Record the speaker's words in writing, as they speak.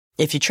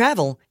If you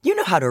travel, you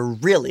know how to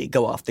really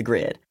go off the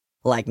grid.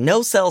 Like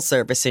no cell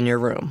service in your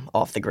room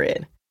off the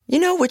grid. You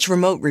know which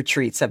remote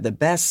retreats have the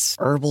best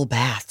herbal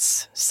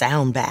baths,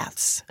 sound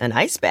baths, and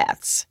ice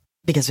baths.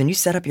 Because when you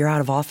set up your out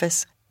of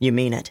office, you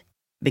mean it.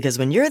 Because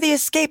when you're the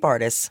escape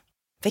artist,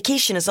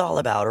 vacation is all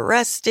about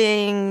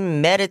resting,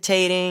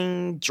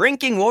 meditating,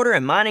 drinking water,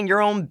 and minding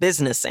your own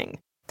businessing.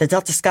 The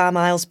Delta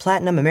SkyMiles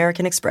Platinum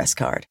American Express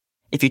card.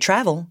 If you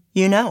travel,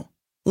 you know.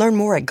 Learn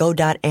more at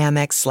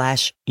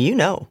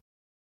go.amex/you-know.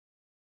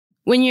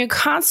 When you're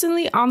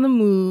constantly on the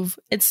move,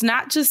 it's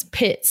not just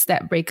pits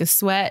that break a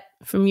sweat.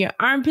 From your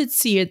armpits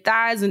to your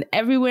thighs and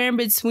everywhere in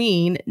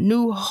between,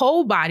 new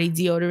whole body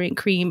deodorant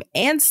cream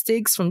and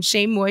sticks from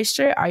Shea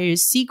Moisture are your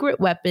secret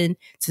weapon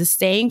to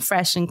staying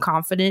fresh and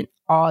confident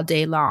all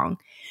day long.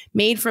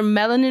 Made from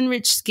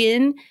melanin-rich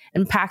skin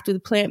and packed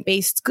with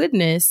plant-based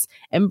goodness,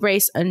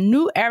 embrace a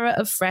new era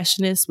of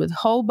freshness with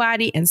whole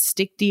body and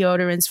stick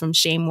deodorants from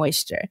Shea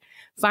Moisture.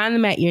 Find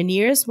them at your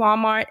nearest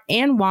Walmart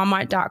and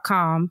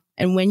walmart.com.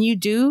 And when you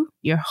do,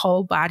 your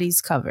whole body's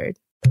covered.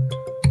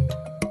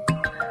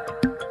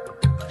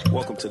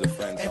 Welcome to the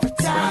Friend Zone. Every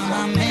time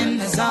I'm in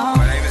the zone.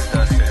 My name is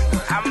Dustin.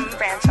 I'm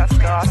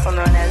Francesca, also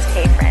known as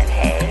Hey Friend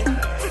Hey.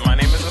 My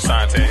name is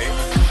Asante.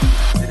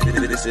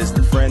 This is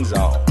the Friend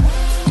Zone.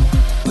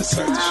 Let's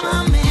start the show.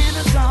 I'm in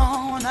the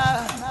zone.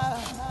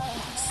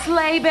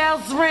 Sleigh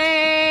bells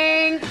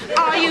ring.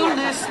 Are you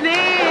listening?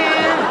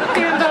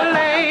 In the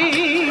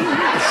lane,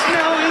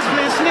 snow is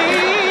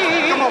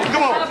glistening.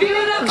 Come on. A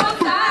beautiful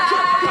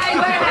sight.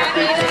 We're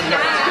happy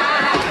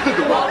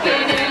tonight.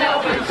 Walking in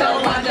open to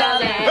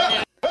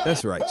Wonderland.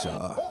 That's right,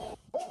 y'all.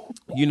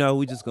 You know,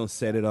 we just gonna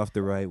set it off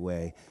the right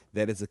way.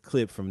 That is a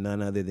clip from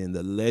none other than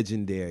the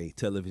legendary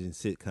television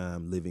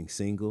sitcom Living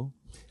Single.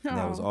 And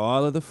that was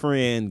all of the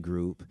Friend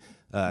group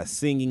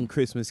singing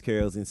Christmas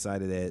carols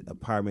inside of that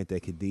apartment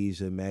that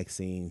Khadijah,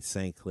 Maxine,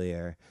 St.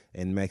 Clair,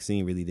 and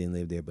Maxine really didn't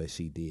live there, but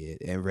she did,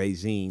 and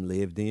Regine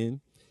lived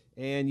in.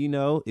 And, you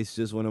know, it's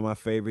just one of my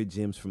favorite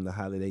gems from the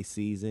holiday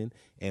season.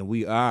 And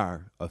we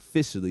are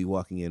officially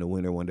walking in a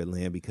winter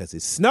wonderland because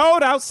it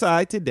snowed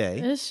outside today.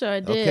 It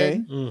sure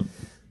did. Okay.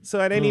 So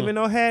it ain't even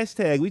no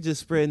hashtag. We just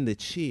spreading the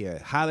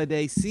cheer.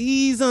 Holiday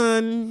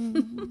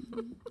season.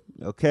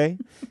 Okay?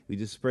 We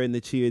just spreading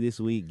the cheer this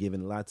week,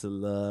 giving lots of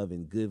love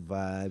and good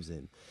vibes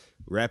and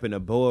wrapping a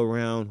bow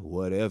around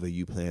whatever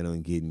you plan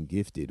on getting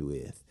gifted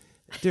with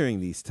during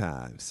these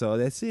times. So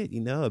that's it.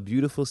 You know, a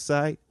beautiful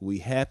sight. We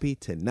happy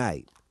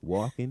tonight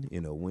walking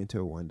in a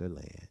winter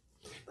wonderland.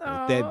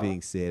 With that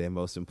being said, and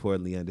most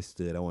importantly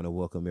understood, I want to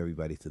welcome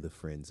everybody to the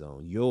Friend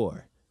Zone,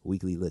 your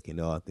weekly look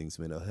into all things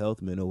mental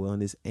health, mental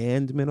wellness,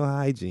 and mental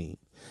hygiene.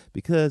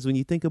 Because when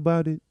you think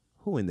about it,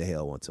 who in the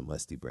hell wants a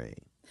musty brain?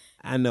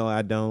 I know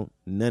I don't.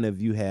 None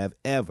of you have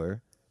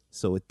ever.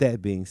 So with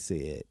that being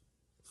said,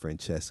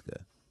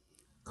 Francesca,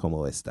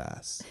 ¿cómo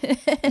estás?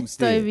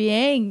 Estoy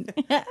bien.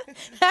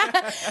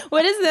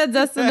 What is that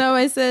Dustin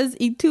always says?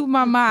 Y tu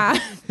mamá.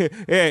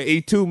 Yeah,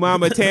 y tu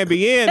mama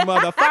tambien,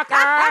 motherfucker.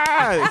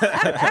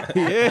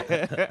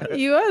 Yeah.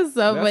 You are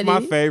so That's funny.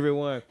 my favorite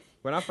one.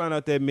 When I found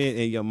out that meant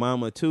and your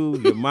mama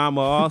too, your mama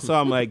also,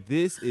 I'm like,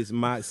 this is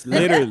my,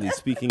 literally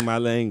speaking my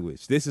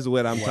language. This is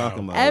what I'm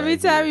talking about. Every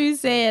right time here. you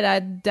say it, I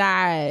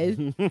die.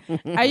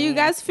 Are you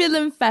guys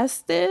feeling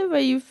festive? Are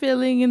you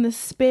feeling in the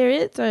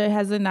spirit, or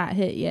has it not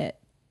hit yet?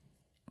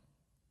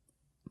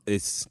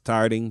 It's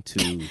starting to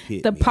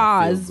hit The me. I feel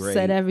pause great.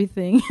 said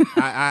everything.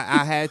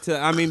 I had to,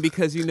 I mean,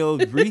 because, you know,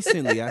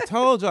 recently I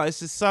told y'all it's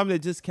just something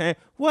that just came.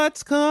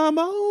 What's come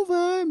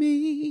over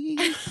me?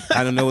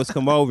 I don't know what's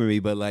come over me,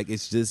 but like,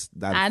 it's just,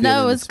 I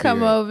know what's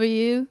come over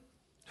you.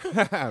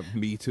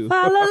 Me too.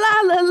 La la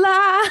la la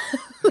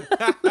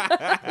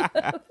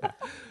la.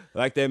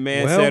 Like that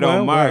man said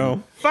on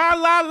Martin. Fa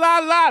la la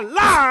la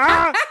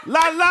la la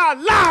la la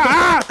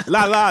la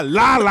la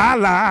la la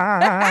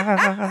la.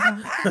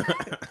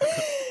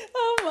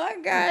 Oh my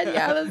God,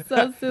 y'all are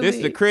so silly. This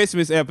is the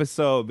Christmas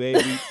episode,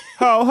 baby.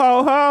 Ho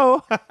ho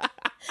ho.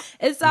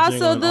 It's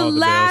also the all the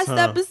last bells,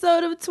 huh?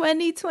 episode of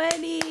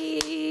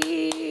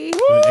 2020. A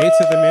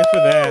to the man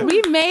for that.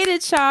 We made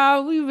it,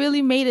 y'all. We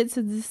really made it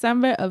to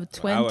December of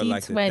 2020. I would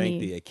like to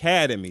thank the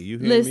Academy. You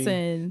hear me?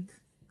 Listen.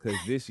 Because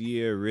this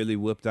year really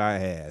whooped our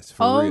ass.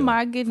 For Oh real.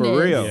 my goodness.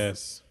 For real.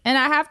 Yes. And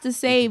I have to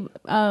say,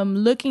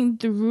 looking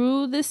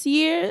through this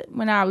year,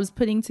 when I was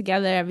putting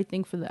together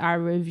everything for our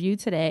review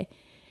today,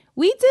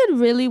 we did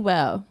really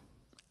well.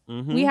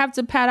 Mm-hmm. We have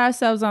to pat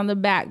ourselves on the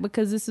back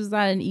because this was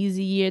not an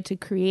easy year to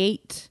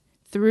create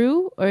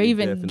through or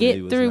even definitely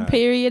get was through, not.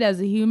 period, as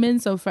a human.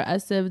 So for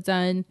us to have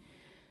done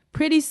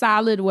pretty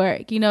solid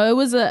work, you know, it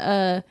was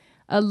a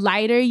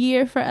lighter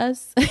year for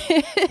us,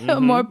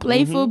 more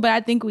playful, but I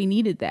think we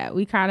needed that.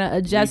 We kind of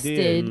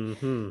adjusted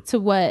to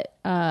what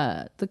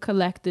the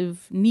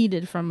collective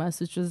needed from us,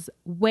 which was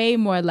way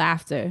more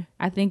laughter.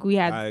 I think we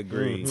I had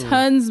agree.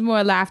 tons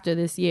more laughter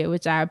this year,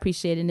 which I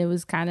appreciate. And it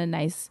was kind of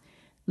nice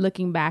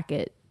looking back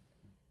at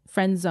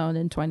Friend Zone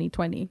in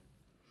 2020.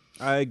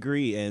 I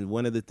agree. And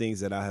one of the things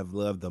that I have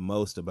loved the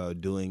most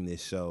about doing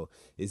this show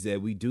is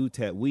that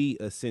we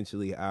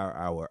essentially are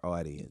our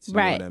audience. You know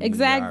Right, what I mean?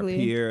 exactly. Our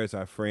peers,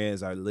 our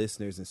friends, our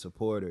listeners and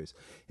supporters.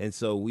 And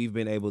so we've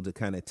been able to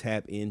kind of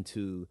tap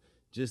into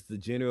just the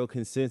general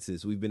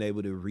consensus. We've been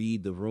able to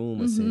read the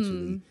room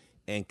essentially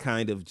and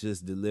kind of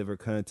just deliver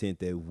content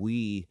that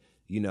we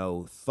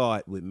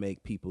thought would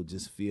make people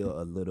just feel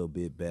a little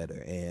bit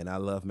better. And I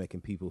love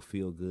making people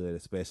feel good,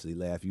 especially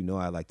laugh.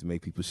 I like to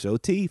make people show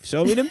teeth.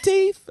 Show me them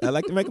teeth. I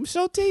like to make them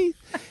show teeth.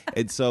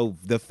 And so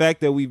the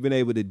fact that we've been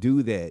able to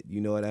do that, you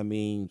know what I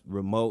mean,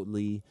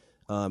 remotely,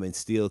 and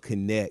still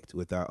connect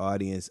with our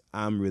audience,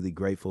 I'm really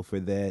grateful for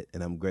that.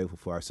 And I'm grateful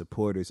for our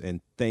supporters.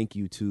 And thank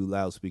you to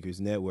Loudspeakers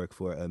Network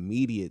for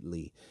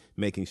immediately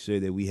making sure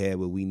that we had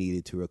what we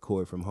needed to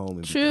record from home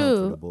and be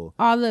comfortable.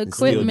 All the and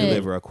equipment. still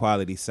deliver a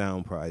quality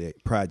sound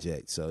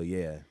project. So,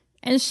 yeah.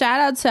 And shout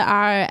out to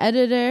our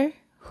editor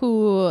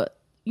who,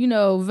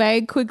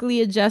 very quickly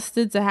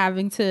adjusted to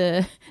having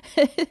to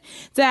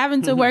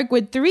work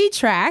with 3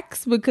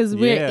 tracks because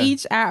we're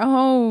each at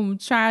home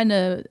trying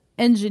to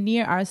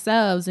engineer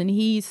ourselves, and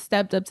he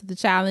stepped up to the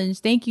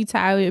challenge. Thank you,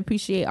 Ty. We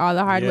appreciate all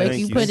the hard work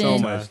you put in. Thank you so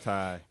much,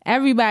 Ty.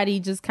 Everybody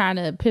just kind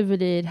of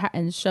pivoted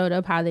and showed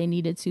up how they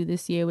needed to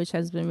this year, which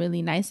has been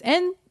really nice.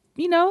 And,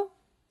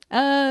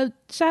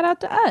 shout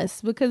out to us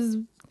because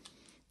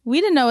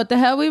we didn't know what the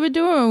hell we were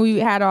doing when we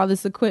had all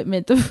this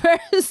equipment the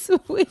first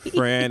week.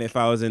 Fran, if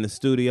I was in the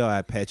studio,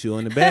 I'd pat you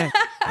on the back.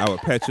 I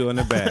would pat you on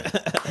the back.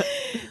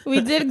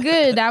 We did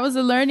good. That was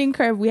a learning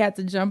curve we had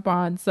to jump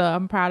on, so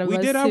I'm proud of us.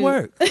 We did our too.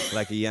 work.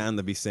 Like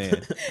Iyanla be saying,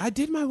 I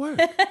did my work.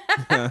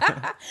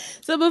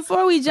 So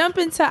before we jump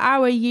into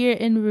our year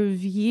in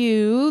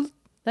review,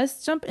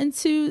 let's jump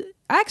into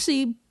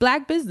actually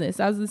Black business.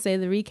 I was going to say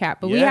the recap,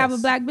 but we have a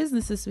Black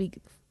business this week.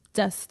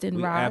 Dustin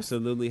We Ross.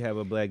 absolutely have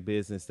a Black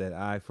business that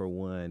I, for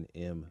one,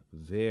 am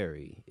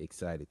very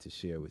excited to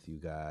share with you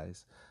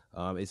guys.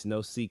 It's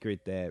no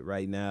secret that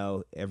right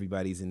now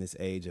everybody's in this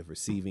age of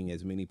receiving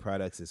as many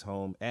products as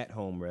at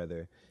home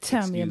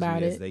Tell me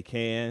about as it. they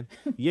can.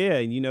 Yeah,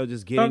 and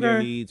just getting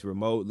their needs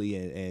remotely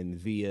and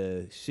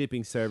via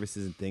shipping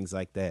services and things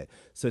like that.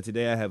 So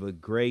today I have a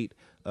great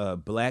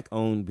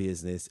Black-owned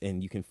business,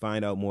 and you can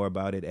find out more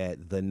about it at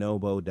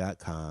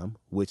thenobo.com,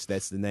 which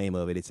that's the name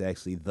of it. It's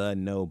actually The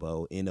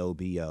Nobo,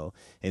 N-O-B-O,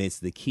 and it's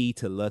the key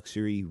to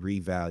luxury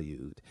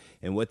revalued.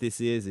 And what this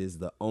is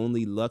the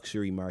only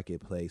luxury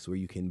marketplace where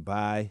you can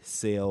buy,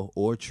 sell,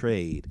 or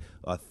trade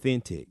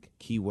authentic,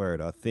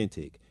 keyword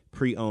authentic,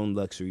 pre-owned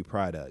luxury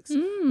products.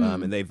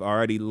 And they've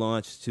already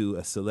launched to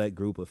a select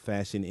group of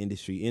fashion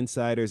industry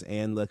insiders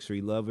and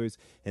luxury lovers,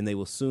 and they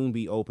will soon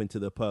be open to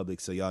the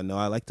public. So y'all know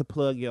I like to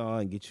plug y'all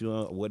and get you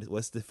on,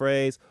 what's the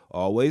phrase?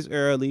 Always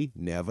early,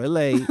 never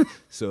late.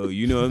 So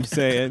you know what I'm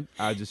saying?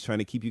 I'm just trying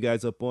to keep you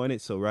guys up on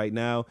it. So right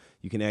now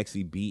you can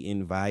actually be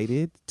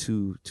invited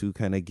to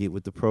kind of get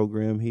with the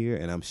program here,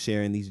 and I'm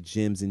sharing these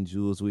gems and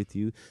jewels with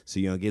you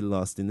so you don't get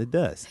lost in the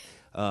dust.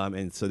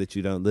 And so that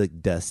you don't look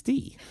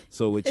dusty.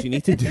 So what you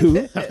need to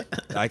do,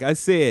 like I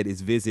said, is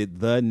visit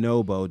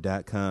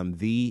thenobo.com,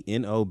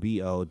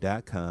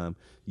 thenobo.com.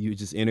 You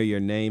just enter your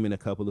name in a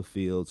couple of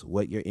fields,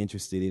 what you're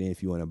interested in,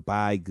 if you want to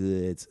buy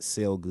goods,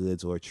 sell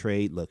goods, or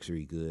trade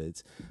luxury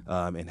goods,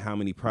 and how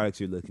many products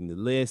you're looking to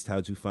list.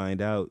 How'd you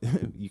find out?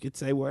 You could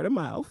say word of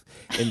mouth.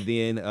 And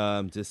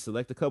then just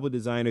select a couple of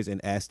designers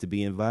and ask to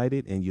be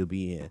invited, and you'll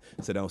be in.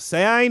 So don't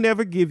say I ain't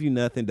never give you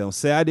nothing. Don't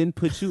say I didn't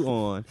put you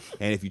on.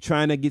 And if you're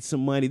trying to get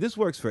some money, this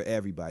works for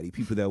everybody.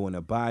 People that want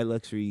to buy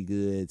luxury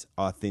goods,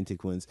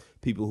 authentic ones,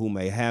 people who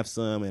may have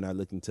some and are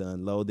looking to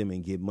unload them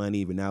and get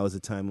money. But now is a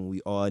time when we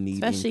all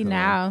need Especially income.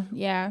 now,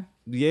 yeah.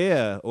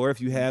 Yeah, or if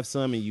you have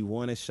some and you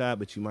want to shop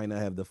but you might not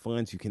have the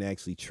funds, you can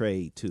actually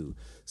trade too.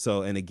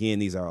 So, and again,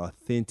 these are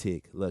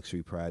authentic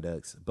luxury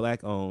products,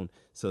 Black owned.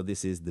 So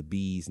this is the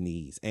bee's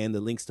knees. And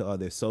the links to all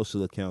their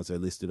social accounts are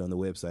listed on the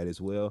website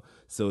as well.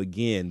 So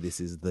again, this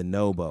is The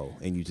Nobo,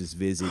 and you just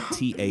visit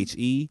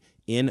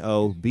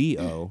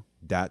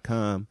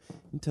thenobo.com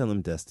and tell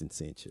them Dustin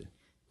sent you.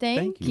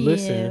 Thank you.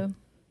 Listen,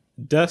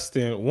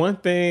 Dustin, one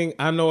thing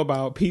I know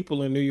about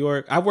people in New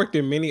York, I worked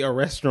in many a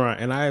restaurant,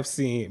 and I have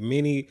seen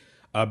many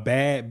a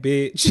bad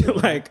bitch,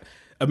 like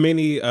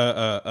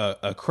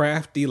a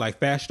crafty, like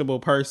fashionable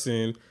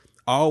person,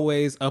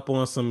 always up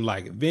on some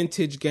like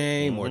vintage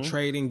game or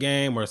trading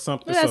game or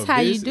something. Well, that's so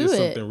how this you do is it.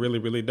 something really,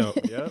 really dope.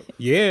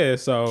 Yeah.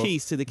 So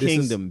Keys to the this is-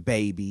 kingdom,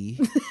 baby.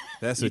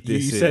 That's what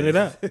this you is. setting it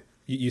up.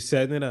 You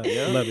setting it up.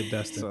 Love it,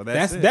 Dustin. So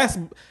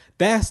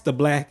that's the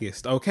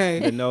blackest.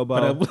 Okay.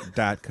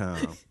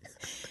 Thenobo.com.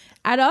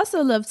 I'd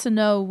also love to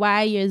know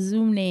why your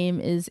Zoom name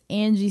is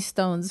Angie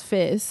Stone's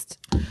Fist.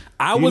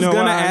 I You was know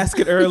gonna why? ask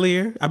it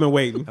earlier. I've been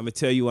waiting. I'm gonna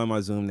tell you why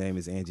my Zoom name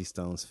is Angie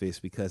Stone's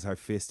Fist, because her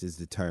fist is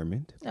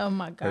determined. Oh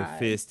my Her God.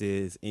 fist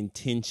is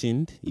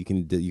intentioned. You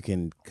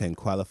can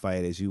qualify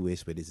it as you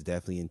wish, but it's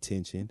definitely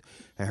intentioned.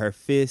 And her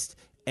fist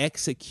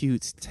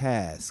executes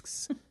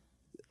tasks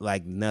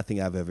like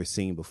nothing I've ever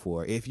seen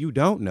before. If you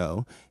don't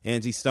know,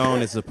 Angie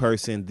Stone is a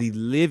person, the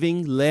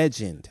living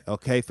legend,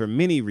 okay, for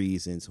many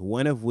reasons,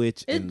 one of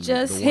which It and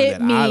just the one hit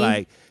that I me.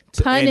 like,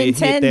 Pun and it hit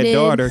that intended.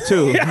 daughter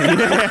too.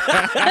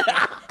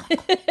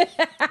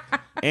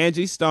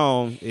 Angie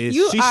Stone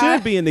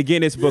should be in the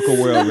Guinness Book of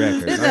World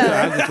Records.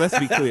 Let's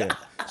be clear.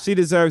 She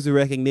deserves the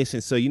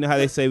recognition. So you know how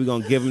they say we're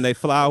going to give them their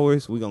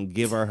flowers? We're going to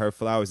give her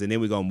flowers, and then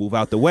we're going to move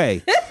out the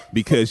way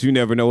because you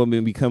never know what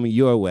may be coming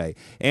your way.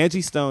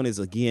 Angie Stone is,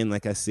 again,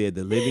 like I said,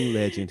 the living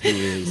legend who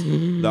is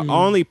the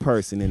only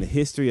person in the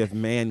history of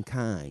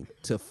mankind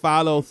to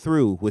follow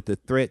through with the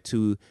threat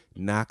to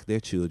knock their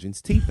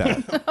children's teeth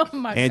out. Oh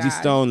my Angie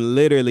God. Stone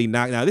literally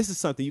knocked. Now, this is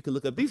something you can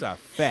look up. These are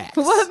facts.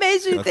 What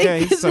made you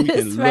Okay, think of something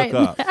you this can right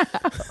look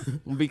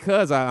up.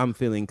 Because I'm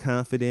feeling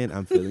confident.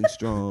 I'm feeling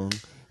strong.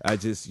 I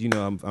just,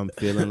 I'm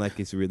feeling like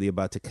it's really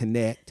about to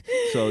connect.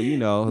 So,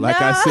 like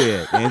I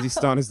said, Angie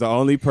Stone is the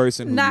only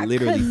person who Not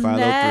literally followed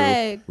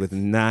connect. through with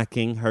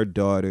knocking her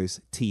daughter's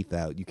teeth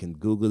out. You can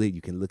Google it.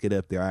 You can look it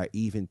up. There are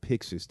even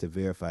pictures to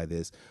verify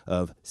this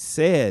of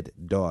said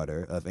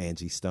daughter of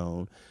Angie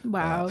Stone.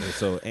 Wow.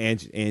 So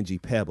Angie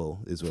Pebble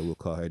is what we'll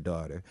call her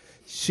daughter.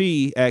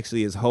 She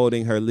actually is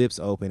holding her lips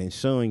open and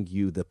showing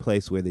you the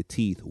place where the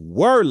teeth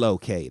were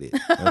located,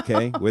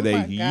 okay? Where they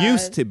my God.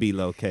 used to be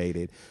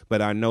located,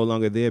 but are no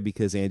longer there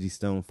because Angie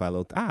Stone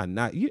followed.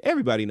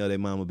 Everybody know their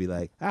mom would be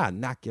like,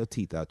 knock your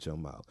teeth out your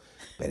mouth.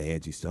 But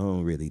Angie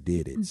Stone really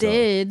did it.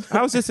 Did. So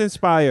I was just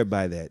inspired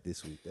by that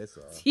this week. That's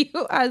all.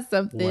 You are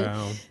something.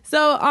 Wow.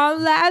 So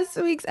on last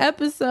week's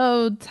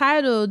episode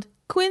titled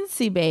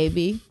Quincy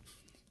Baby,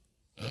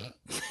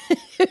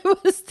 it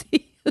was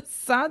the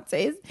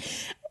Asante's.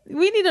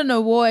 We need an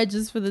award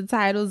just for the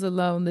titles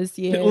alone this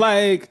year.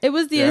 Like, It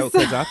was the Yeah, Asante.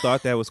 because I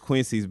thought that was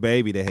Quincy's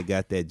baby that had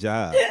got that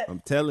job.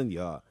 I'm telling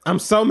y'all. I'm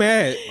so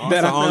mad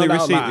that I Also, found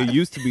out live. It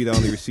used to be the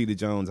only Rashida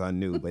Jones I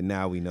knew, but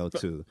now we know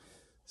too.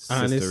 Sister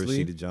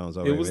Honestly, Rashida Jones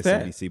it over was at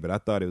that. MSNBC, but I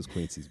thought it was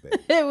Quincy's baby.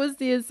 It was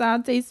the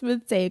Asante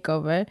Smith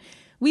takeover.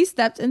 We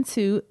stepped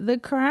into the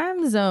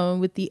crime zone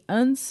with the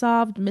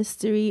unsolved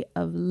mystery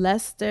of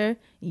Lester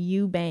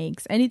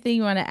Eubanks. Anything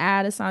you want to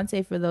add,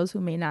 Asante, for those who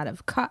may not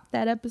have caught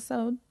that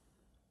episode?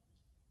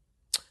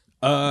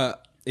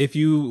 If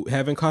you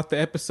haven't caught the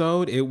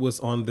episode, it was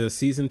on the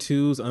season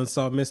 2's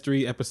Unsolved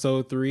Mystery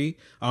episode 3.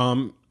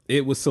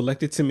 It was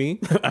selected to me.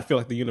 I feel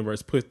like the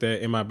universe put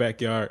that in my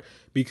backyard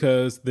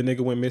because the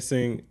nigga went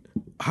missing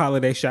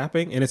holiday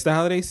shopping, and it's the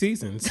holiday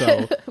season.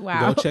 So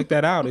Wow. go check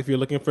that out if you're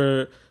looking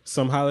for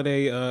some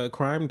holiday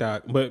crime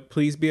doc. But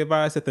please be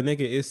advised that the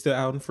nigga is still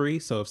out and free.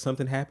 So if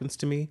something happens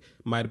to me,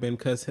 might have been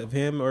because of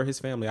him or his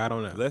family. I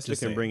don't know. Lester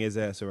Just can saying. bring his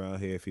ass around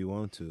here if he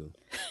want to.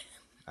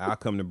 I'll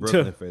come to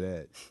Brooklyn for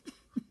that.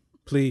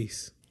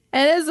 Please.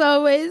 And as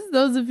always,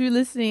 those of you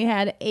listening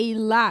had a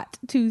lot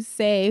to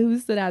say. Who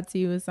stood out to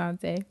you,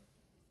 Asante?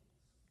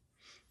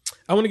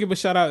 I want to give a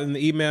shout out in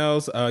the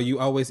emails. You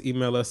always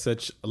email us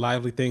such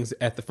lively things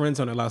at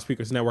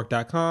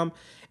thefriendzone@loudspeakersnetwork.com.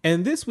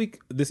 And this week,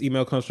 this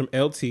email comes from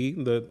LT.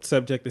 The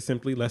subject is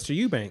simply Lester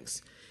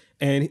Eubanks.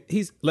 And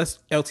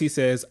LT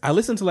says, I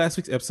listened to last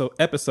week's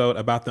episode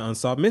about the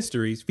unsolved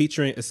mysteries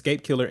featuring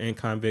escape killer and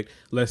convict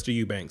Lester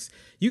Eubanks.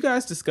 You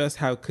guys discussed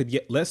how could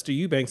Lester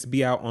Eubanks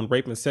be out on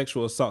rape and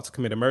sexual assault to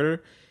commit a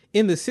murder.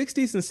 In the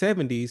 60s and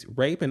 70s,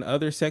 rape and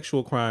other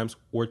sexual crimes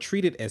were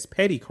treated as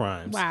petty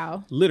crimes.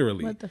 Wow.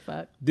 Literally. What the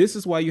fuck? This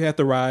is why you had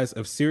the rise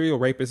of serial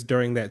rapists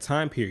during that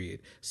time period.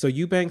 So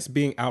Eubanks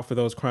being out for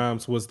those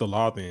crimes was the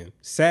law then.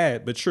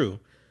 Sad, but true.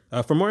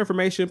 For more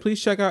information,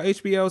 please check out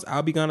HBO's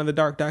I'll Be Gone in the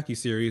Dark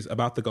docuseries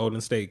about the Golden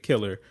State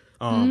Killer.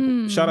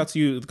 Shout out to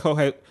you, the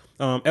co-host.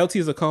 LT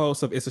is a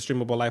co-host of It's a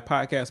Streamable Life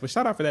podcast, but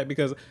shout out for that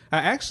because I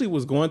actually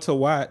was going to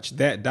watch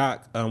that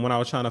doc when I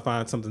was trying to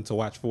find something to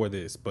watch for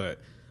this, but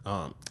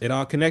it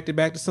all connected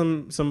back to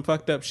some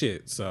fucked up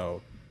shit.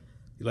 So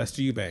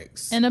Lester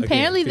Eubanks. And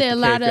apparently there are a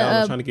lot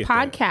of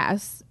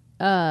podcasts.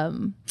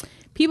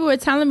 People were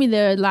telling me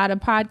there are a lot of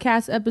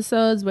podcast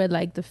episodes where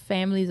like the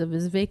families of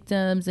his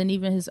victims and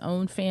even his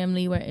own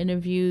family were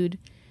interviewed.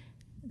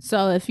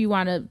 So if you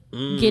want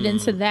to get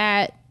into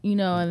that,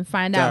 and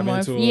find out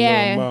more,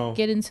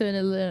 get into it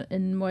a little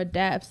in more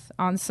depth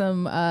on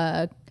some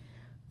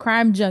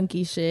Crime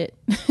Junkie shit.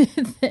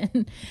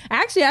 Then,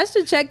 actually, I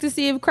should check to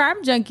see if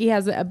Crime Junkie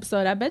has an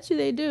episode. I bet you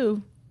they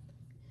do.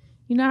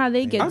 You know how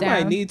they get down. I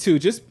might need to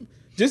just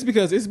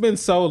because it's been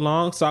so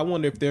long. So I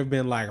wonder if there have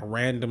been like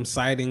random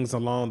sightings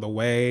along the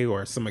way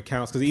or some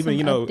accounts. Because even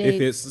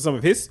if it's some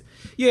of his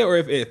or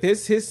if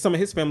it's some of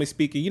his family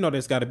speaking,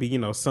 there's got to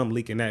be some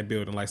leak in that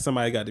building. Like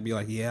somebody got to be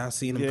like, I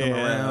seen him come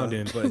around.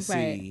 And but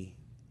see,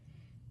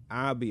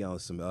 I'll be on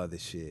some other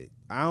shit.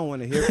 I don't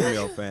want to hear from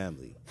your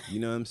family. You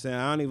know what I'm saying?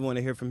 I don't even want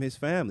to hear from his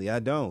family. I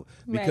don't.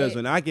 Because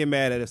when I get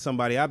mad at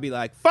somebody, I'll be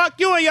like, fuck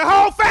you and your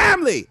whole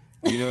family.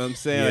 You know what I'm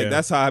saying? Like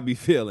that's how I be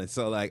feeling.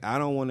 So like I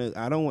don't want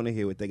to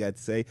hear what they got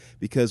to say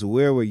because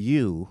where were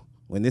you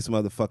when this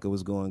motherfucker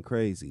was going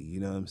crazy? You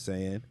know what I'm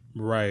saying?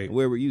 Right.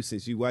 Where were you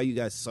why you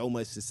got so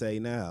much to say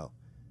now?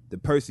 The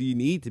person you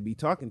need to be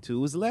talking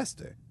to is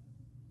Lester.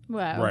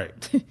 Wow.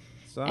 Right.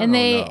 So I And don't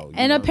they know, you and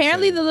know what I'm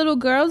apparently saying? the little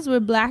girls were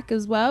black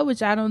as well,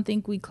 which I don't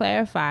think we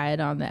clarified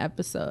on the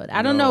episode.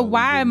 I don't No, know we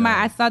why did not.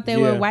 I thought they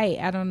were Yeah. white.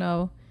 I don't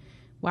know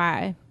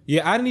why.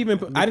 Yeah, I didn't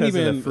because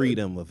even of the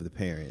freedom of the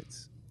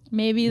parents.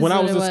 Maybe it's when I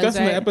what was it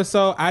discussing right? the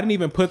episode, I didn't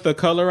even put the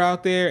color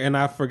out there, and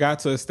I forgot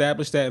to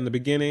establish that in the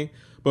beginning.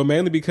 But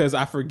mainly because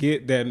I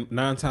forget that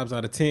 9 times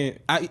out of 10,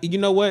 you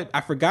know what?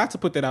 I forgot to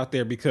put that out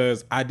there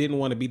because I didn't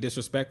want to be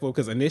disrespectful.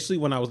 Because initially,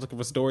 when I was looking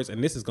for stories,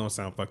 and this is gonna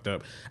sound fucked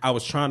up, I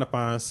was trying to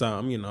find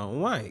something,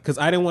 white, because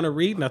I didn't want to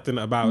read nothing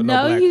about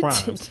No, no you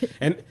black crimes. didn't.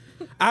 And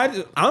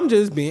I'm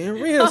just being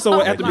real.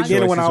 So at the Make your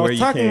beginning, when I choices where was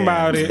you talking can.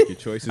 about Make it, your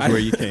choices where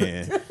you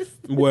can.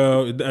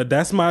 well,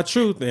 that's my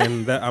truth,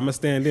 and I'm gonna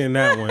stand in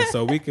that one,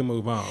 so we can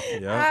move on.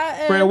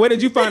 Yeah. Fred, what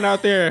did you find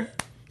out there?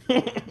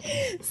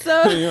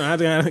 So You I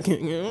You have to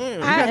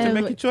am-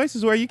 make your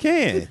choices where you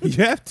can. You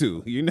have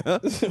to,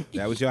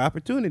 That was your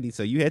opportunity,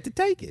 so you had to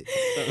take it.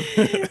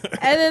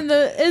 and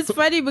then it's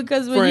funny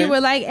because when you Friend.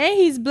 were like, and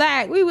he's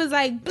black, we was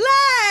like,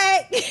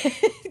 black.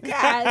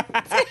 God.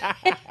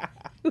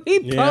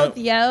 We Yep. both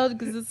yelled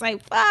because it's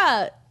like,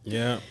 fuck.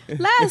 Yeah.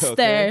 Lester.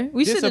 Okay.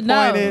 We should have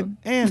Disappointed known.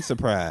 and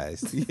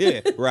surprised.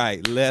 Yeah,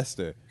 right.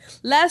 Lester.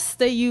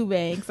 Lester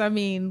Eubanks. I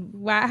mean,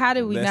 why? How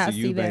did we Lester not see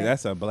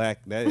Eubanks. that?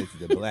 That is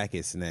the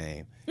blackest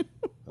name.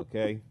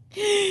 Okay.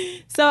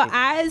 So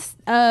I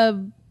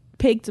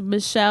picked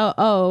Michelle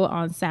O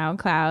on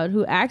SoundCloud,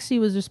 who actually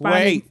was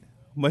responding. Wait.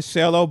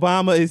 Michelle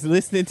Obama is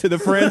listening to the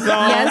Friend Zone.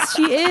 Yes,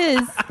 she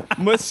is.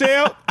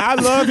 Michelle, I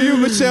love you,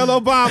 Michelle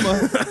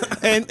Obama,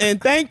 and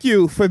thank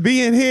you for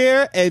being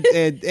here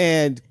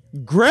and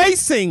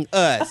gracing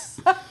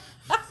us.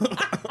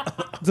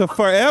 The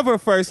forever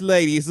first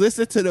ladies,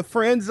 listen to the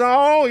Friend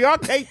Zone. Y'all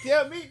can't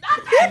tell me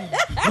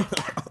nothing.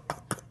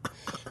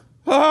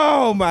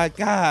 Oh my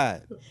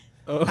God!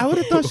 I would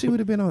have thought she would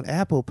have been on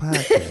Apple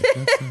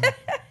Podcasts.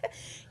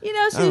 You know,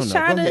 I don't she's know.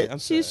 trying Go ahead. to I'm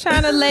she's sorry.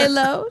 trying to lay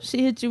low.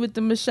 She hit you with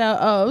the Michelle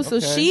O. So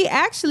Okay. she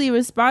actually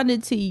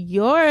responded to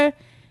your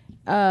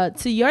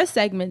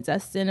segment,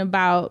 Dustin,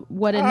 about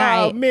what a Oh,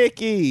 night.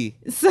 Mickey.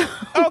 So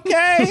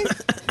Okay.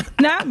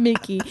 not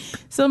Mickey.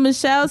 So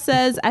Michelle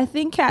says, I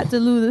think Cat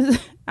DeLuna.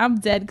 I'm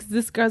dead because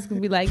this girl's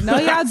gonna be like, no,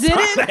 y'all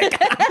didn't.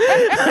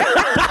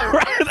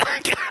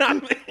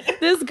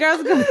 This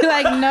girl's gonna be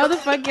like, no, the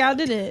fuck y'all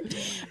didn't.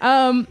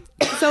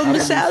 So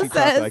Michelle She talk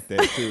says, like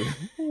that too.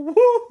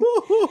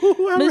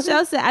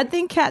 Michelle said, I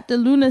think Cat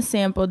DeLuna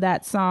sampled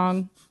that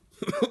song.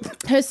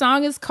 Her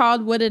song is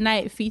called What a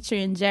Night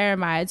featuring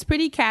Jeremiah. It's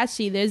pretty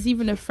catchy. There's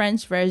even a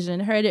French version.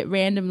 Heard it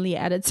randomly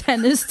at a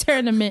tennis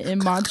tournament in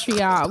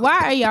Montreal. Why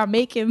are y'all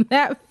making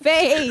that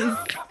face?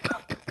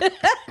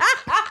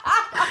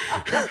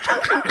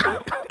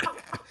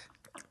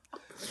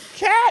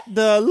 Cat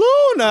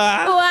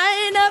DeLuna.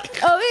 Wind up.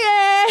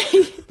 Oh,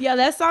 yeah. Yo,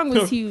 that song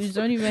was huge.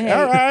 Don't even hate.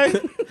 All right.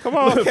 Come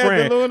on, Cat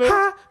Friend.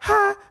 DeLuna.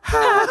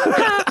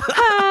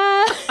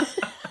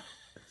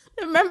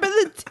 Remember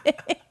the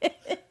day?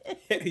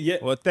 Yeah.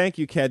 Well, thank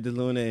you, Cat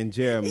DeLuna and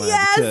Jeremiah.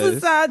 Yes,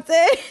 because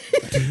Asante.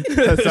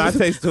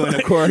 Asante's doing a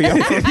choreo.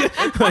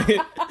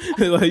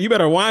 Like, you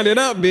better wind it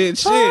up,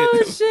 bitch.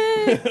 Oh, Shit.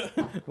 shit.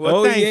 Well,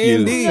 Oh, thank yeah, you.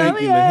 indeed. Thank Oh,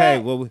 you. yeah.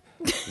 But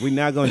hey, we're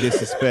not going to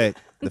disrespect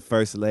the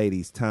First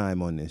Lady's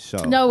time on this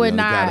show. No, We we're only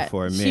got not. it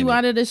for a She minute.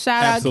 wanted to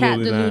shout out Cat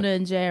Absolutely not. DeLuna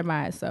and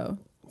Jeremiah, so.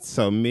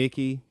 So,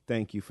 Mickey,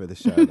 thank you for the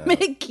shout out.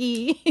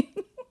 Mickey.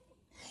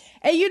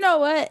 And you know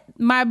what?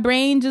 My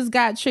brain just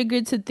got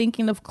triggered to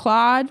thinking of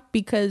Claude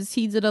because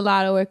he did a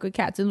lot of work with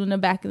Cat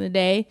DeLuna back in the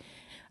day.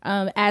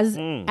 As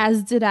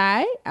did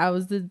I. I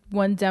was the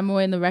one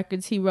demoing the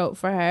records he wrote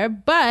for her.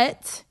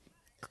 But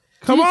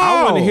Come on.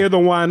 I want to hear the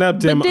wind up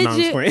demo. did No, I'm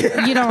just you?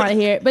 playing. You don't want to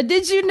hear it. But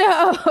did you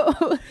know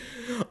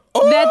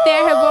that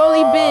there have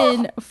only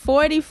been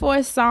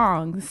 44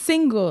 songs,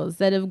 singles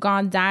that have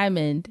gone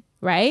diamond,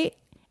 right?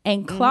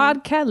 And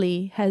Claude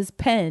Kelly has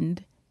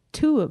penned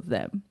 2 of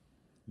them.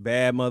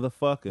 Bad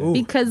motherfucker.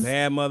 Because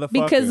Bad motherfucker.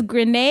 Because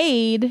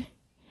Grenade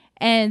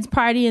and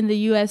Party in the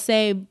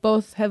USA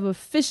both have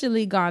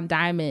officially gone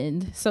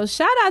diamond. So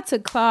shout out to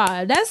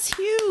Claude. That's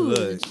huge.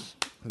 Look,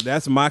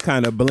 that's my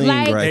kind of bling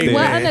Like right Hey,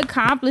 what there. an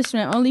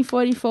accomplishment. Only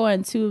 44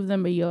 and 2 of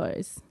them are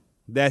yours.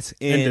 That's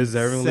And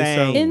deservingly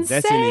so. insane.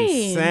 That's an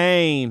Insane.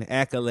 insane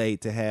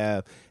accolade to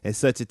have, and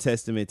such a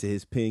testament to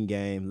his pen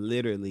game.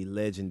 Literally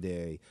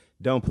legendary.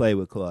 Don't play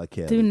with Claude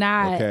Kelly. Do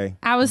not. Okay.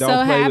 I was Don't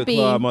so play happy.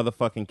 with Claude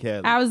motherfucking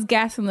Kelly. I was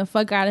gassing the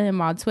fuck out of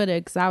him on Twitter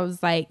because I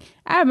was like,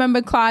 I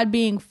remember Claude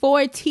being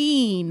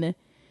 14,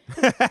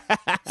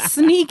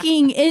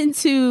 sneaking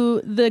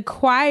into the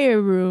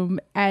choir room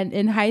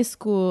in high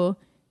school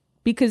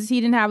because he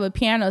didn't have a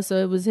piano, so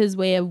it was his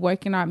way of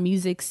working on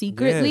music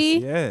secretly.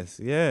 Yes.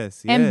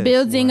 And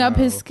building up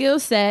his skill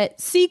set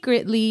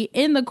secretly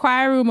in the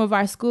choir room of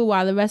our school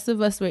while the rest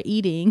of us were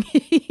eating.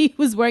 He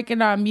was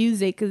working on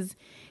music because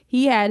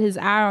he had his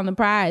eye on the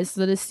prize.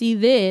 So to see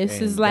this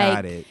And is got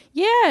like, it.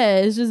 yeah,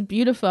 it's just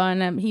beautiful.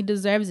 And he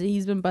deserves it.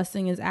 He's been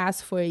busting his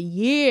ass for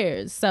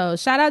years. So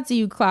shout out to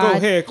you, Claude. Go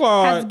ahead,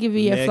 Claude. I have to give you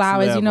your Next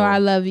flowers. You know level. I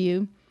love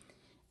you.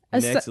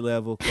 Next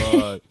level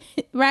card.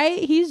 Right?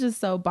 He's just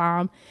so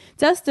bomb.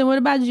 Dustin, what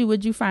about you?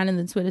 What'd you find in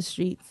the Twitter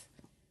streets?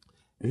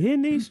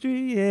 In these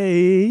streets,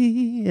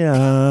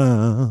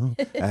 yeah.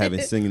 I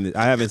haven't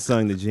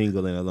sung the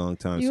jingle in a long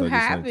time, You so I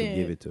just wanted to haven't.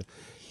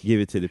 give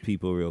it to the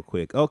people real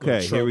quick.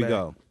 Okay, here we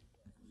go.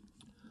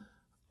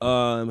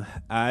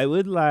 I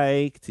would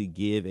like to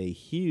give a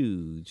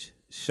huge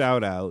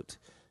shout out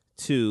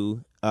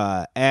to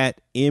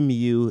at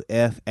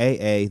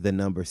MUFAA the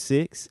number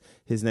 6.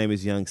 His name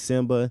is Young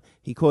Simba.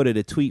 He quoted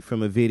a tweet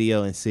from a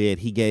video and said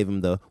he gave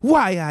him the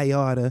why I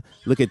oughta.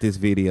 Look at this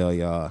video,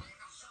 y'all.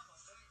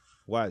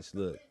 Watch,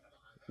 look.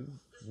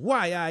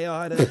 Why I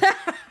oughta.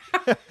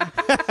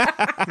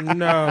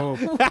 No.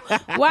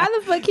 Why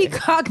the fuck he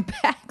cocked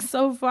back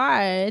so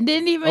far and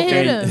didn't even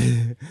hit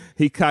him?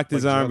 He cocked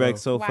his Like arm Jello. back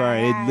so Why far, I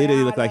it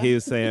literally looked oughta. like he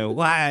was saying,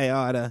 why I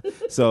oughta.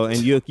 So, and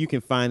you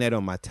can find that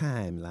on my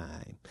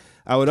timeline.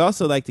 I would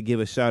also like to give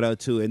a shout out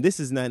to, and this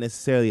is not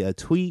necessarily a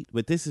tweet,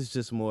 but this is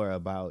just more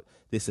about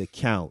this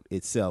account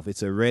itself.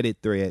 It's a Reddit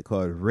thread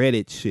called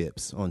Reddit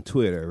Ships on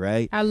Twitter,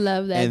 right? I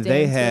love that. And damn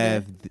they Twitter.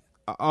 have,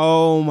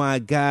 oh my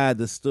God,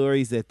 the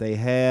stories that they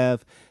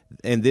have.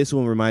 And this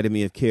one reminded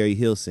me of Carrie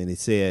Hilson. It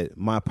said,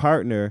 my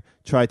partner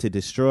tried to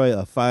destroy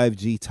a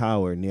 5G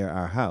tower near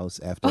our house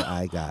after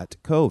I got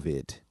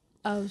COVID.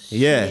 Oh shit.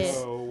 Yes.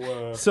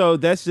 Oh, So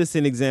that's just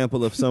an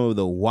example of some of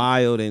the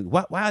wild and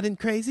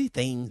crazy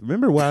things.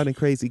 Remember Wild and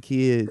Crazy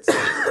Kids on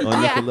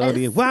Yes.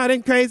 Nickelodeon? Wild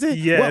and Crazy?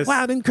 Yes.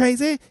 Wild and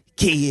Crazy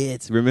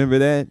Kids. Remember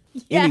that?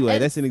 Anyway, Yes.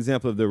 that's an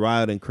example of the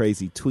wild and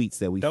crazy tweets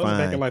that we that was back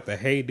find. in like the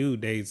Hey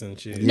Dude days and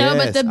shit. No,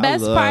 but Yes, the I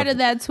best love part it. of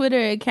that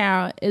Twitter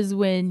account is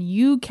when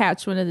you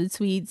catch one of the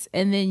tweets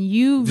and then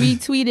you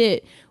retweet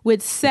it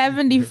with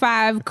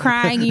 75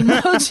 crying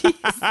emojis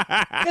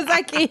because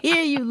I can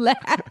hear you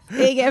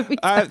laughing every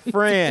time.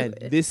 Fran,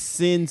 this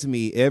sends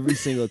me every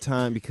single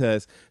time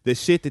because the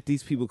shit that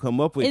these people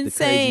come up with,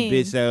 Insane. the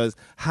crazy bitch that was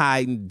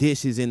hiding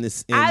dishes in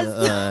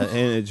the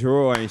in a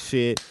drawer and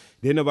shit.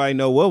 Didn't nobody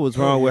know what was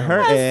wrong with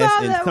her I ass, saw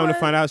and that come to one.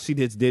 find out she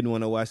just didn't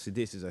want to wash the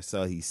dishes, or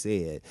so he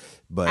said.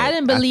 But I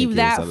didn't believe think it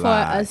that was for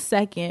lie. a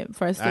second,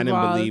 first of I didn't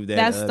all. believe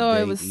that story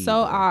update was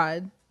so either.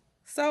 odd.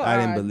 So I odd.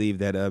 didn't believe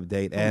that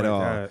update at my all.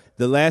 God.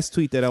 The last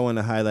tweet that I want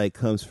to highlight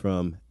comes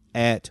from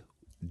at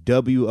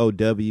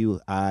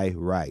WOWI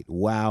Write.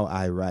 Wow,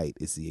 I Write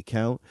is the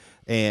account.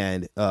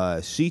 And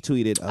she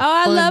tweeted a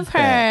I fun love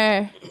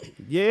fact. her.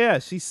 Yeah,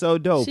 she's so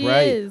dope, She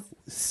right? is.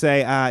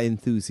 Say I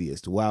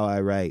enthusiast. Wow,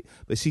 I write.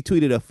 But she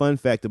tweeted a fun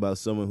fact about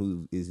someone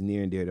who is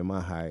near and dear to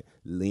my heart,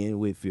 Lynn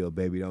Whitfield,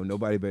 baby. Don't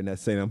nobody better not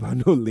say nothing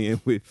about no Lynn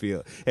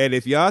Whitfield. And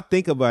if y'all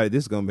think about it,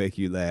 this is gonna make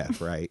you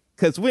laugh, right?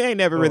 Because we ain't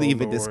never really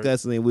even Lord.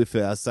 discussed Lynn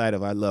Whitfield outside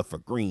of our love for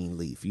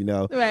Greenleaf, you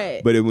know?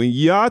 Right. But when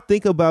y'all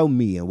think about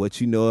me and what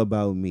you know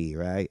about me,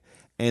 right?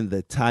 And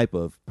the type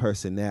of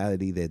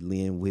personality that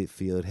Lynn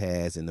Whitfield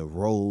has and the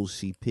roles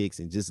she picks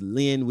and just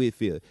Lynn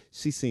Whitfield,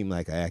 she seemed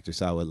like an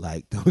actress I would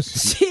like, don't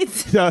she?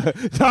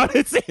 Don't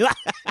it seem like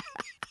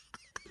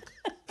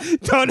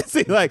don't it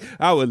seem like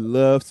I would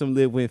love some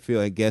Lynn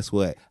Whitfield? And guess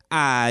what?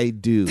 I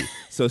do.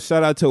 So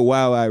shout out to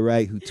Wow I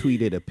Write, who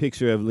tweeted a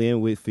picture of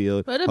Lynn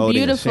Whitfield What a holding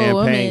beautiful a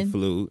champagne woman.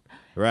 flute.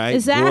 Right?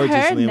 Is that Gorgeous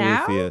her Lynn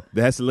now? Whitfield.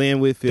 That's Lynn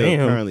Whitfield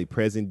Damn. currently,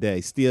 present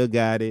day. Still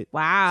got it.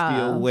 Wow.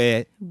 Still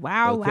wet.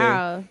 Wow, Okay.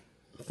 wow.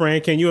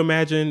 Fran, can you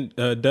imagine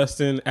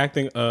Dustin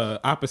acting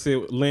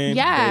opposite Lynn?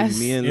 Yes.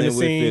 Me and In Lynn the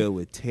scene. Whitfield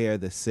would tear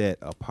the set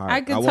apart.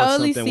 I could want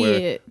totally something see where,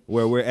 it.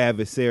 where we're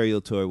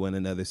adversarial toward one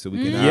another so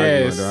we can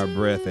Yes. argue under our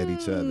breath at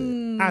each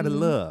other. Out of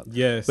love.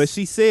 Yes. But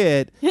she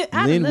said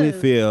Out of Lynn love.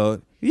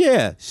 Whitfield,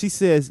 yeah, she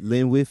says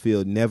Lynn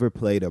Whitfield never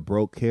played a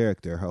broke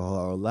character her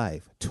whole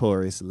life.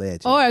 Taurus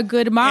legend. Or a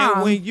good mom.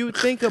 And when you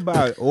think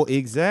about it, oh,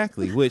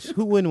 exactly, which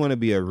who wouldn't want to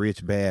be a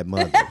rich, bad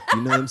mother?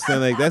 You know what I'm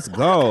saying? Like, that's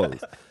gold.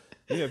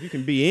 Yeah, if you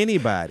can be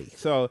anybody.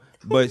 So,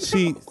 but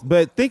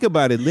think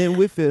about it. Lynn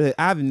Whitfield,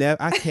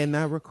 I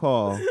cannot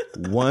recall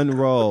one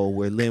role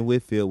where Lynn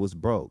Whitfield was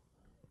broke.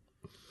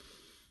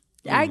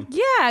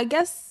 I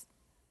guess.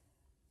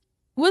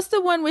 What's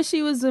the one where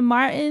she was with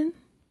Martin?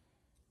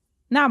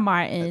 Not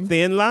Martin.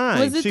 Thin Line.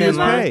 Was it she Thin was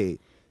Line? paid.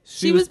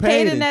 She was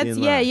paid in that. Thin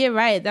Yeah, Line. you're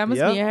right. That must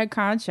Yep. be in her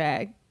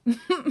contract.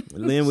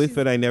 Lynn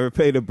Whitfield ain't never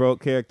played a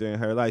broke character in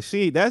her life.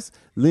 That's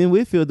Lynn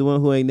Whitfield, the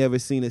one who ain't never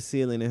seen a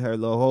ceiling in her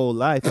whole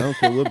life. I don't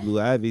care what Blue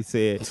Ivy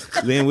said.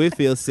 Lynn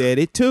Whitfield said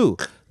it too.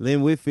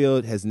 Lynn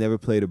Whitfield has never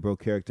played a broke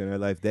character in her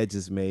life. That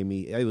just made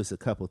me, it was a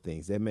couple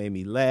things. That made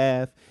me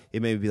laugh.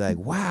 It made me be like,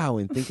 wow,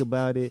 and think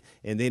about it.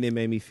 And then it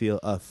made me feel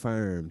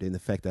affirmed in the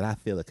fact that I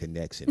feel a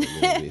connection to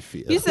Lynn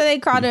Whitfield. You said they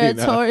called her You a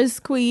know? Taurus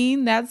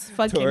queen. That's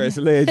fucking Taurus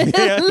legend.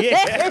 Yeah.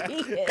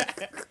 hilarious.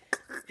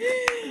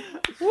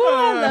 Woo,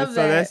 I love So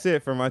that. that's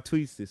it for my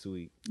tweets this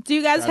week. Do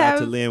you guys Shout out have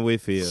to Lynn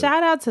Whitfield.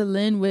 shout out to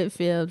Lynn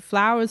Whitfield?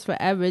 Flowers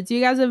forever. Do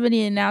you guys have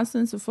any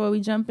announcements before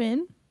we jump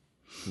in?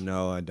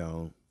 No, I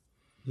don't.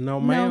 No,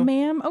 No, ma'am.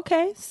 ma'am.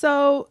 Okay,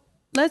 so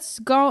let's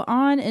go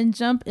on and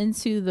jump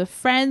into the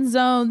Friend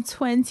Zone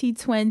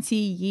 2020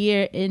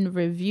 year in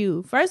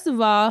review. First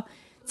of all,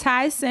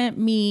 Ty sent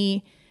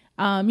me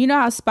You know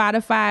how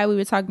Spotify, we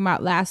were talking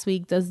about last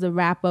week, does the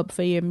wrap up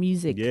for your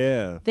music?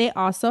 Yeah. They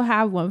also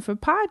have one for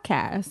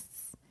podcasts.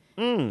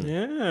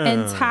 Yeah.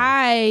 And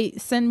Ty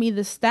sent me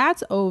the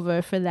stats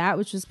over for that,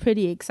 which was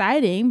pretty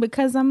exciting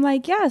because I'm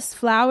like, yes,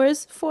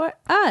 flowers for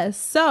us.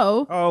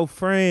 So, Oh,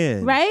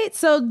 friend. right?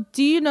 So,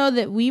 do you know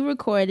that we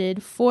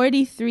recorded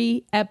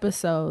 43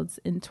 episodes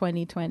in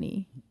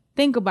 2020?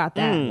 Think about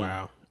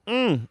that.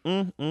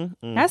 Wow.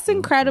 That's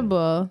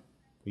incredible.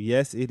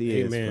 Yes, it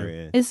is, Amen.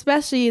 friend.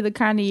 Especially the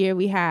kind of year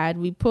we had.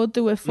 We pulled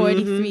through at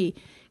 43.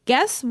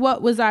 Guess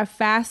what was our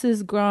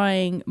fastest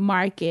growing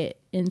market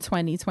in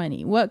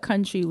 2020? What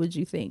country would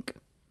you think?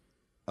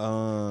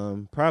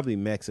 Probably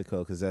Mexico,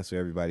 because that's where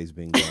everybody's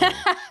been going.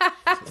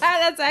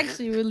 That's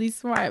actually really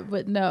smart,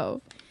 but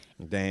no.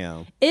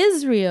 Damn.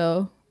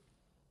 Israel.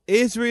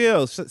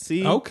 Israel.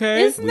 See?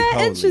 Okay. Isn't that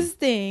holy.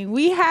 interesting?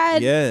 We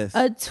had Yes.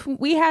 a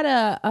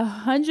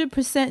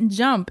 100%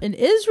 jump in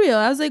Israel.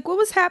 I was like, what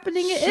was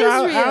happening in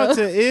Shout Israel? out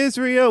to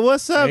Israel.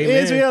 What's up,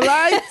 Amen.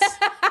 Israelites?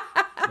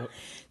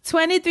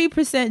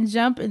 23%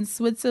 jump in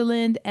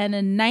Switzerland and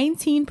a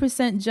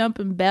 19% jump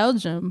in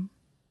Belgium.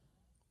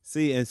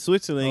 See, in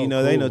Switzerland, Oh, you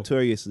know, they cool.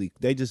 notoriously,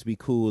 they just be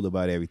cool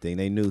about everything.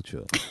 They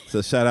neutral.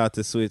 So shout out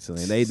to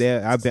Switzerland.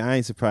 I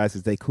ain't surprised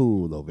because they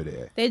cool over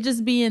there. They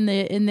just be in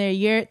their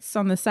yurts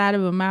on the side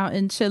of a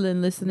mountain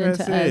chilling, listening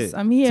That's to us. it.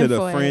 I'm here to for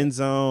the friend it.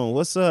 zone.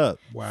 What's up?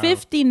 Wow.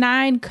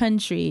 59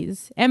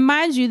 countries. And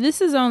mind you,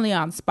 this is only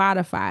on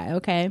Spotify,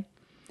 okay?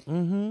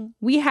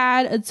 We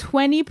had a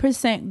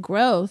 20%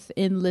 growth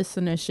in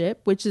listenership,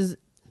 which is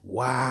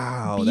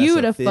Wow. that's a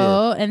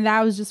beautiful. fifth. And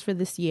that was just for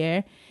this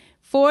year.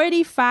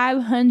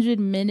 4,500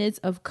 minutes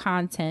of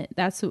content.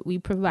 That's what we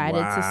provided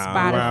to Wow.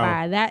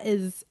 Spotify. That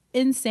is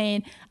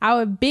insane.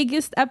 Our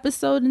biggest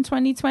episode in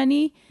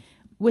 2020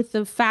 with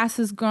the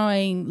fastest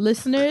growing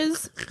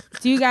listeners.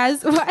 Do you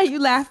guys, why are you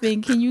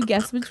laughing? Can you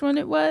guess which one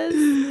it was?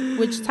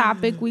 Which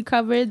topic we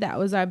covered? That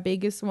was our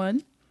biggest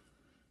one.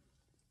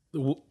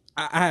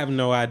 I have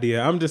no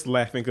idea. I'm just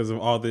laughing because of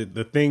all the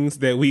things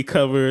that we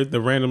covered,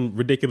 the random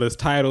ridiculous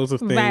titles of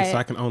things. Right. So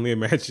I can only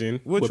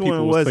imagine Which what people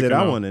one was it? clicking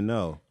I on. want to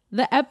know.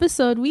 The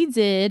episode we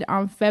did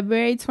on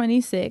February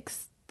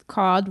 26th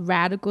called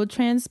Radical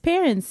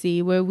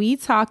Transparency, where we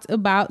talked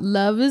about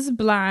Love is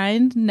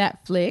Blind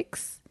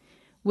Netflix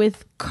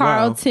with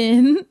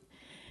Carlton.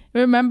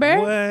 Remember?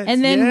 What?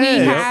 And then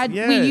we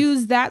Yes.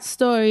 used that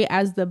story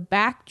as the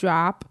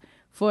backdrop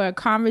for a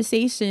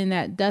conversation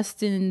that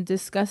Dustin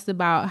discussed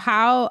about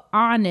how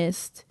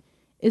honest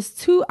is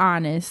too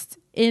honest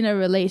in a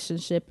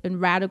relationship and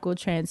radical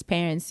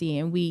transparency.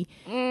 And we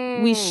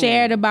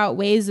shared about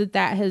ways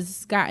that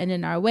has gotten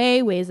in our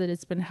way, ways that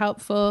it's been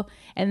helpful.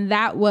 And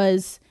that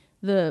was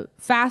the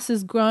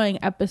fastest growing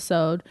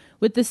episode.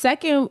 With the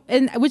second,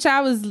 and which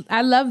I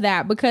love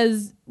that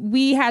because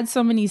we had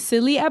so many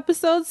silly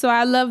episodes. So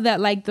I love that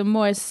like the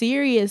more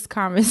serious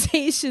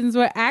conversations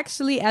were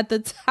actually at the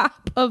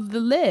top of the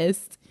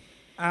list.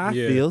 I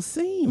Yeah. feel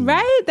seen.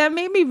 Right? That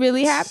made me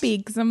really happy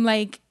because I'm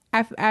like,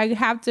 I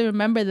have to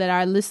remember that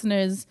our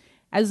listeners,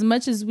 as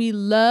much as we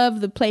love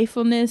the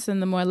playfulness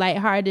and the more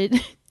lighthearted,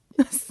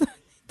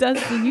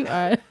 Dustin, you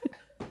are.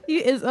 He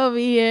is over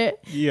here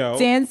Yo.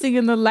 dancing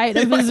in the light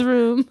of his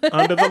room.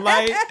 Under the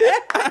light.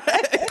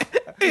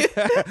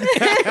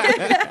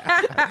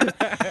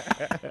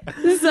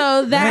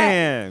 So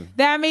Man.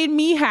 that made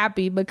me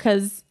happy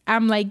because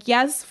I'm like,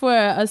 yes, for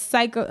a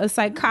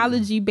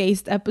psychology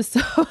based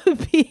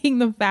episode being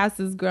the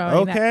fastest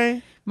growing.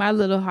 Okay. My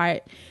little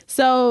heart.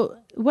 So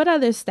what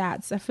other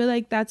stats? I feel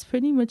like that's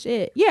pretty much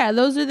it. Yeah,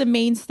 those are the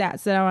main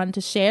stats that I wanted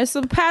to share.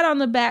 So pat on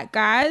the back,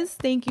 guys.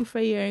 Thank you for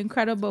your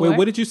incredible Wait, work.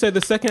 what did you say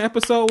the second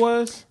episode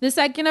was? The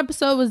second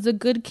episode was The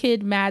Good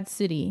Kid, Mad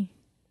City,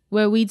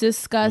 where we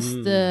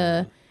discussed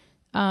the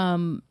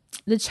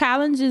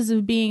challenges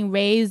of being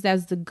raised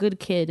as the good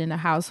kid in a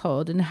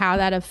household and how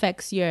that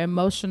affects your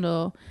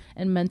emotional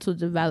and mental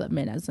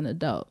development as an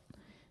adult.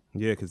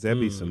 Yeah, because that'd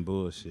be some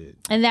bullshit.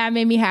 And that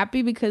made me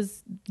happy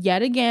because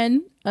yet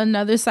again,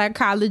 another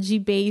psychology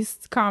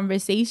based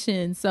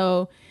conversation.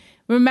 So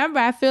remember,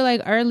 I feel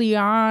like early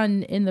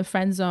on in the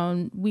friend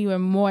zone, we were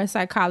more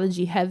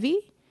psychology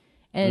heavy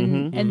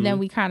and then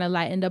we kind of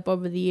lightened up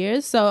over the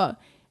years. So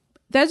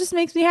that just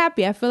makes me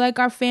happy. I feel like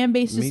our fan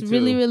base Me just too.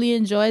 really, really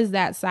enjoys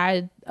that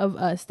side of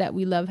us that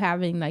we love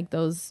having like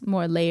those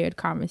more layered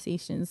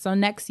conversations. So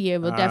next year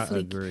we'll I definitely,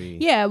 agree.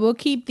 yeah, we'll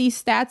keep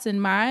these stats in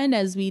mind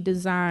as we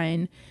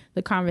design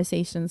the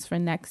conversations for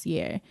next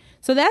year.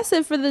 So that's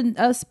it for the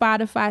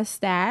Spotify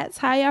stats.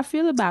 How y'all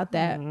feel about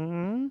that?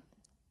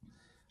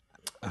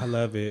 I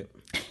love it.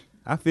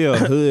 I feel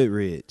hood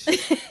rich.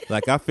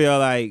 Like I feel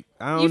like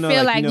I don't You know.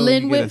 feel like you know,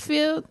 Lynn you get a-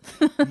 Whitfield?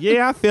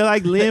 Yeah, I feel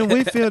like Lynn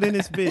Whitfield in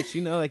this bitch.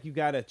 You know, like you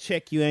got a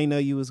check you ain't know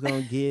you was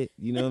gonna get.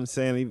 You know what I'm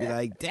saying? You be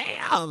like,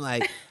 damn.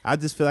 Like I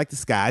just feel like the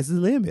sky's the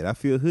limit. I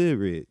feel hood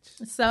rich.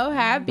 So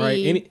happy.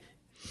 Right.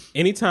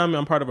 anytime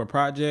I'm part of a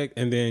project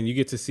and then you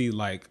get to see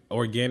like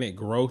organic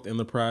growth in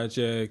the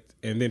project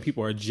and then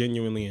people are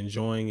genuinely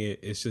enjoying it,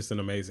 it's just an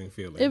amazing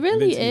feeling. It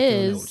really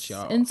is.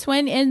 And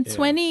 20%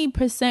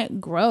 20%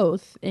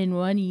 growth in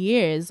 1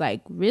 year is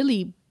like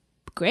really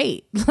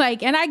great.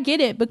 Like, and I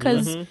get it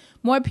because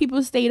more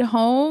people stayed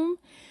home.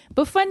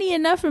 But funny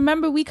enough,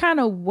 remember, we kind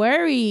of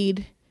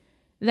worried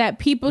that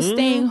people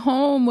staying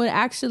home would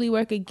actually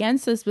work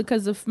against us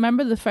because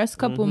remember the first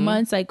couple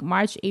months, like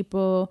March,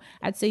 April,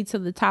 I'd say to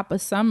the top of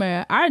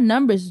summer, our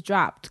numbers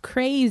dropped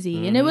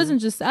crazy. And it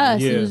wasn't just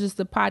us. It was just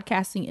the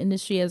podcasting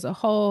industry as a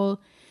whole.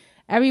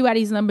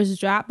 Everybody's numbers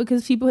dropped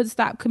because people had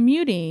stopped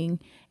commuting.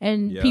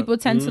 And people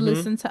tend to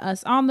listen to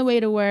us on the way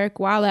to work,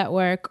 while at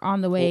work, on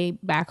the way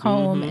back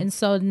home. And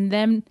so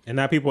then... And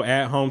now people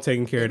at home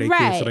taking care of their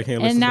kids so they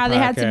can't listen to podcasts. And now they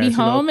had to be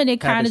home and it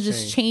kind of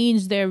just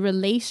changed their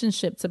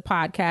relationship to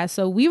podcasts.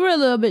 So we were a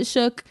little bit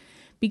shook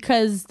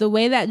because the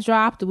way that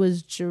dropped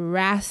was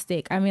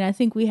drastic. I mean, I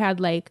think we had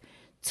like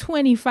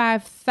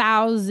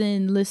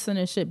 25,000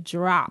 listenership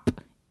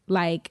drop.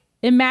 Like,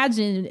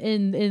 imagine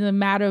in a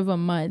matter of a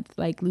month,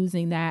 like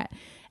losing that.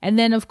 And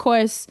then, of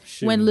course,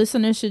 when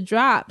listenership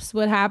drops,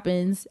 what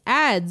happens?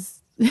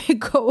 Ads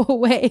go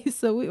away.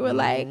 So we were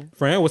like...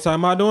 Fran, what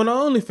time am I doing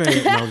on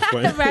OnlyFans? No, I'm just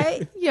playing.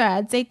 Right?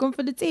 Yeah, take one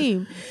for the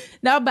team.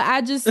 No, but I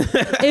just...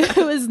 it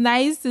was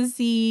nice to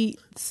see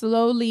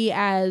slowly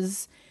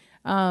as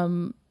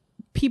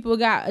people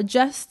got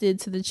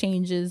adjusted to the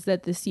changes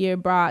that this year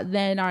brought,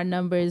 then our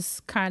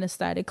numbers kind of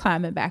started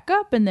climbing back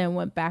up and then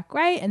went back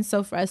right. And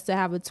so for us to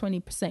have a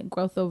 20%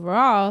 growth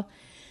overall...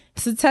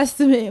 It's a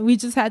testament. We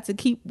just had to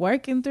keep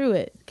working through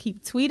it,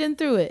 keep tweeting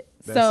through it.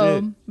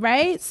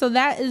 Right? So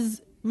that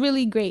is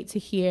really great to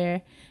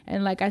hear.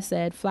 And like I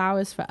said,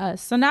 flowers for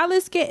us. So now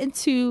let's get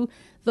into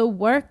the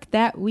work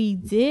that we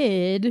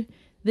did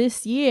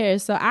this year.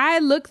 So I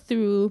looked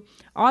through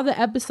all the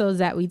episodes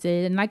that we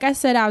did. And like I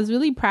said, I was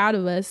really proud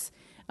of us.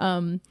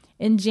 In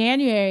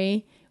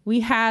January, we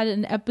had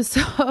an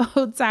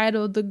episode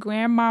titled The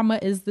Grandmama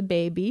is the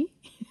Baby.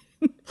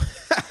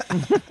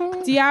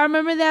 Do y'all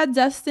remember that,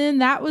 Dustin?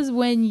 That was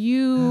when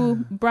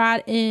you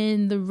brought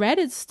in the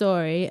Reddit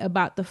story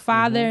about the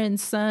father and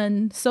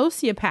son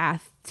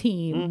sociopath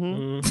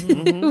team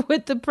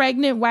with the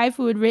pregnant wife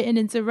who had written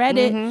into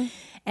Reddit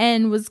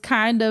and was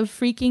kind of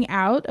freaking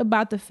out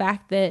about the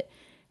fact that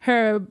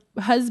her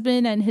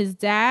husband and his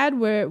dad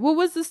were... What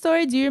was the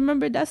story? Do you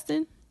remember,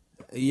 Dustin?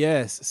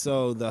 Yes.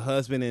 So the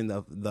husband and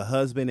the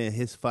husband and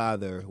his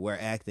father were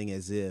acting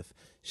as if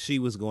she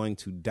was going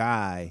to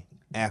die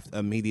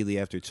immediately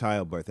after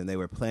childbirth, and they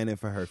were planning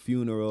for her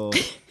funeral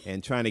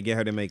and trying to get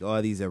her to make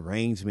all these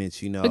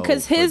arrangements, you know,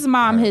 because his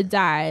mom had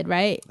died,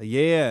 right?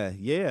 Yeah,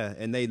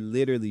 and they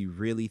literally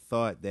really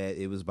thought that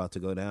it was about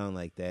to go down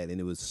like that, and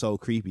it was so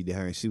creepy to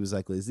her, and she was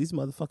like, well, is these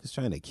motherfuckers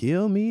trying to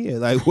kill me? Or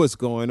like, what's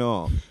going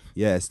on?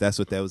 Yes, that's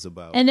what that was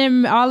about. And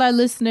then all our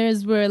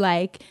listeners were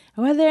like,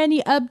 were there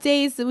any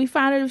updates? Did we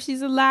find out if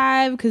she's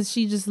alive? Because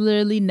she just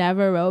literally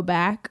never wrote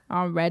back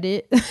on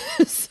Reddit.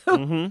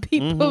 So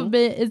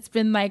it's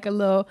been like a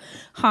little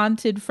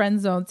haunted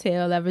friend zone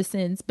tale ever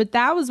since. But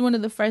that was one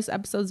of the first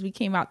episodes we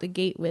came out the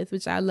gate with,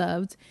 which I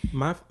loved.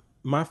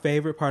 My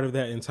favorite part of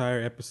that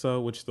entire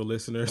episode, which the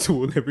listeners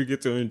will never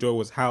get to enjoy,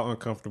 was how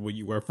uncomfortable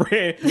you were,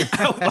 Fran.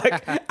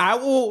 I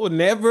will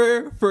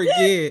never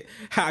forget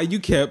how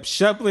you kept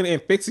shuffling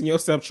and fixing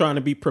yourself, trying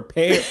to be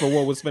prepared for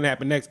what was going to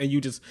happen next, and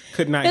you just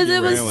could not get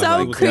around. Because it was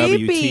so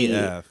creepy.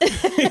 WTF.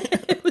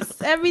 It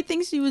was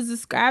everything she was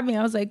describing.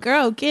 I was like,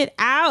 girl, get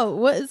out.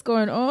 What is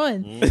going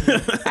on?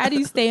 How do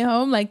you stay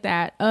home like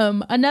that?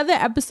 Another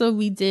episode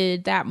we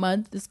did that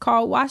month is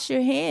called Wash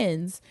Your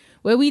Hands,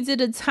 where we did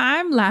a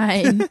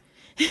timeline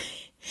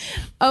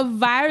of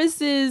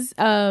viruses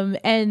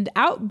and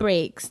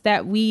outbreaks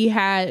that we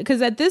had,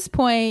 because at this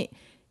point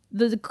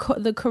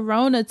the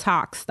corona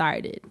talk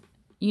started.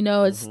 You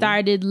know, it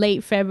started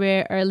late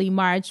February, early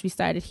March. We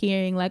started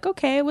hearing like,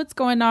 okay, what's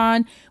going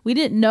on? We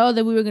didn't know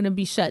that we were going to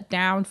be shut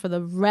down for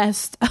the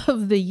rest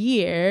of the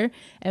year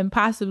and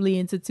possibly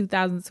into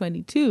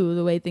 2022,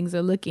 the way things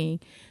are looking.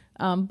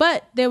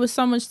 But there was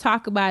so much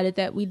talk about it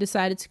that we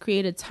decided to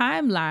create a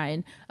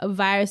timeline of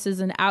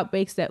viruses and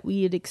outbreaks that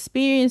we had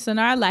experienced in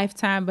our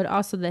lifetime, but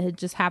also that had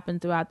just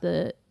happened throughout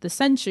the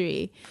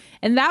century.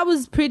 And that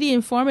was pretty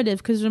informative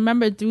because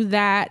remember, through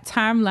that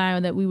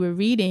timeline that we were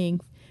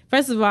reading,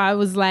 first of all, it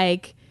was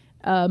like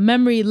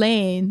memory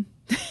lane,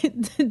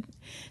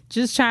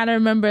 just trying to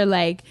remember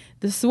like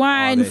the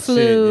swine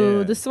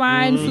flu,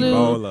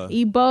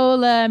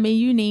 Ebola. I mean,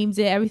 you named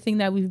it, everything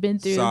that we've been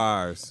through.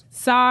 SARS.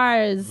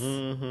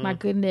 My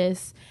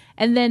goodness.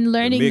 And then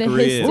learning the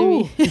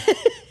history.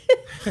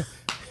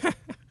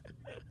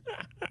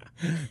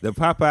 The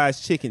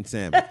Popeyes chicken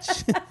sandwich.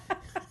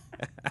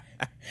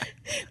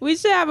 We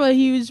should have a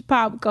huge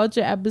pop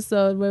culture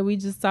episode where we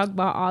just talk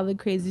about all the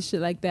crazy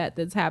shit like that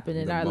that's happened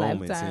in our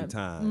lifetime. In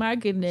time. My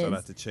goodness. Shout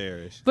out to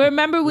Cherish. But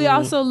remember, we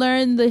also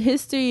learned the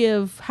history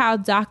of how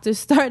doctors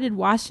started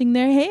washing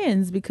their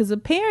hands because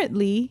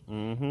apparently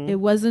it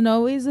wasn't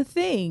always a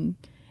thing.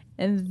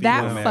 And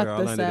that Female matter fucked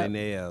all us under up. their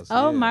nails.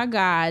 Oh Yeah. my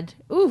God.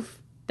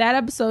 Oof. That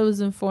episode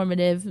was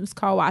informative. It was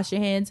called Wash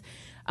Your Hands.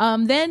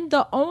 Then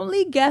the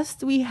only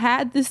guest we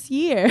had this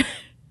year,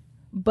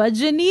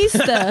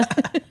 Budgetnista.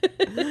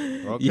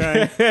 Okay.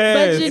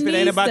 Yes. If it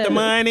ain't about the Budgetnista.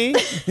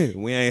 money,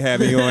 we ain't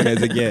having you on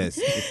as a guest.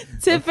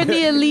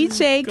 Tiffany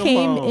Aliche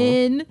came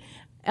on.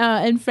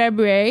 in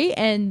February,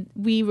 and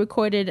we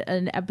recorded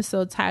an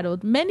episode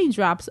titled Many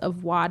Drops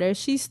of Water.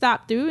 She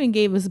stopped through and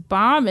gave us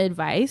bomb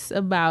advice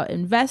about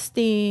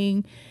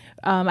investing.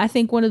 I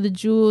think one of the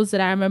jewels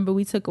that I remember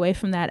we took away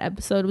from that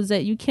episode was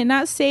that you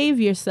cannot save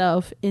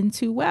yourself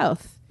into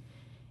wealth,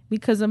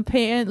 because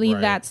apparently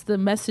Right. that's the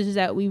message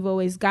that we've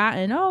always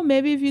gotten. Oh,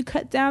 maybe if you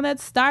cut down that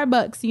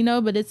Starbucks, you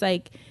know, but it's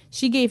like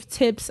she gave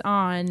tips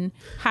on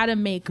how to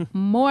make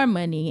more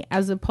money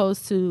as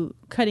opposed to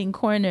cutting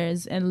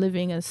corners and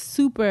living a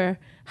super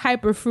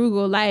hyper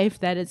frugal life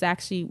that is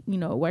actually, you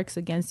know, works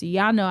against you.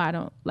 Y'all know I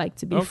don't like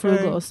to be Okay.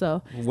 frugal,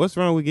 so What's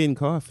wrong with getting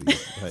coffee?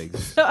 Like,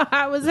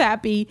 I was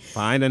happy.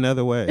 find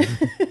another way.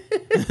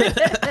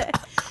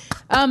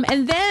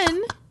 And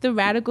then the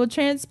Radical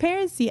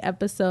Transparency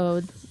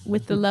episode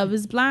with the Love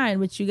is Blind,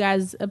 which you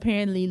guys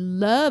apparently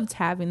loved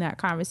having that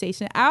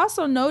conversation. I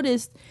also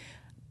noticed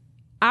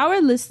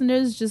our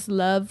listeners just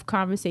love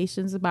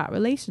conversations about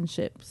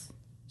relationships.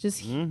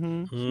 Just, you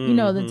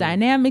know, the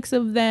dynamics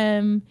of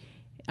them.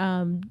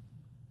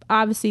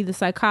 Obviously the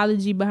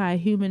psychology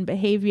behind human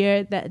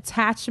behavior, the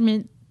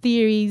attachment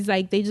theories,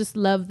 like they just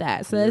love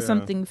that. So that's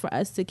something for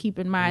us to keep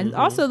in mind.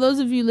 Also, those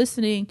of you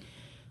listening,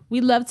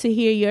 we love to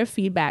hear your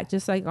feedback,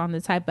 just like on the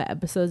type of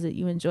episodes that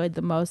you enjoyed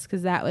the most,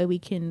 because that way we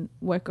can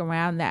work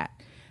around that.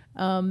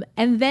 And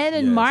then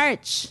in Yes.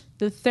 March,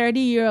 the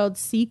 30-year-old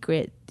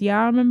secret. Do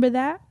y'all remember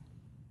that?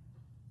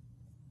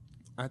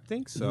 I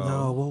think so.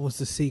 No, what was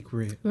the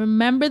secret?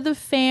 Remember the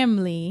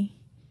family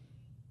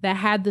that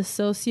had the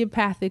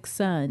sociopathic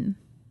son,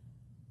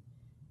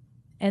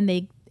 and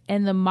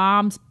the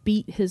moms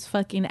beat his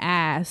fucking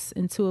ass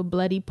into a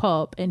bloody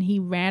pulp, and he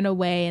ran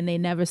away and they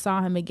never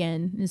saw him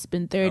again. It's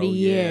been 30 Oh,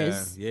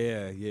 years.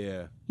 Yeah.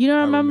 You don't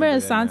I remember? remember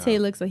that Asante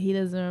now. looks like he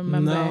doesn't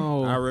remember.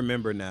 No. I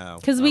remember now.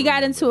 Because we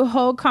got into a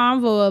whole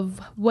convo of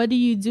what do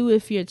you do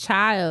if your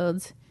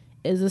child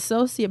is a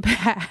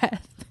sociopath?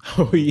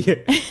 Oh yeah.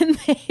 And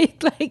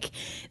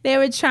they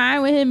were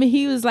trying with him, and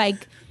he was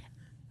like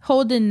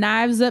holding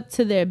knives up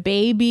to their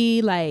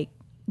baby, like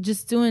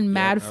just doing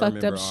mad I fucked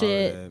up remember all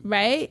shit, that.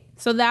 right?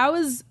 So that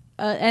was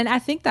and I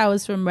think that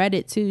was from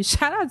Reddit too.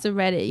 Shout out to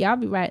Reddit. Y'all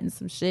be writing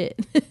some shit.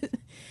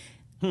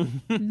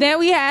 Then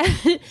we had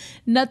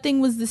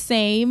Nothing Was the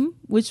Same,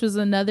 which was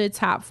another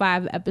top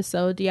 5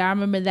 episode. Do y'all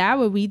remember that,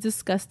 where we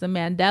discussed the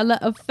Mandela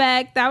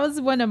effect? That was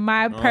one of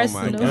my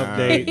personal God,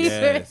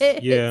 favorites.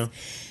 yes. Yeah.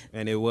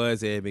 And it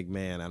was Ed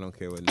McMahon. I don't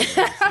care what nobody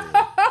says.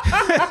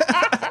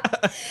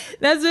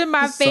 That's been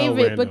my So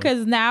favorite random.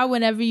 because now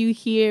whenever you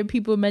hear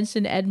people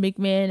mention Ed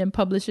McMahon and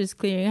Publishers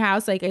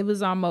Clearinghouse, like it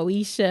was on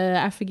Moesha,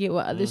 I forget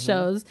what other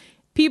shows,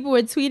 people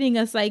were tweeting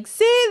us like,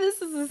 see,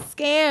 this is a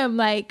scam.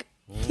 Like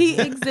he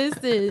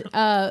existed.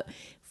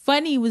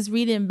 Funny was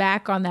reading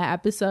back on that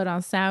episode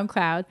on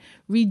SoundCloud.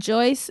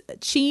 Rejoice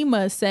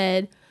Chima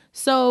said,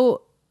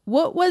 so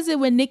what was it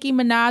when Nicki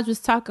Minaj was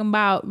talking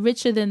about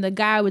richer than the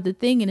guy with the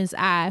thing in his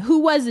eye? Who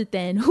was it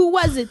then? Who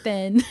was it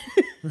then?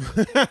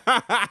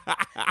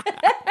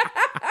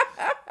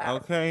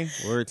 Okay.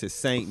 Word to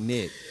Saint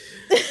Nick.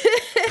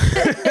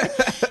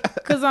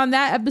 Because on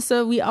that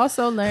episode, we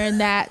also learned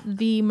that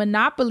the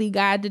Monopoly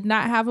guy did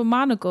not have a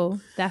monocle.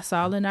 That's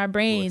all in our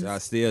brains. Which I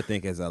still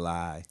think is a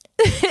lie.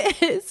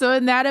 So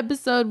in that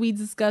episode, we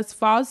discussed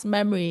false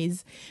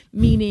memories,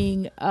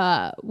 meaning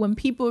when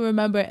people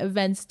remember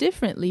events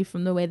differently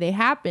from the way they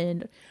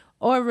happened,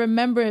 or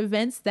remember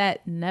events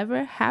that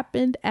never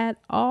happened at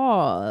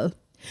all.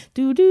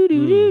 Do do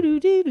do do do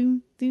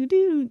do do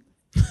do.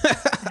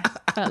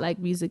 Felt like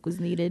music was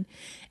needed.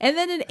 And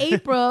then in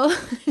April,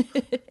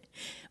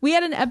 we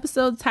had an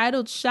episode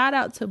titled "Shout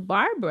Out to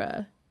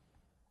Barbara."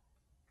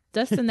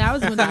 Dustin, that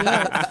was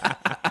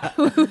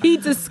when we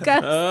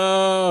discussed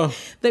Oh.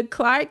 the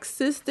Clark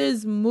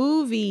Sisters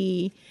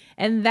movie,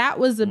 and that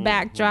was a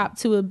backdrop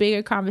to a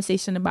bigger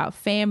conversation about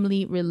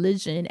family,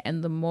 religion,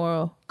 and the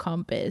moral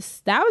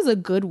compass. That was a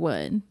good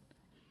one.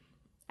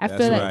 I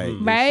That's feel right. like,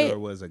 It right? sure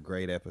was a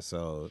great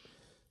episode.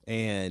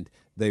 And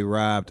they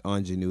robbed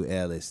Anjanou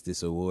Ellis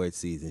this award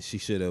season. She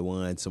should have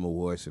won some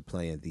awards for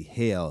playing the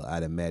hell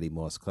out of Maddie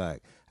Moss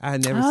Clark. I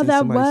had never Oh, seen that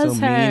somebody so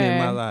was mean in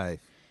her. my life.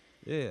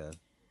 Yeah.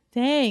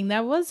 Dang,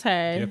 that was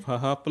her. Give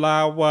her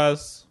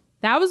flowers.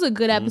 That was a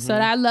good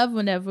episode. I love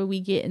whenever we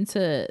get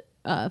into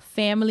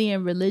family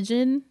and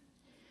religion,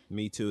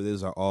 Me too.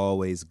 Those are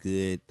always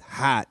good,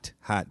 hot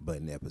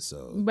button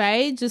episodes.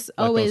 right? Just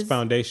Like always those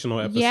foundational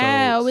episodes.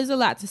 Yeah, always a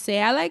lot to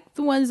say. I like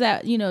the ones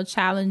that,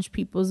 challenge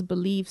people's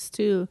beliefs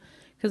too.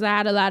 Because I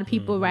had a lot of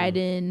people write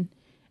in.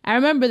 I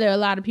remember there are a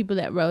lot of people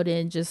that wrote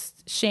in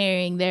just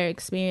sharing their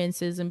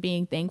experiences and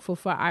being thankful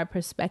for our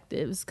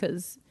perspectives.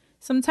 Because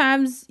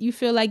sometimes you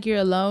feel like you're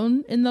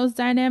alone in those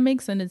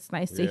dynamics, and it's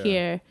nice to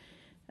hear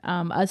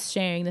us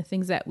sharing the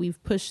things that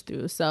we've pushed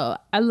through. So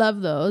I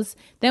love those.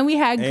 Then we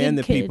had And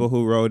the Good Kid. people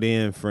who wrote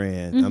in,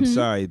 friend. I'm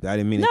sorry, I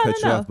didn't mean to cut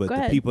you off, but Go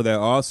the ahead. people that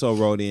also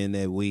wrote in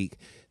that week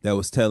that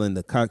was telling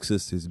the Cox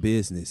sisters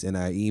business in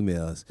our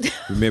emails.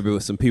 Remember, it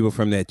was some people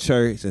from that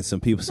church and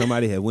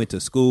somebody had went to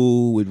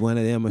school with one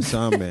of them or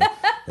something.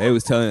 They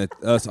was telling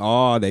us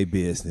all their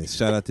business.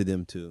 Shout out to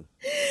them too.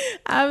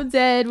 I'm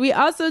dead. We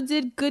also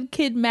did Good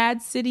Kid,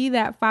 Mad City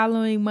that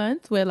following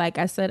month, where, like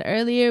I said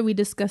earlier, we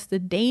discussed the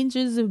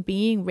dangers of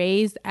being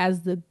raised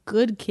as the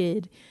good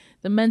kid,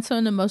 the mental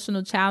and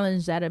emotional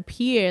challenge that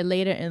appear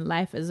later in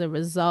life as a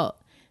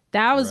result.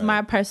 That was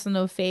my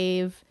personal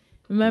fave.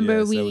 Remember,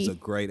 Yes, that was a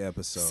great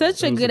episode.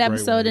 such a was good a great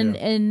episode, one,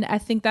 and I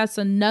think that's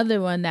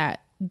another one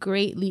that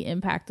greatly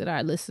impacted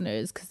our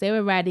listeners because they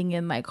were writing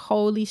in like,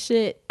 holy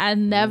shit, I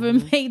never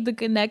made the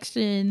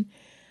connection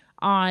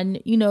on,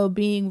 you know,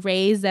 being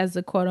raised as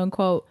a quote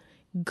unquote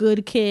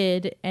good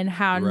kid and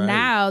how Right.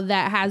 now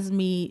that has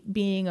me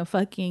being a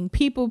fucking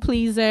people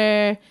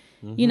pleaser,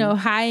 you know,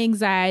 high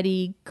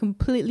anxiety,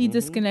 completely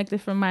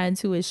disconnected from my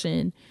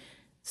intuition.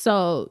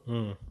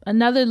 So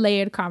another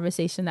layered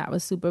conversation that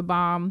was super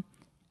bomb.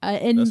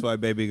 And That's why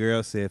baby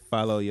girl said,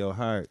 follow your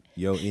heart,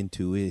 your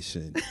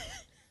intuition.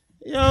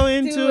 Your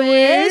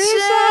intuition.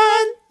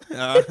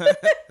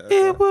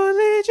 It will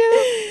lead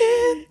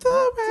you in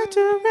the right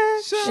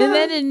direction. And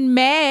then in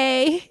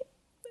May,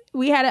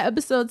 we had an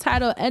episode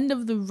titled End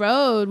of the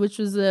Road, which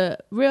was a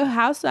Real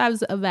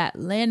Housewives of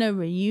Atlanta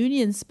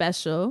reunion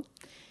special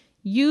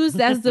used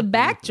as the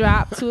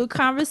backdrop to a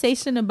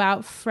conversation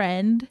about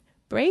friend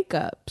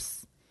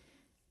breakups.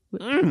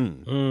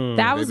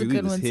 That was Baby, a we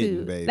good was one hitting,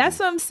 too. baby. That's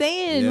what I'm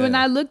saying. Yeah. When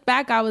I look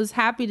back, I was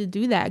happy to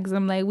do that because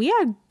I'm like, we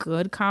had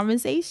good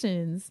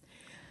conversations.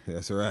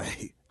 That's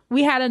right.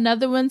 We had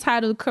another one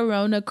titled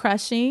Corona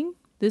Crushing.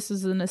 This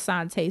was an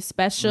Asante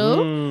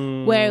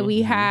special where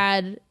we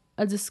had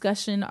a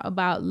discussion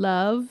about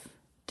love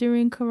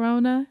during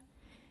Corona.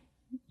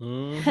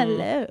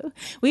 Hello.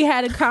 We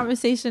had a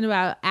conversation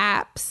about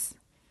apps.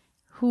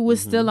 Who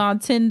was still on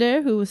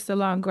Tinder, who was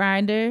still on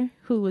Grindr,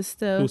 who was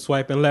still... Who's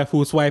swiping left?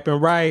 Who's swiping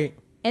right?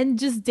 And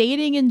just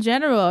dating in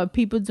general.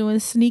 People doing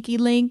sneaky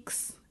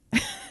links.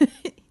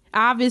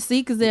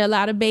 Obviously, because there are a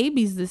lot of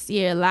babies this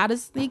year. A lot of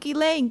sneaky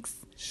links.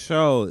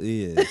 Show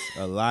is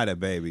a lot of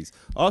babies.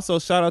 Also,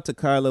 shout out to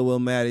Carla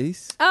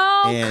Wilmatis.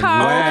 Oh, And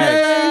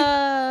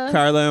Carla.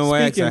 Carla and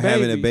Wax Speaking are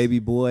having a babies. baby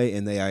boy,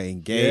 and they are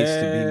engaged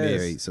to be Yes.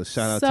 married. So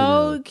shout out to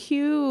So them.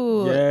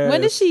 cute. Yes.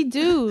 When did she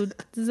do?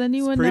 Does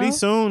anyone Pretty know?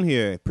 soon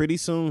here. Pretty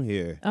soon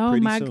here. Oh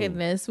Pretty my soon.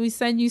 goodness. We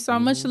send you so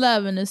much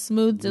love and a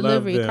smooth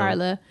delivery, them.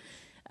 Carla.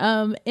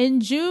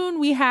 In June,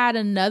 we had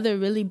another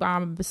really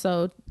bomb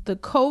episode, The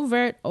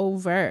Covert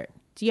Overt.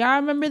 Do y'all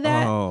remember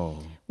that? Oh,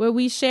 Where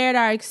we shared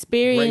our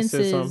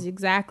experiences Racism.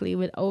 exactly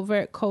with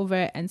overt,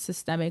 covert, and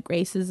systemic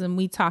racism.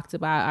 We talked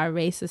about our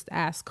racist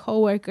ass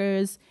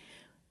coworkers,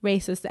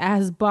 racist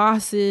ass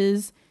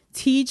bosses,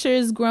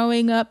 teachers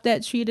growing up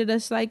that treated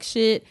us like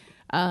shit,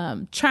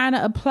 trying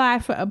to apply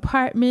for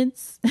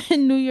apartments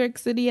in New York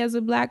City as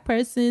a Black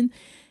person,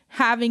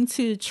 having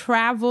to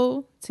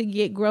travel to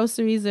get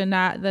groceries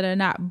that are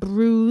not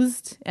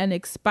bruised and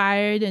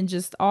expired, and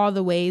just all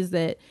the ways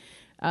that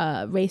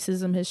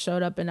racism has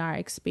showed up in our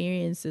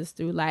experiences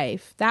through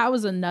life. That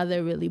was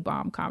another really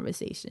bomb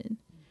conversation.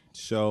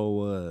 show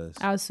was.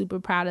 I was super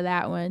proud of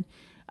that one.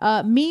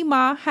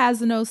 Mima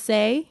Has No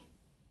Say.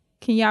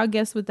 Can y'all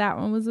guess what that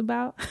one was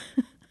about?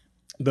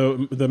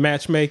 The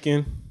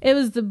matchmaking. It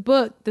was the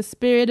book, The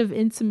Spirit of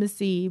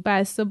Intimacy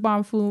by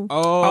Subonfu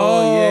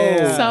Oh,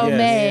 yeah. So yes.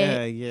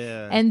 mad.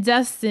 Yeah. And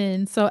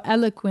Dustin so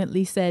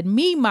eloquently said,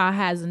 Mima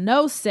has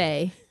no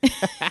say.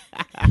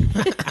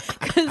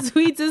 Because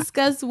we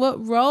discussed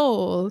what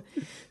role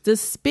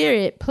does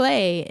spirit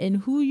play in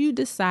who you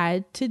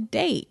decide to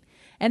date.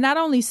 And not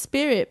only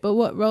spirit, but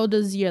what role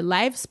does your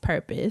life's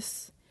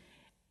purpose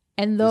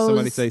and Did those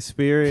somebody say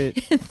spirit?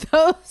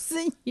 those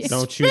in your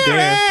Don't you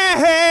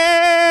dare.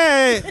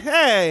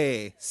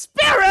 Hey,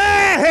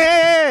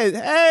 spirit!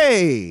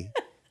 Hey,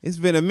 it's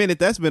been a minute.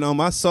 That's been on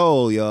my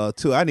soul, y'all,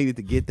 too. I needed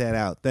to get that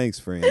out. Thanks,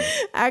 friend.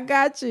 I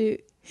got you.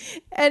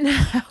 And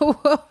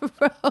what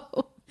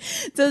role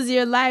does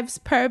your life's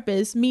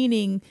purpose,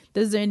 meaning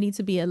does there need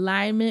to be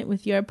alignment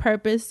with your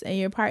purpose and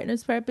your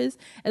partner's purpose,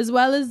 as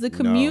well as the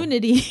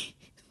community,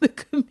 the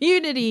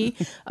community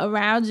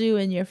around you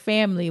and your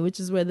family, which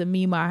is where the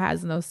Mima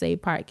Has No Say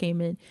part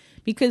came in.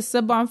 Because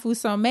Subonfu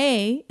Some,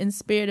 in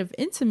Spirit of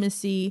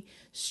Intimacy,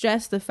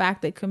 stressed the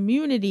fact that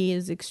community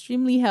is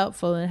extremely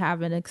helpful in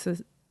having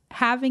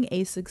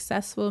a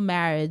successful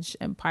marriage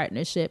and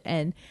partnership.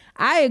 And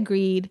I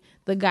agreed.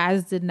 The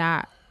guys did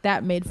not.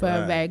 That made for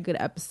a very good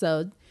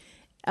episode.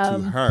 To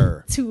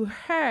her. To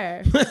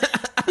her.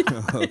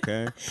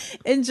 Okay.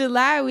 In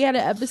July, we had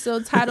an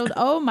episode titled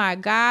Oh My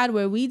God,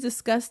 where we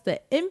discussed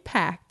the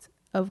impact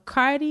of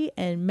Cardi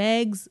and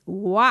Meg's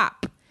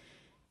WAP.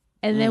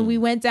 And then we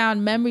went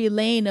down memory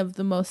lane of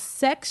the most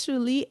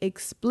sexually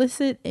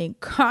explicit and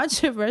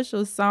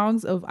controversial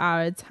songs of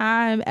our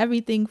time.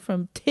 Everything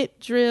from Tip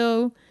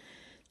Drill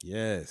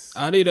Yes.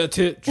 I need a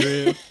tip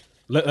drill.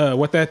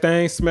 What that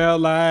thing smell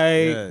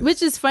like? Yes.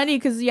 Which is funny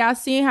because y'all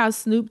seen how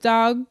Snoop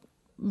Dogg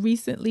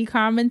recently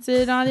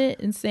commented on it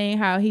and saying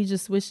how he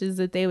just wishes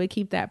that they would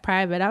keep that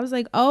private. I was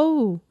like,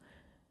 oh,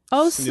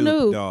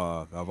 Snoop.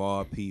 Dogg of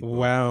all people.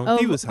 Wow. Of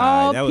He was high.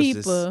 all That was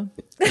people.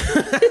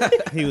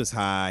 He was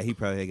high. He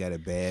probably got a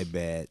bad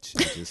batch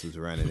and just was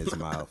running his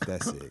mouth.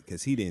 That's it.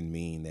 Because he didn't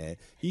mean that.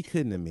 He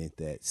couldn't have meant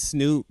that.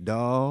 Snoop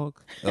Dogg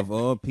of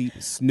all people.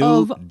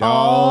 Snoop Of Dogg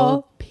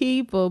all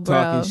people, bro.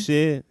 talking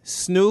shit.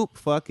 Snoop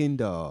fucking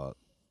Dogg.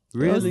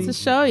 Really? Goes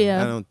to show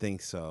ya. I don't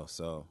think so.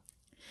 So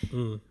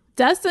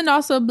Dustin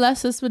also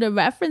blessed us with a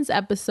reference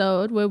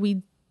episode where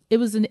it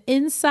was an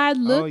inside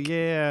look oh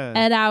yeah.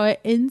 at our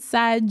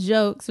inside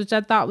jokes, which I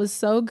thought was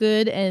so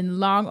good and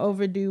long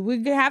overdue. We're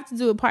gonna have to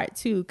do a part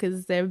 2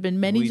 because there have been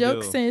many We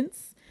jokes do.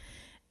 since,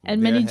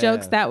 and There many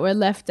jokes have. that were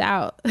left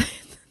out.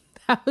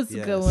 That was a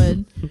Yes. good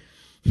one.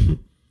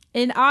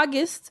 In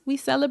August, we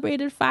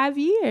celebrated 5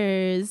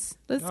 years.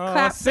 Let's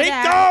clap for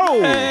that.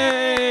 Cinco!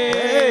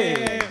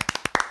 Hey.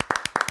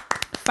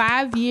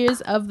 5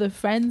 years of the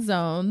Friend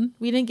Zone.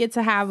 We didn't get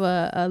to have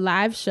a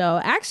live show.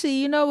 Actually,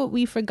 you know what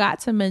we forgot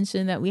to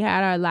mention? That we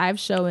had our live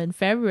show in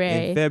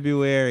February. In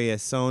February at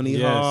Sony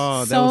Yes.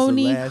 Hall. That was the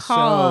Sony last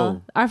Hall.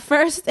 show. Our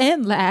first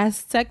and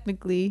last,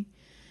 technically.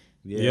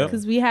 Yeah.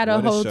 Because we had a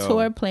What whole show.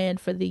 tour planned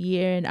for the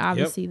year, and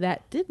obviously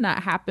that did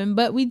not happen.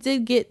 But we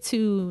did get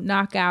to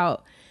knock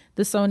out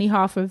the Sony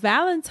Hall for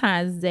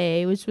Valentine's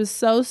Day, which was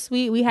so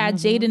sweet. We had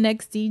Jaden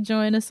XD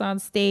join us on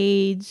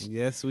stage.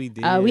 Yes, we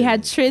did. We had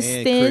And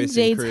Tristan, Chris and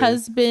Jade's Chris.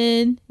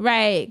 husband.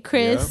 Right,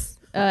 Chris,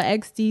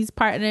 XD's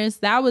partners.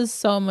 That was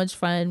so much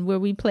fun where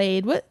we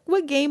played. What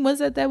game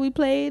was it that we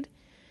played?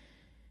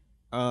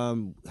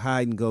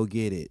 Hide and go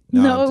get it.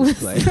 No, I'm it just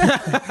playing.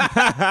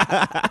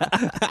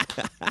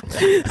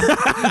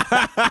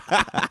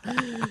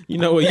 You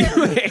know what?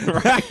 You ain't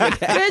right.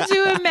 Could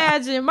you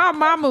imagine? My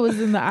mama was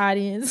in the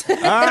audience.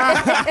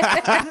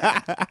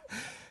 That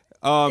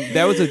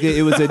was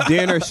it was a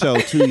dinner show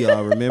too,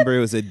 y'all. Remember, it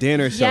was a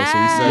dinner show, so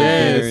we served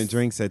Yes. dinner and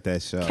drinks at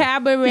that show.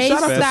 Cabaret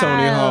Shout out to Sony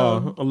style.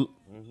 Hall.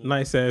 A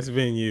nice ass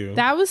venue.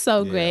 That was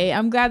so great.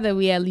 I'm glad that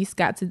we at least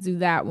got to do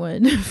that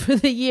one for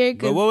the year.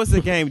 But what was the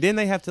game? Didn't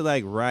they have to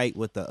like write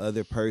what the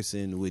other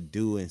person would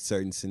do in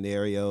certain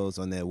scenarios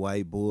on that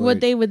whiteboard?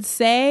 What they would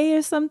say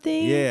or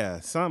something? Yeah,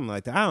 something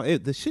like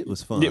that. The shit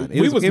was fun. Yeah, It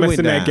we was it went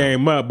messing that down.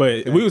 game up,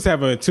 but we was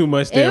having too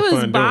much It damn was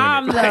fun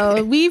bomb doing it.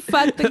 though. We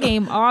fucked the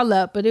game all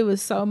up, but it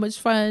was so much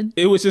fun.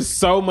 It was just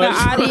so The much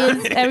fun.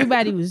 audience,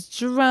 everybody was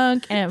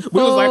drunk and full.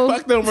 We was like,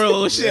 fuck them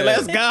rules, shit,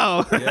 let's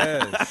go.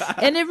 Yes.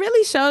 And it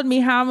really showed me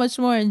how much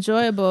more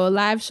enjoyable a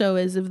live show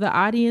is if the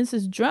audience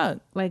is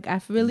drunk. Like I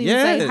really was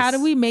like, Yes. how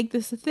do we make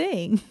this a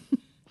thing?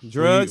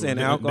 Drugs We- and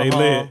they alcohol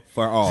lit.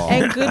 for all.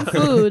 And good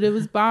food. It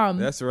was bomb.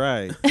 That's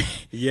right.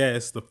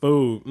 Yes, the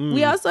food. Mm.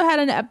 We also had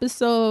an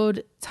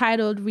episode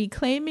titled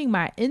 "Reclaiming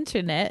My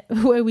Internet,"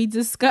 where we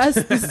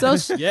discussed the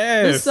social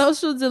Yes. the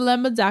social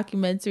dilemma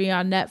documentary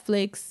on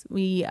Netflix.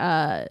 We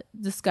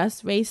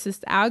discussed racist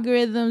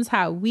algorithms,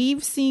 how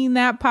we've seen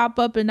that pop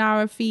up in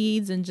our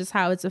feeds, and just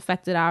how it's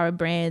affected our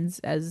brands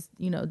as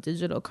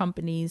digital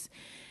companies.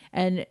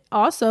 And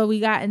also, we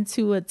got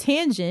into a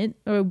tangent,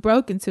 or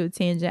broke into a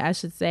tangent, I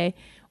should say,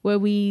 where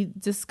we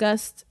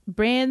discussed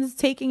brands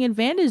taking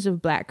advantage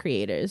of Black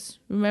creators.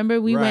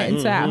 Remember, we went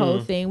into that whole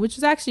thing, which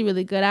was actually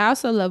really good. I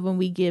also love when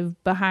we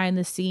give behind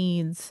the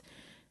scenes,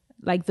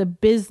 like the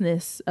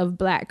business of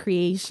Black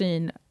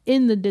creation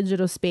in the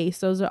digital space.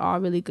 Those are all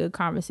really good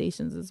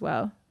conversations as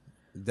well.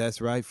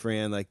 That's right,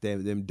 friend. Like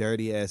them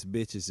dirty ass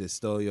bitches that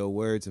stole your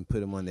words and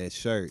put them on that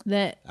shirt.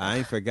 That I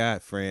ain't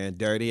forgot, friend.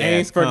 Dirty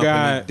Ain't ass company.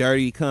 forgot.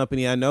 Dirty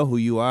company. I know who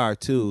you are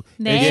too.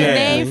 they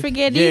ain't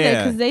forget either,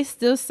 Yeah. because they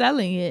still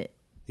selling it.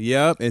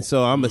 Yep. And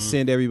so I'm gonna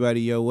send everybody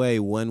your way,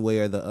 one way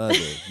or the other.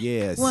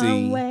 Yeah. One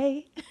see.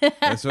 way.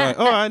 That's right.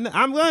 Oh,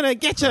 I'm gonna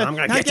get you. I'm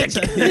gonna get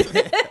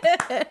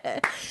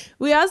you.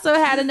 We also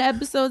had an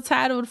episode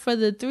titled "For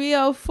the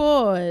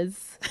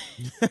 304s."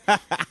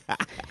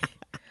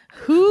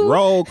 Who?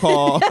 Roll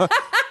call.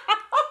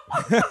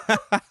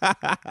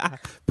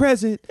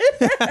 Present.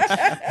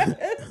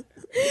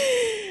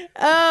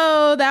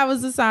 Oh, that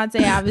was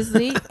Asante,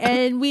 obviously.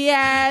 And we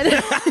had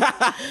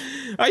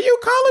Are you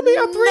calling me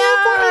a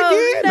 304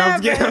 again? No,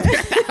 I'm just never.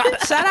 kidding.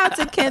 Shout out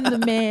to Ken the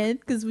Man,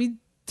 because we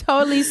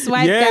totally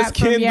swiped Yes, that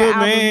from Ken your the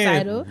album Man.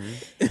 title.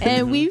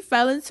 And we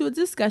fell into a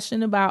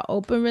discussion about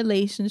open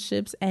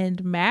relationships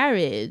and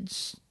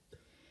marriage.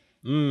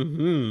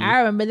 Mm-hmm. I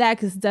remember that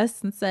because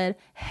Dustin said,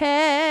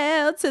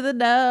 hell to the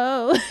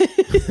no.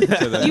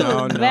 You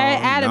were very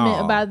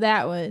adamant about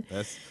that one.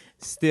 That's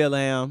still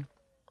am.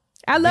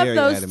 I love Very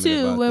those adamant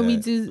too about when we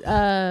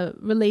that.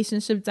 do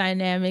relationship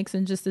dynamics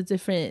and just the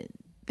different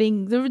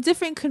things, the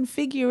different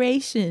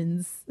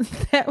configurations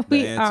that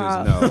we The answer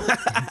are, is no.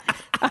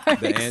 are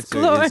The answer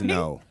exploring. is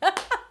no.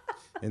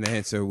 And the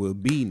answer will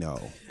be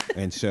no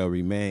and shall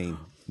remain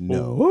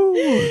no.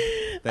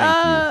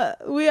 Thank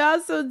We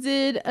also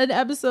did an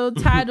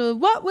episode titled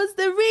 "What Was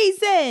the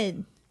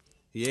Reason?"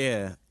 you.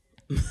 Yeah.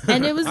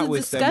 And it was I a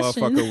wish that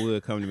discussion. motherfucker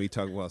would come to me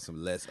talking about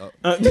some less.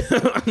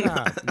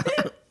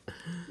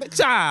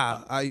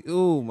 Child,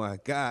 oh my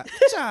God,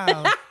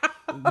 child.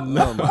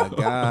 Oh my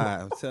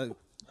God, I'm telling.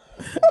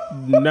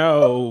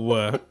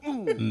 No.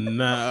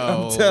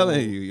 I'm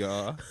telling you,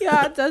 y'all.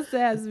 Y'all, Dustin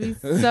has me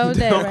so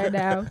dead right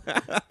now.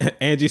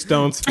 Angie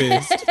Stone's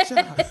fist.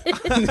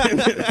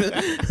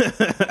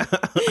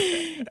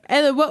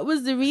 And what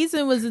was the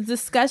reason was a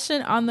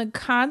discussion on the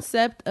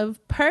concept of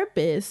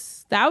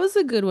purpose. That was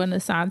a good one,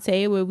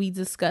 Asante, where we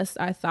discussed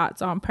our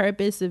thoughts on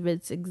purpose, if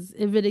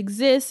it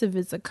exists, if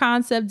it's a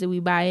concept, do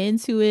we buy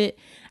into it?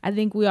 I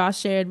think we all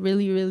shared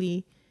really,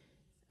 really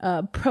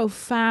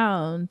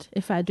profound,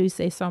 if I do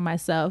say so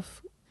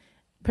myself,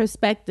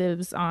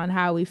 perspectives on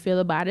how we feel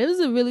about it. It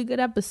was a really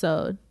good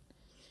episode.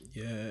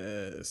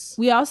 Yes.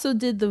 We also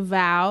did The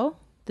Vow.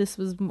 This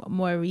was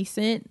more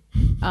recent.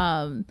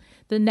 The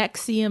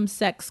NXIVM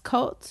sex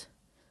cult.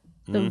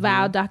 The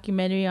Vow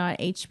documentary on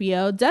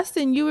HBO.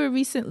 Dustin, you were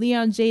recently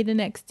on Jaden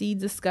XD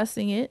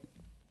discussing it.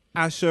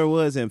 I sure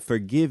was, and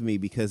forgive me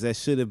because that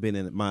should have been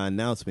in my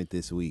announcement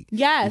this week.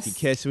 Yes. You can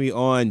catch me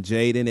on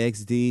Jaden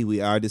XD. We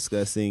are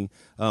discussing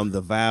The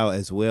Vow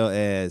as well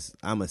as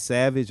I'm a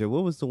Savage, or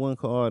what was the one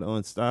called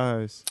on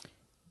Stars?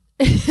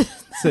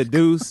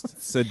 Seduced,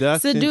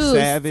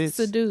 Savage,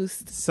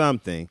 Seduced.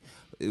 something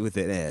with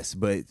an S.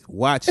 But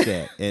watch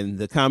that, and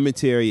the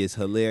commentary is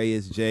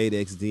hilarious. Jade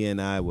XD and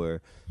I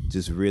were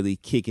just really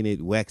kicking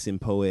it, waxing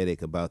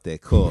poetic about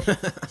that call.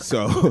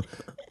 So,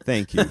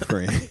 thank you,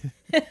 friend.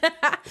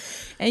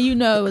 And you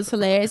know it was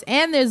hilarious.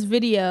 And there's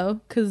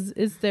video because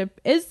is it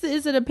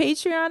a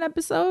Patreon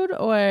episode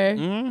or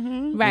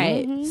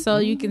right? So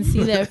you can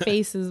see their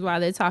faces while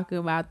they're talking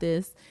about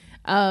this.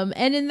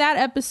 And in that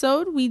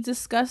episode, we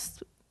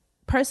discussed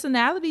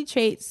personality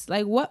traits,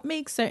 like what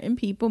makes certain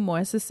people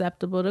more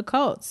susceptible to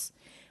cults,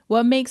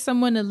 what makes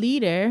someone a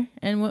leader,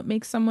 and what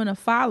makes someone a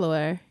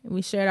follower. And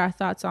we shared our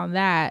thoughts on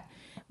that.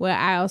 Where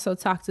I also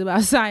talked about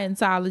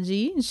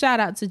Scientology. And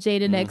shout out to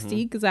Jaden XD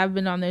because I've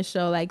been on their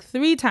show like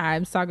 3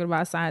 times talking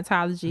about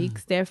Scientology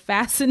because they're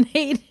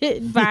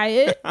fascinated by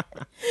it.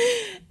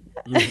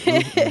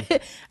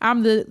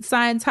 I'm the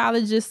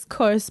Scientologist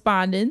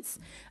correspondent.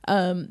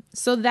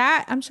 So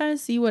that I'm trying to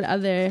see what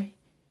other.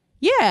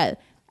 Yeah,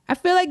 I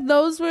feel like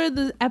those were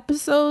the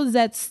episodes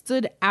that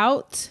stood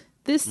out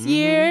this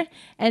year.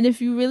 And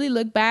if you really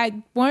look back,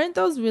 weren't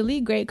those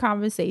really great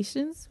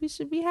conversations? We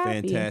should be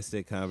happy.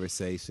 Fantastic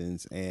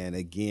conversations, and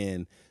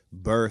again,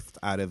 birthed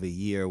out of a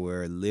year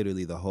where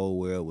literally the whole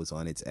world was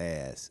on its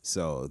ass.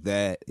 So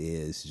that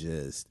is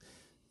just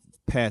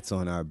pats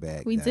on our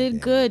back. We did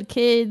good,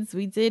 kids.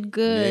 We did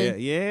good.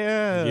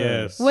 Yeah.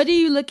 Yes. What are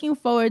you looking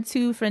forward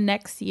to for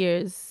next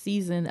year's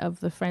season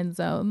of the Friend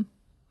Zone?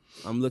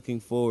 I'm looking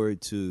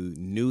forward to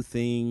new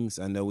things.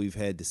 I know we've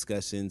had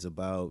discussions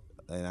about,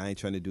 and I ain't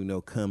trying to do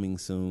no coming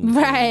soon.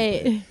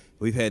 Right.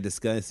 We've had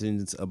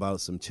discussions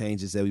about some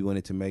changes that we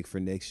wanted to make for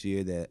next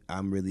year that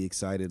I'm really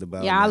excited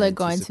about. Y'all and I are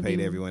going to be. anticipate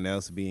everyone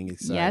else being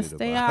excited Yes, about.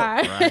 they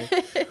are.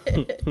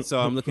 Right? So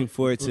I'm looking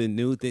forward to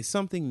new things,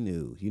 something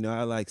new. You know,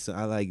 I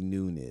like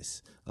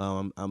newness.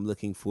 I'm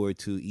looking forward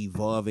to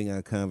evolving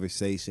our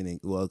conversation, and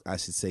well, I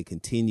should say,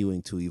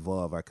 continuing to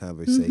evolve our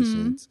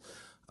conversations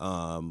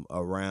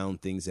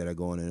around things that are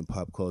going on in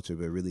pop culture,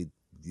 but really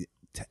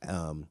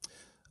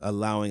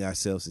allowing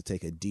ourselves to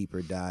take a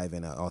deeper dive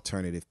and an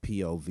alternative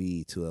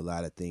POV to a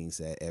lot of things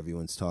that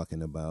everyone's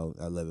talking about.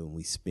 I love it when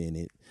we spin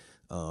it,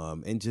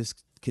 and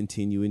just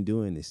continuing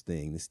doing this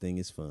thing. This thing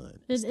is fun.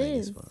 This thing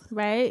is fun.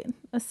 Right?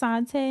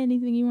 Asante,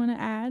 anything you want to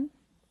add?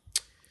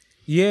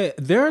 Yeah,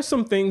 there are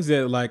some things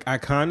that like I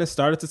kind of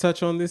started to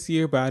touch on this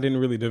year, but I didn't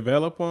really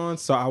develop on.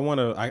 So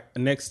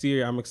next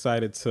year I'm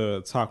excited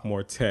to talk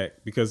more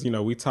tech because, you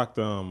know, we talked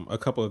a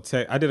couple of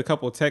tech. I did a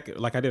couple of tech,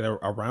 like I did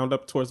a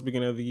roundup towards the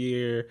beginning of the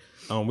year.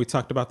 We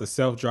talked about the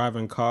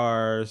self-driving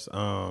cars.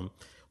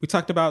 We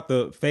talked about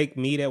the fake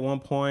meat at one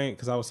point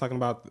because I was talking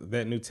about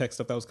that new tech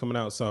stuff that was coming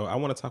out. So I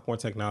want to talk more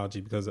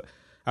technology because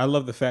I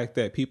love the fact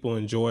that people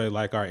enjoy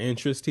like our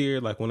interest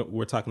here. Like when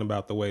we're talking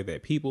about the way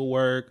that people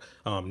work,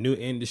 new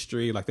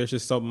industry, like there's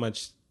just so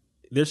much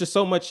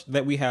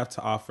that we have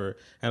to offer.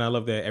 And I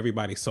love that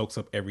everybody soaks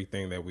up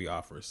everything that we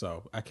offer.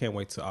 So I can't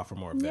wait to offer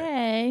more of that.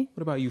 Yay.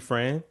 What about you,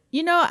 Fran?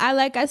 You know,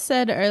 like I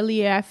said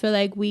earlier, I feel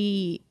like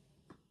we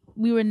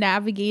were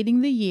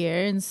navigating the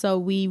year, and so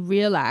we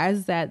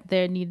realized that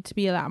there needed to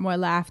be a lot more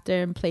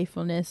laughter and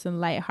playfulness and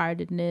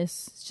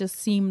lightheartedness. It just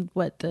seemed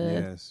what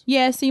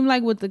it seemed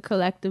like what the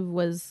collective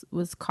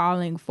was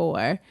calling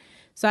for.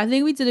 So I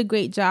think we did a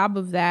great job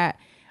of that.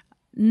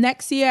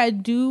 Next year, I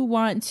do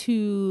want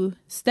to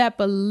step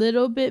a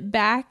little bit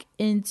back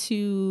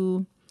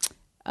into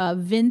a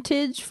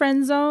vintage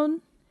friend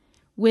zone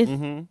with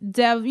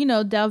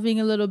delving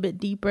a little bit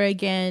deeper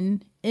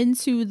again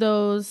into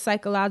those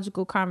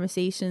psychological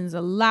conversations,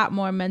 a lot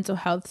more mental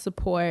health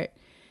support,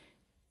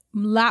 a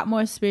lot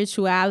more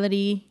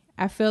spirituality.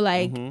 I feel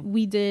like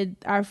we did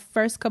our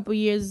first couple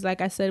years,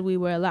 like I said, we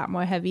were a lot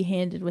more heavy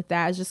handed with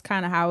that. It's just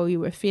kind of how we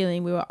were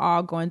feeling. We were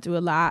all going through a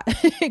lot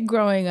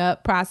growing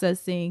up,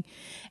 processing.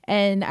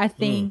 And I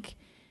think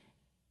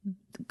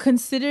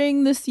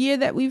considering this year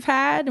that we've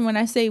had, and when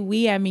I say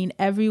we, I mean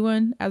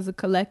everyone as a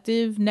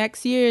collective,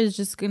 next year is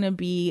just going to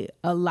be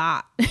a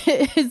lot.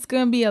 It's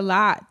going to be a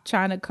lot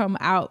trying to come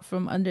out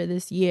from under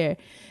this year.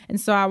 And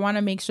so I want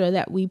to make sure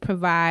that we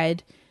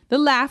provide the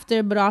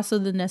laughter, but also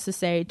the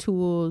necessary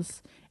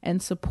tools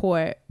and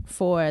support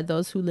for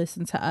those who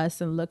listen to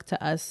us and look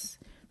to us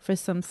for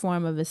some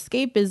form of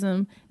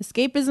escapism.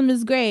 Escapism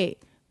is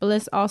great, but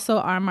let's also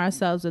arm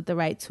ourselves with the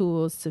right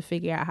tools to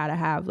figure out how to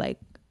have like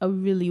a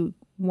really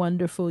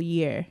wonderful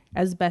year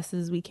as best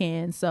as we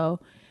can. So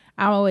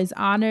I'm always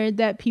honored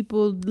that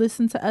people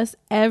listen to us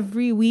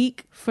every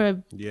week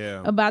for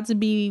about to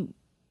be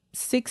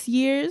 6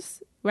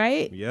 years,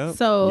 right?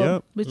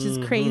 Which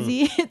is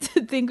crazy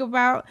to think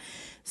about.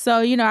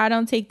 So, you know, I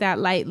don't take that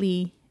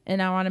lightly,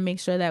 and I want to make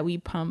sure that we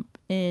pump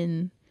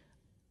in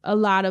a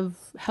lot of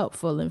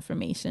helpful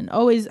information.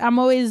 I'm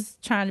always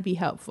trying to be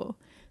helpful.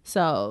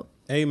 So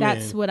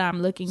that's what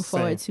I'm looking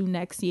forward to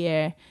next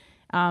year.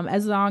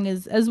 As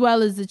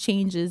well as the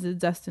changes that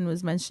Dustin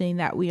was mentioning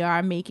that we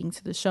are making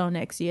to the show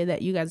next year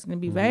that you guys are going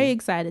to be very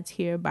excited to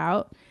hear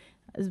about,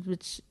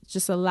 which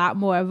just a lot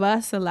more of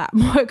us, a lot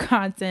more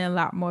content, a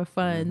lot more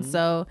fun.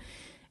 So,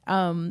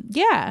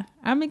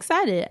 I'm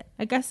excited.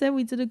 Like I said,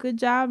 we did a good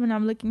job, and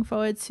I'm looking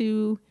forward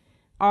to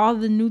all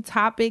the new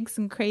topics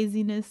and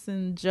craziness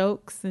and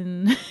jokes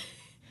and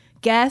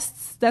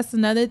guests. That's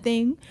another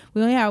thing.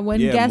 We only had one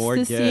guest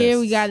this year.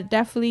 We got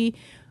definitely...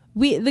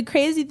 the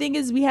crazy thing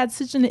is we had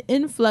such an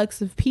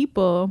influx of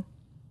people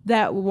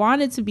that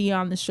wanted to be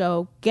on the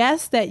show.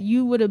 Guests that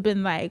you would have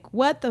been like,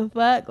 what the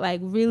fuck?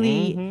 Like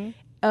really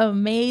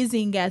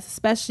amazing guests,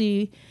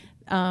 especially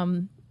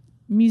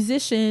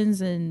musicians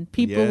and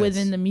people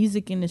within the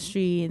music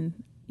industry. And,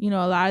 you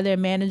know, a lot of their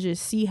managers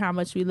see how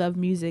much we love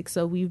music.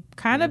 So we've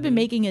kind of been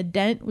making a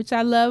dent, which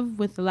I love,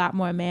 with a lot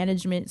more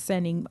management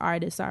sending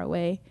artists our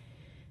way,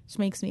 which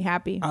makes me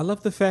happy. I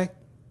love the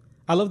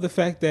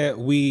fact that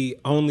we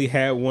only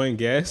had one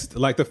guest.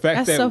 Like the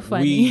fact that so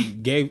we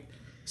gave,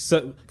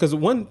 because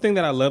one thing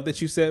that I love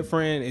that you said,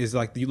 Fran, is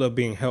like you love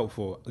being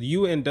helpful.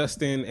 You and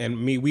Dustin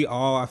and me, we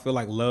all, I feel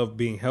like, love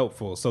being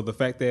helpful. So the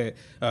fact that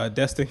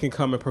Dustin can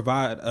come and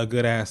provide a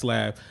good ass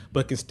laugh,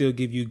 but can still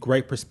give you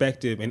great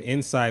perspective and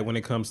insight when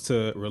it comes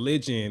to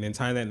religion and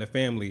tying that in the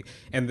family,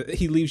 and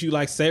he leaves you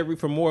like savory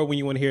for more when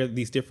you want to hear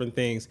these different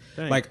things.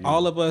 Thank you.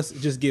 All of us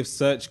just give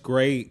such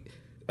great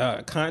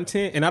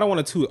content, and I don't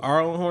want to toot our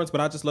own horns,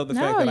 but I just love the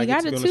fact that I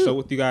get to be on the show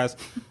with you guys,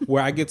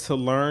 where I get to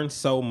learn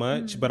so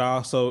much, but I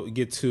also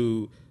get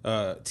to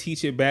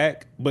teach it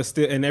back, but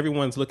still, and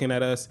everyone's looking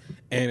at us,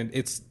 and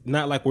it's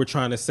not like we're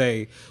trying to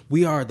say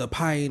we are the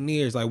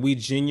pioneers. Like we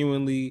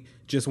genuinely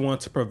just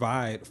want to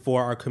provide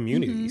for our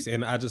communities,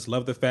 and I just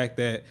love the fact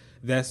that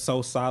that's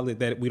so solid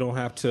that we don't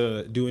have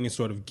to do any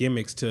sort of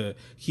gimmicks to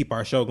keep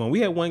our show going. We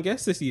had one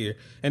guest this year,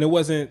 and it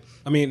wasn't,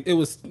 I mean, it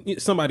was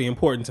somebody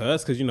important to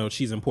us because, you know,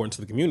 she's important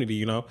to the community,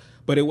 you know,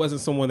 but it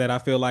wasn't someone that I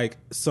feel like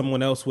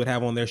someone else would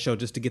have on their show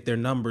just to get their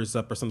numbers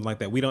up or something like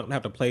that. We don't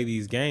have to play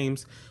these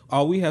games.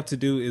 All we have to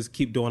do is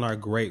keep doing our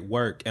great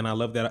work. And I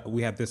love that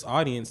we have this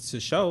audience to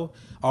show.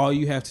 All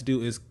you have to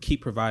do is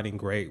keep providing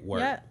great work.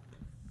 Yeah.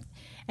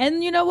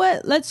 And you know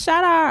what? Let's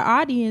shout out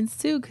our audience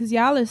too, because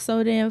y'all are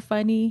so damn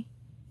funny.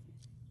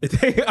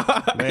 They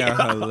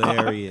are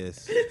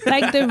hilarious.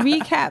 Like the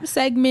recap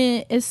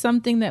segment is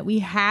something that we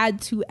had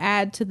to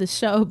add to the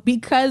show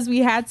because we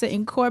had to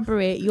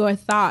incorporate your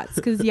thoughts,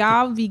 because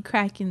y'all be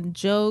cracking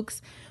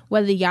jokes,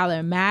 whether y'all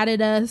are mad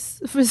at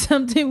us for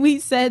something we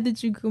said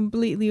that you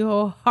completely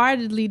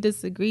wholeheartedly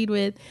disagreed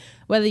with,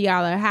 whether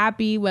y'all are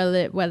happy,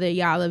 whether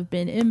y'all have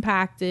been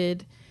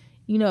impacted,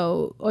 you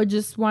know, or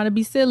just want to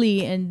be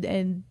silly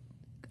and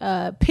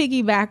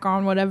piggyback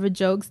on whatever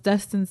jokes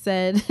Dustin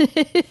said.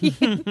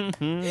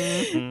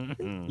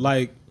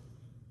 like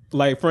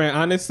Fran,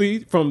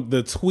 honestly, from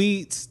the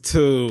tweets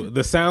to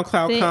the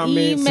SoundCloud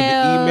comments to the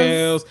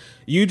emails,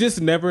 you just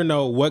never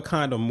know what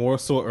kind of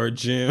morsel or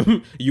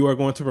gem you are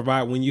going to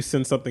provide when you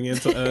send something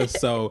into us.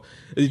 So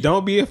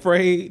don't be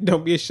afraid,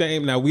 don't be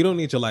ashamed. Now, we don't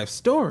need your life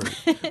story,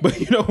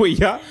 but you know,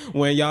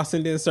 when y'all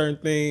send in certain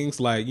things,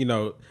 like, you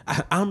know,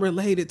 I'm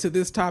related to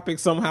this topic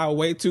somehow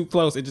way too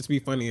close, it just be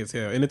funny as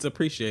hell, and it's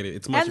appreciated.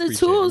 It's much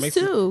appreciated. And the tools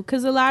too,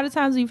 because a lot of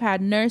times we've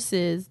had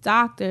nurses,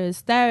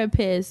 doctors,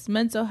 therapists,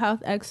 mental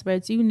health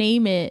experts, you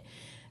name it.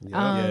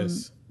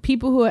 Yes.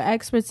 People who are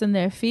experts in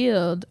their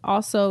field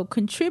also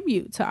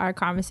contribute to our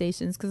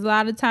conversations, because a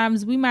lot of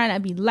times we might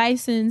not be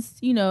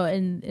licensed, you know,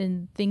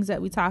 in things that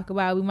we talk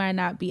about. We might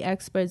not be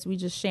experts. We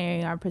just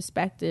sharing our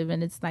perspective,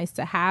 and it's nice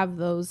to have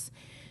those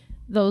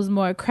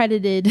more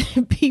accredited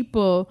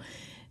people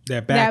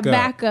that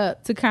back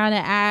up to kind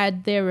of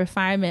add their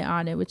refinement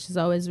on it, which is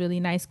always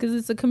really nice, because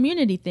it's a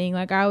community thing.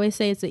 Like I always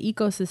say, it's an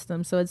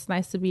ecosystem, so it's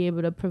nice to be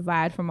able to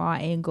provide from all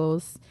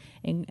angles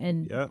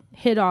and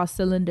hit all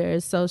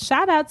cylinders. So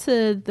shout out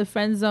to the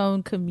Friend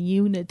Zone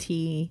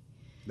community.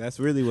 That's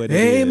really what it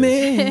is.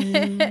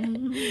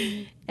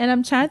 Amen. And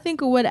I'm trying to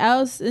think of what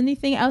else.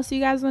 Anything else you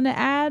guys want to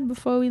add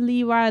before we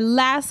leave our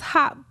last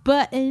hot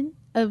button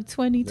of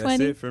 2020? That's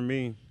it for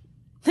me.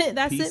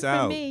 That's Peace it for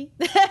out. me.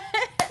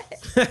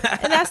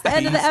 And that's the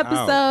end of the Peace out.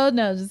 episode.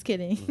 No, just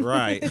kidding.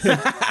 Right.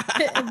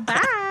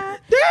 Bye.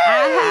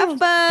 I have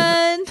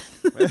fun.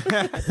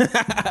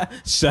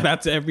 Shout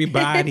out to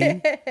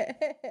everybody.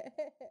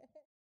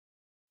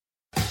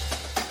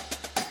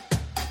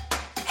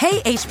 Hey,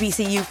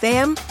 HBCU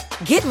fam,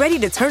 get ready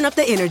to turn up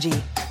the energy.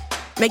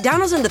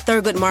 McDonald's and the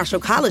Thurgood Marshall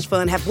College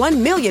Fund have $1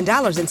 million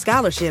in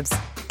scholarships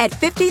at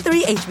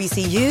 53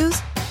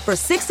 HBCUs for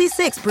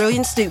 66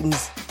 brilliant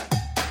students.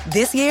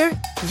 This year,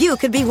 you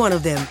could be one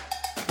of them.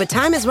 But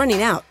time is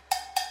running out.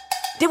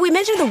 Did we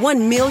mention the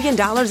 $1 million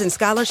in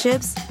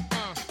scholarships?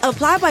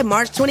 Apply by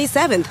March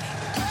 27th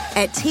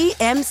at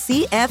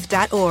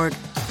tmcf.org.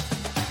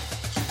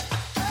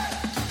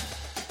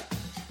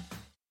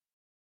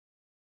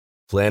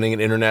 Planning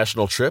an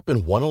international trip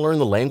and want to learn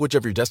the language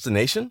of your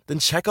destination? Then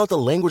check out the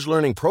language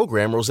learning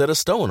program Rosetta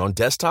Stone on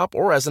desktop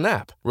or as an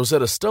app.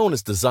 Rosetta Stone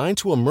is designed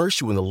to immerse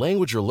you in the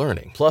language you're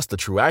learning. Plus, the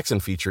True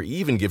Accent feature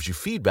even gives you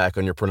feedback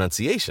on your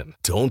pronunciation.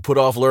 Don't put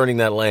off learning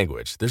that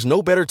language. There's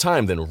no better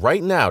time than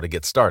right now to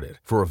get started.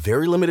 For a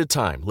very limited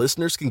time,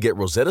 listeners can get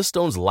Rosetta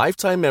Stone's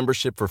lifetime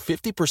membership for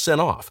 50%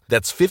 off.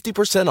 That's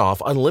 50% off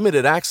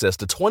unlimited access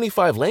to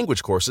 25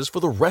 language courses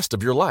for the rest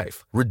of your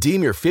life.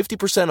 Redeem your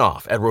 50%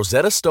 off at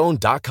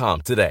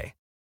rosettastone.com today.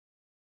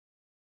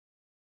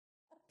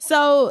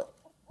 So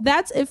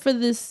that's it for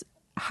this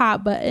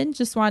hot button.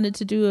 Just wanted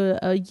to do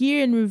a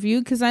year in review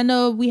because I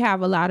know we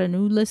have a lot of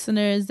new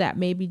listeners that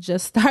maybe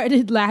just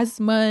started last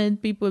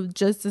month. People have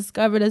just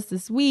discovered us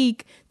this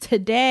week,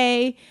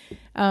 today.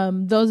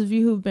 Those of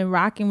you who've been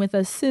rocking with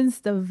us since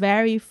the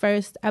very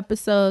first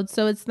episode.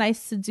 So it's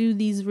nice to do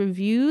these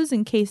reviews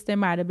in case there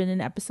might have been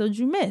an episode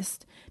you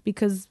missed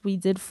because we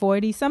did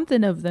 40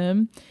 something of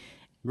them.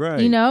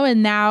 Right. You know,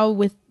 and now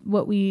with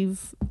what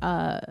we've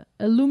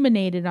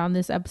illuminated on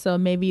this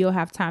episode, maybe you'll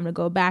have time to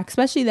go back,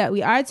 especially that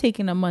we are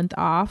taking a month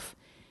off.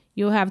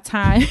 You'll have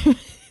time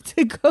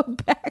to go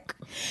back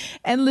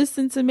and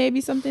listen to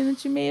maybe something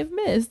that you may have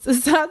missed.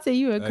 Asante,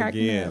 you were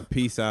cracking Again, up.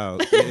 peace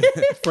out.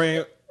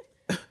 friend,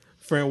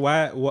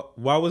 why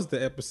was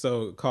the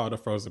episode called A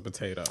Frozen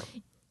Potato?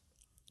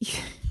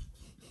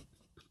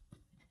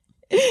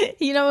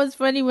 You know what's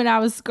funny? When I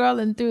was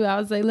scrolling through, I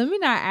was like, let me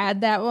not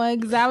add that one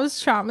because that was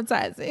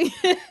traumatizing.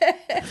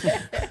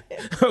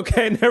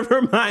 Okay,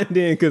 never mind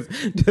then, because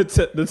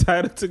the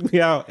title took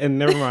me out, and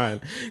never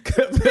mind.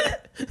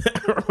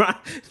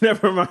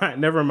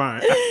 Never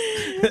mind.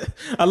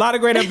 A lot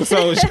of great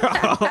episodes,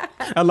 y'all.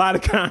 A lot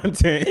of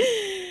content.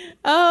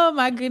 Oh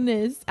my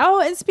goodness. Oh,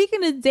 and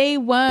speaking of day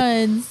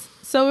ones,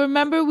 so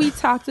remember we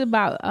talked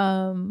about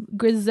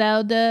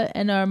Griselda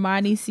and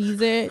Armani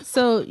Caesar.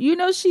 So you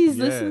know she's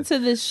listened to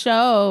this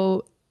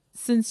show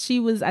since she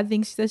was, I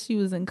think she said she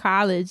was in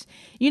college.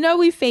 You know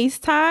we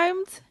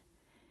FaceTimed.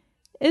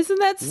 Isn't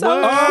that so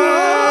cool?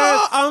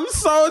 Oh, I'm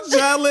so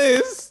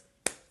jealous.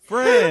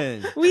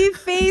 Friend. We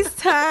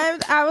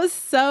FaceTimed. I was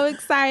so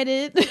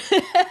excited.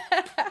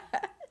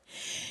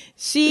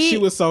 She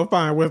was so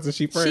fine, wasn't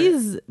she, friend?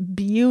 She's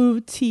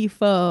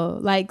beautiful,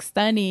 like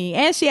stunning.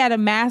 And she had a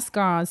mask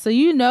on. So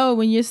you know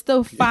when you're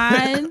still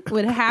fine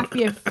with half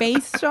your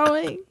face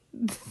showing,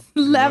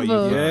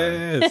 level.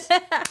 Yes.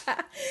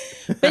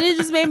 But it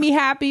just made me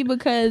happy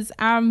because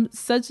I'm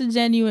such a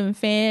genuine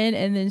fan.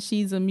 And then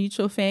she's a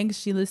mutual fan because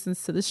she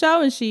listens to the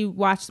show and she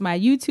watched my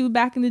YouTube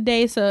back in the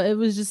day. So it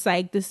was just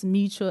like this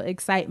mutual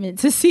excitement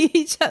to see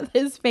each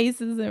other's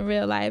faces in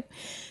real life.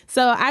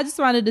 So I just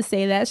wanted to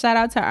say that. Shout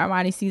out to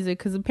Armani Caesar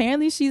because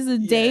apparently she's a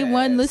day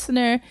one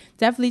listener.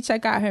 Definitely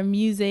check out her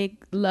music.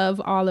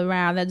 Love all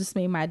around. That just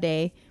made my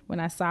day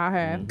when I saw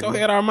her. Go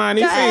ahead,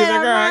 Armani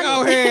Caesar, girl.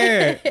 Go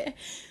ahead.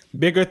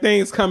 Bigger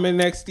things coming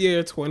next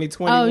year,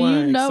 2021. Oh,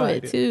 you know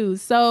Excited. it too.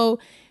 So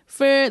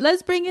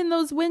let's bring in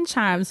those wind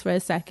chimes for a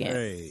second.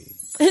 Hey.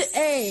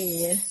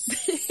 Hey.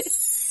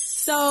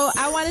 So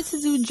I wanted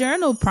to do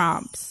journal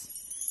prompts.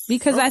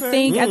 Because I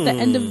think at the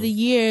end of the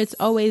year, it's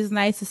always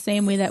nice, the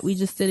same way that we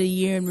just did a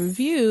year in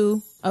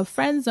review of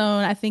Friend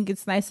Zone. I think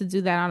it's nice to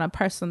do that on a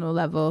personal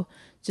level,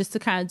 just to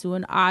kind of do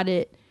an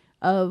audit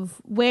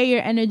of where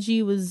your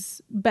energy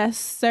was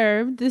best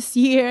served this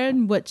year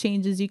and what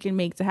changes you can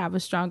make to have a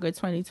stronger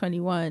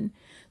 2021.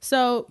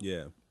 So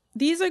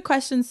these are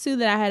questions, too,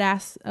 that I had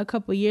asked a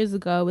couple years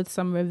ago with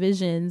some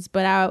revisions.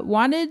 But I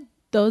wanted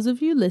those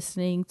of you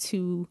listening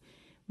to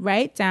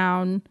write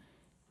down.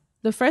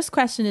 The first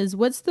question is,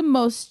 what's the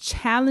most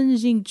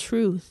challenging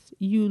truth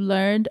you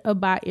learned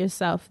about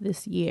yourself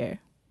this year?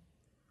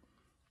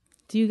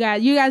 You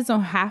guys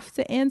don't have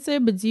to answer,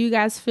 but do you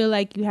guys feel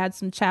like you had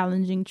some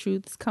challenging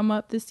truths come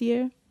up this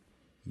year?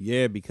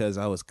 Yeah, because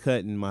I was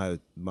cutting my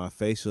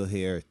facial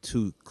hair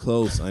too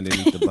close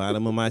underneath the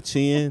bottom of my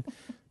chin.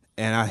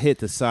 And I hit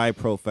the side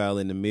profile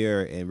in the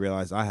mirror and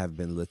realized I have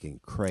been looking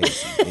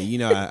crazy.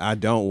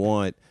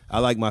 And I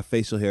like my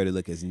facial hair to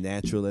look as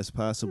natural as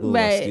possible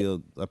while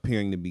still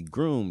appearing to be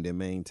groomed and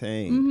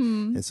maintained.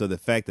 Mm-hmm. And so the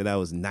fact that I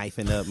was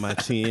knifing up my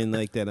chin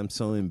like that, I'm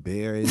so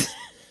embarrassed.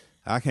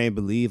 I can't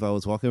believe I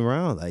was walking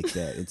around like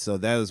that. And so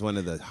that was one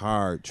of the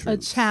hard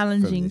truths. A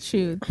challenging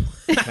truth.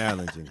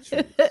 Challenging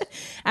truth.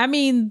 I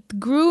mean,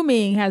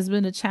 grooming has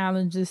been a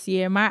challenge this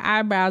year. My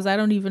eyebrows, I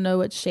don't even know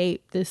what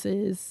shape this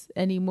is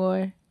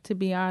anymore, to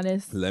be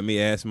honest. Let me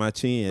ask my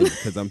chin,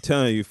 because I'm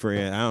telling you,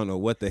 friend, I don't know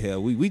what the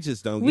hell. We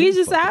just don't. We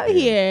just out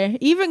here.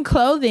 Even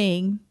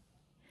clothing.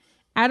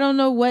 I don't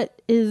know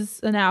what is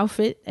an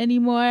outfit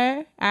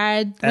anymore.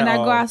 When I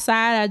go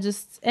outside, I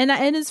just and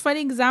it's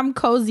funny because I'm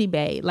cozy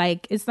bae.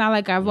 Like, it's not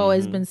like I've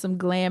always been some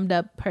glammed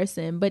up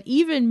person, but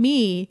even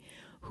me,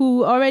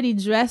 who already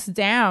dressed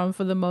down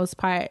for the most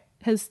part,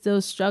 has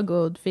still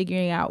struggled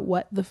figuring out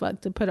what the fuck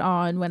to put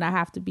on when I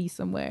have to be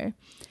somewhere.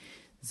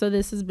 So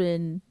this has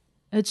been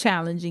a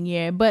challenging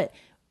year. But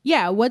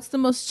yeah, what's the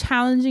most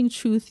challenging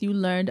truth you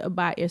learned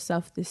about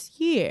yourself this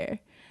year?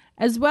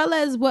 As well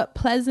as what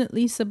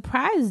pleasantly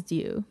surprised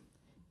you.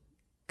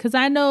 Because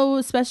I know,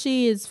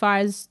 especially as far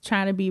as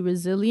trying to be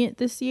resilient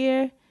this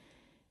year,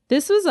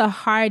 this was a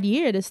hard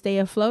year to stay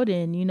afloat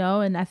in,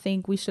 and I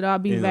think we should all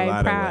be very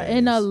proud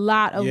in a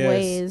lot of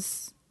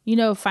ways,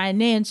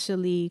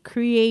 financially,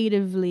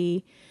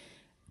 creatively,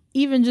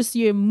 even just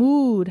your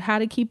mood, how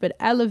to keep it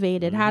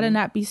elevated, how to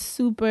not be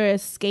super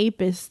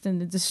escapist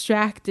and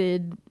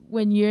distracted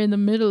when you're in the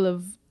middle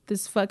of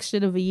this fuck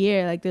shit of a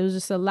year. Like, there was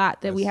just a lot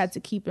that we had to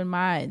keep in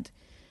mind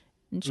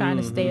and trying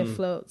to stay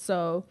afloat.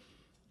 So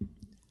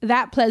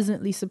that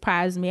pleasantly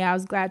surprised me. I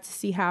was glad to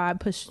see how I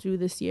pushed through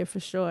this year for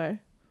sure.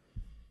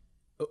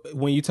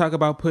 When you talk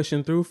about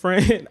pushing through,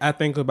 friend, I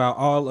think about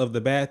all of the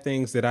bad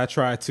things that I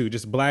try to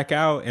just black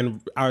out, and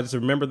I just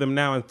remember them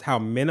now and how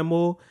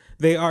minimal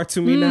they are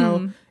to me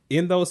now.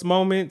 In those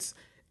moments,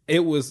 it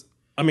was,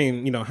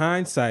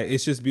 hindsight,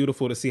 it's just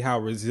beautiful to see how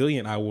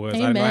resilient I was.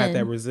 Amen. I know I had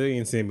that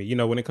resilience in me.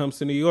 When it comes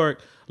to New York,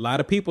 a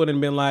lot of people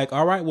have been like,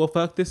 all right, well,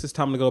 fuck this. It's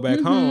time to go back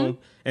home.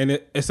 And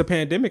it's a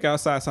pandemic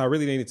outside, so I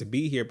really needed to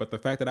be here. But the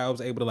fact that I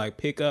was able to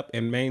pick up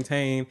and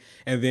maintain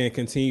and then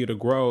continue to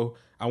grow,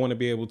 I want to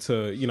be able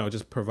to,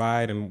 just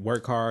provide and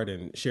work hard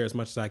and share as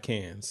much as I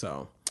can.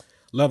 So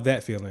love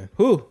that feeling.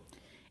 Whew.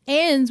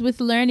 And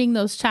with learning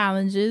those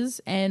challenges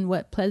and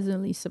what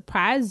pleasantly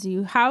surprised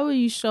you, how will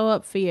you show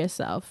up for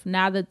yourself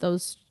now that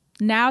those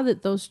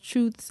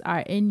truths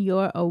are in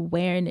your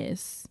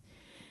awareness?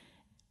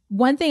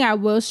 One thing I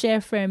will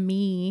share for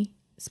me,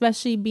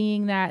 especially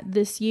being that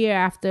this year,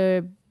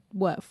 after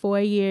 4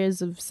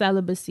 years of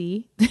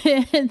celibacy,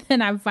 and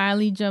then I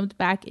finally jumped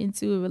back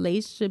into a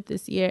relationship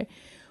this year.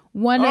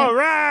 All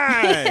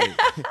right.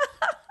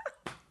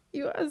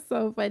 You are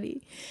so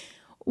funny.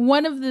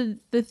 One of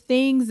the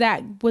things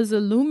that was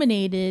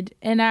illuminated,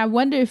 and I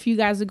wonder if you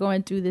guys are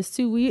going through this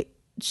too, we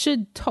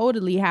should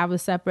totally have a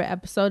separate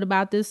episode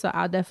about this, so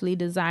I'll definitely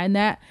design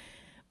that.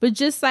 But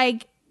just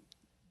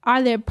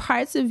are there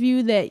parts of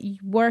you that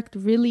worked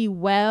really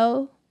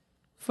well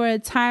for a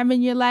time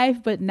in your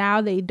life, but now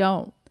they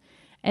don't?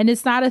 And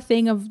it's not a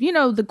thing of,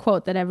 the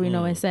quote that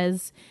everyone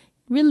says,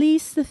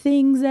 release the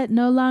things that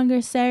no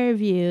longer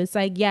serve you. It's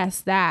like,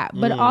 yes, that,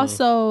 but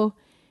also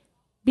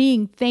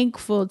being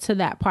thankful to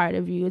that part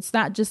of you. It's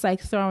not just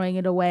throwing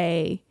it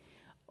away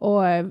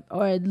or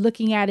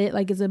looking at it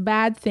like it's a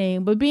bad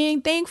thing, but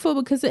being thankful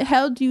because it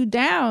held you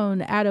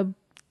down at a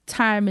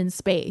time and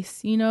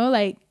space,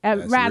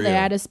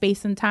 at a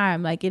space and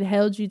time. It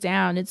held you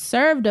down. It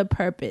served a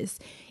purpose,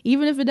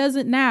 even if it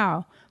doesn't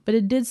now, but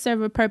it did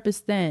serve a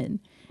purpose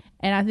then.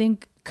 And I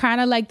think kind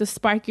of like the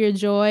spark your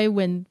joy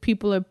when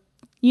people are,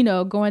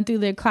 going through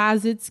their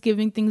closets,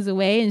 giving things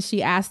away, and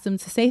she asked them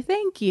to say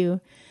thank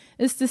you.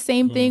 It's the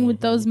same thing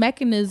with those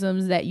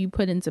mechanisms that you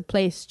put into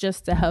place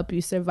just to help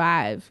you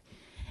survive.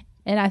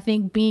 And I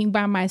think being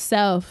by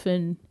myself,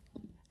 and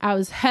I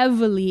was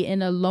heavily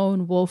in a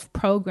lone wolf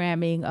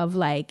programming of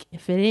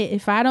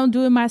if I don't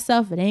do it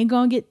myself, it ain't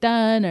gonna get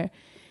done, or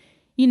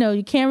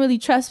you can't really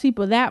trust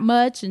people that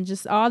much, and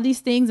just all these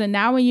things. And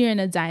now when you're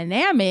in a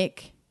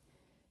dynamic,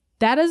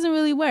 that doesn't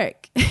really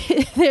work.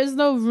 There's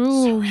no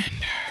room. Surrender.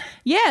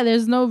 Yeah,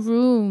 there's no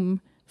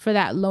room for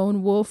that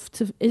lone wolf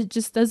it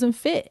just doesn't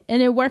fit.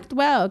 And it worked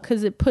well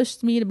because it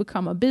pushed me to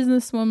become a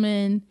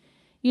businesswoman,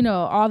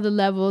 all the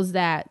levels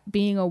that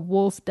being a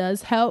wolf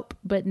does help.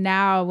 But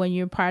now when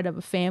you're part of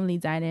a family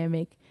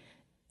dynamic,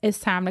 it's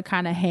time to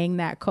kind of hang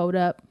that coat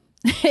up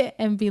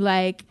and be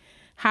like,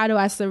 how do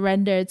I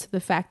surrender to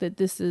the fact that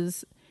this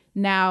is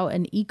now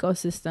an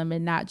ecosystem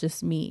and not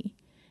just me?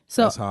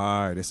 So that's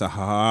hard. It's a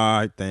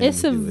hard thing.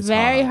 It's a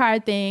very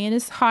hard thing. And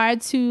it's hard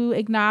to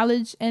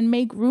acknowledge and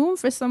make room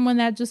for someone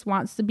that just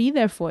wants to be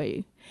there for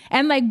you.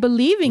 And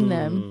believing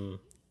them.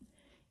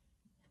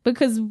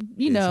 Because,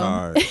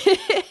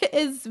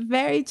 it's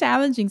very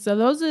challenging. So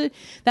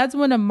that's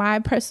one of my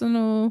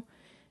personal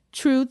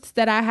truths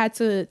that I had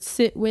to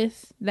sit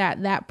with,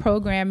 that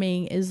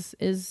programming is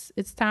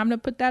it's time to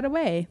put that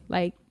away.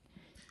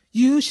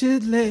 You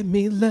should let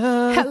me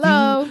love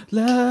Hello. you,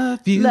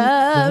 love you,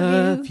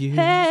 Love you.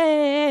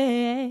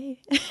 Hey.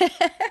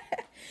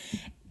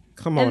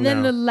 Come on And then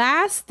now. the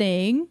last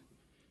thing,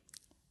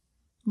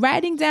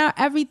 writing down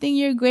everything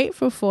you're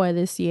grateful for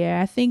this year.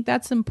 I think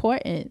that's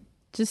important.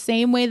 Just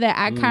same way that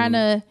I kind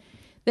of,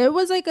 there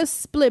was like a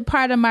split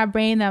part of my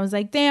brain that was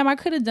like, damn, I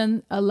could have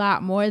done a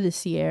lot more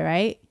this year,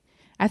 right?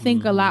 I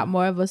think a lot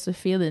more of us are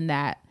feeling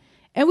that.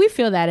 And we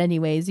feel that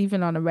anyways,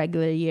 even on a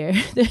regular year.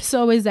 There's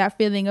always that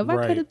feeling of, I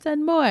Right. could have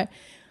done more.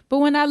 But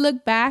when I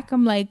look back,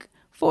 I'm like,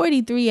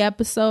 43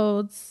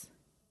 episodes,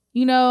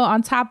 you know,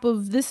 on top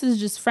of, this is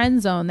just Friend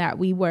Zone that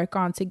we work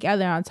on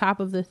together, on top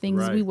of the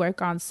things Right. we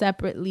work on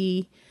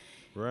separately.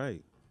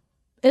 Right.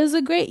 It was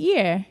a great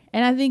year.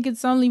 And I think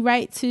it's only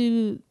right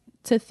to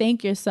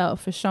thank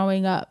yourself for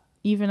showing up,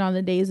 even on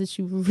the days that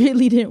you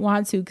really didn't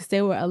want to, because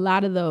there were a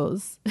lot of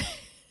those.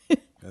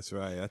 That's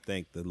right. I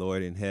thank the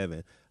Lord in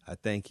heaven. I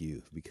thank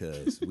you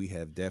because we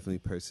have definitely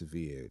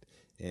persevered,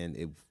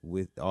 and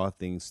with all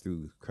things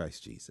through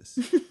Christ Jesus.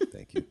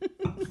 Thank you.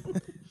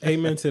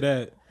 Amen to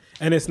that.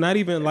 And it's not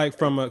even like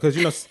from a, because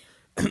you know,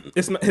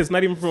 it's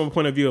not even from a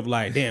point of view of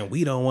like, damn,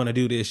 we don't want to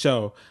do this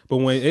show. But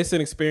when it's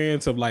an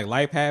experience of like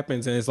life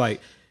happens and it's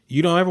like,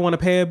 you don't ever want to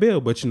pay a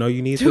bill, but you know,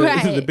 you need the,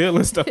 Right. the bill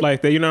and stuff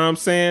like that. You know what I'm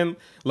saying?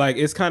 Like,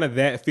 it's kind of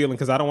that feeling,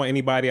 because I don't want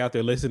anybody out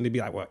there listening to be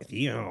like, well, if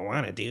you don't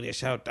want to do this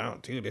show,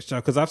 don't do this show.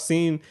 Because I've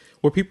seen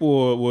where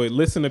people would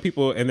listen to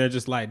people and they're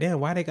just like,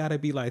 damn, why they got to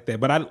be like that?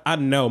 But I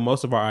know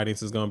most of our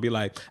audience is going to be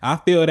like, I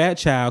feel that,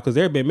 child, because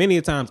there have been many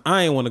times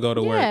I ain't want to go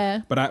to Yeah.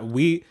 work. But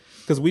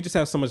because we just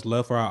have so much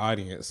love for our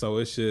audience. So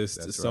it's just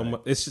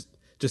it's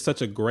just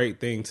such a great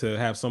thing to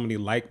have so many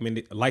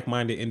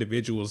like-minded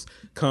individuals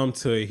come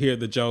to hear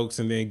the jokes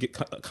and then get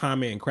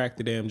comment and crack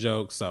the damn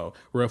jokes. So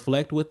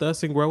reflect with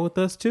us and grow with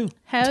us too.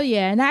 Hell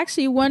yeah. And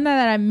actually, one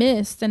that I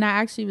missed, and I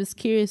actually was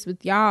curious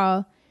with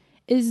y'all,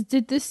 is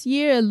did this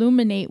year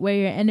illuminate where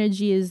your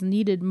energy is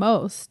needed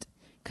most?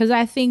 Because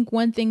I think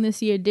one thing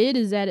this year did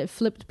is that it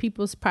flipped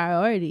people's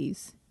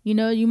priorities. You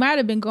know, you might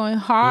have been going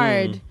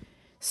hard,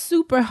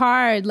 super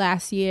hard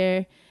last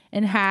year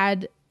and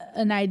had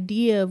an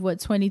idea of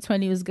what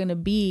 2020 was going to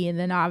be. And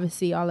then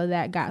obviously all of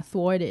that got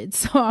thwarted.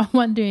 So I'm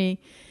wondering,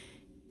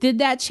 did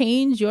that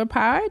change your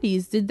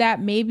priorities? Did that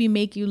maybe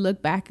make you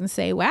look back and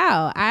say,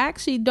 wow, I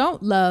actually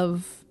don't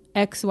love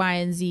X, Y,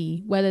 and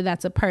Z, whether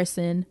that's a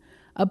person,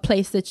 a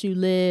place that you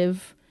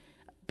live,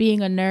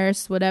 being a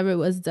nurse, whatever it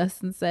was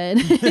Dustin said.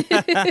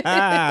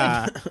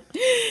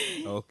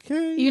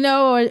 Okay. You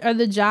know, or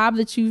the job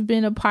that you've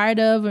been a part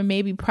of, or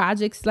maybe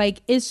projects.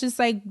 Like, it's just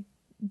like,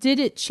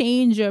 did it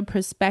change your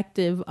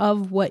perspective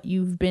of what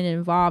you've been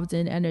involved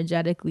in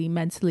energetically,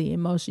 mentally,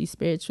 emotionally,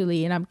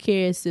 spiritually? And I'm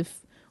curious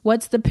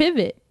what's the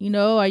pivot? You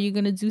know, are you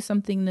going to do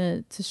something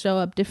to show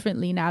up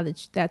differently now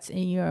that that's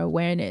in your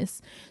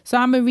awareness? So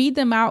I'm going to read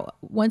them out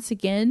once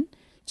again,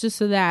 just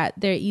so that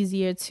they're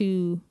easier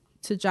to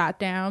jot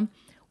down.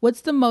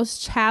 What's the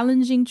most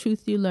challenging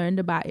truth you learned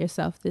about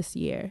yourself this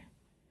year?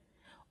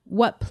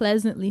 What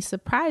pleasantly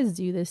surprised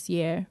you this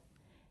year?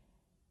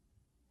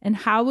 And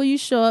how will you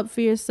show up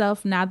for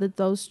yourself now that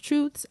those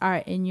truths are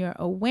in your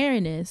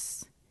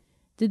awareness?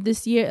 Did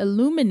this year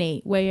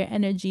illuminate where your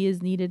energy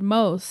is needed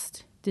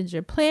most? Did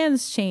your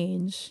plans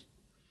change?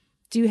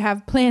 Do you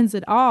have plans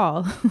at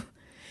all?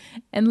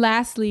 And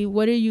lastly,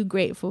 what are you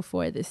grateful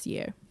for this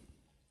year?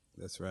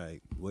 That's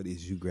right. What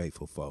is you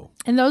grateful for?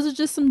 And those are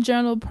just some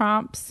journal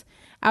prompts.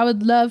 I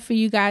would love for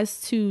you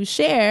guys to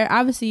share.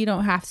 Obviously, you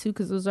don't have to,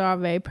 because those are all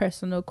very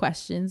personal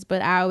questions.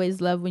 But I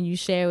always love when you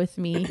share with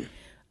me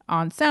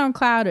on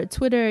SoundCloud or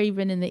Twitter,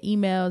 even in the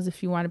emails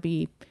if you want to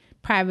be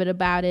private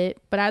about it.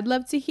 But I'd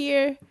love to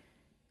hear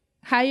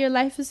how your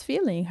life is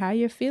feeling, how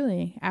you're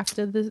feeling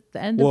after the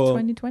end of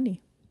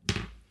 2020.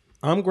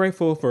 I'm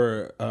grateful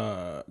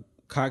for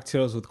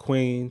Cocktails with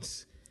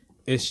Queens.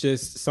 It's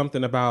just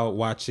something about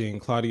watching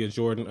Claudia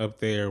Jordan up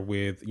there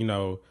with, you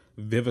know,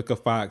 Vivica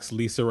Fox,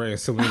 Lisa Ray, and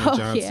Selena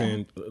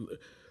Johnson. Yeah.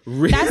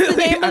 Really? That's the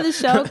name of the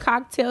show,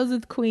 Cocktails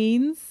with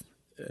Queens.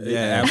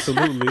 Yeah,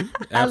 absolutely.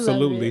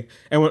 Absolutely.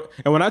 And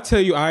when I tell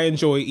you I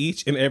enjoy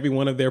each and every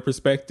one of their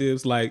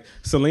perspectives, like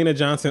Selena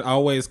Johnson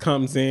always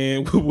comes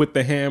in with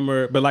the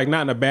hammer, but like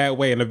not in a bad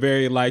way, in a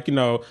very like, you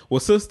know, well,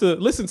 sister,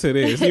 listen to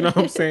this, you know what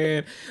I'm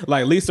saying?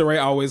 Like Lisa Ray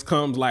always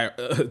comes like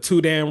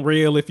too damn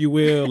real, if you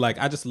will. Like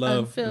I just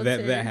love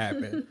that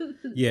happened.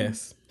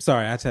 Yes.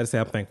 Sorry, I tried to say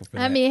I'm thankful for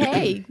that. I mean,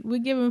 hey, we're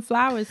giving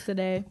flowers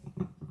today.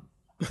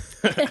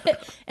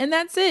 And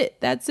that's it.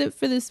 That's it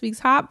for this week's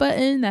Hot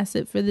Button. That's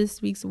it for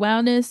this week's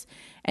Wellness.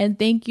 And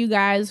thank you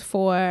guys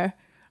for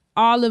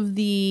all of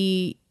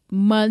the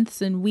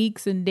months and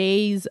weeks and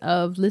days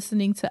of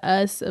listening to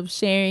us, of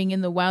sharing in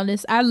the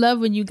wellness. I love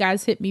when you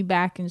guys hit me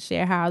back and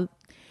share how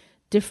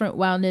different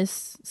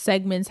wellness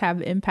segments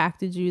have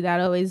impacted you.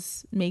 That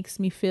always makes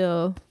me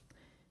feel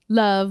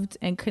loved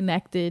and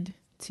connected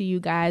to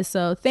you guys.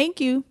 So thank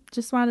you.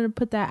 Just wanted to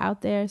put that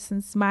out there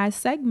since my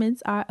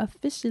segments are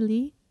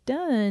officially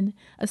done.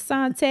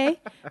 Asante,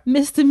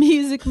 Mr.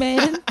 Music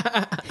Man.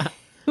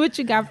 What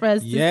you got for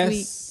us this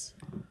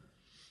week?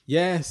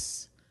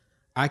 Yes.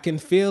 I can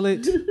feel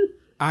it.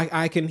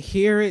 I can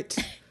hear it.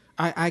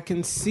 I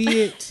can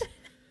see it.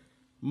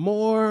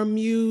 More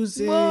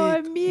music.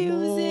 More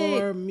music.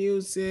 More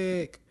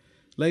music.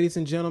 Ladies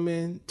and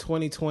gentlemen,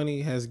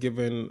 2020 has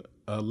given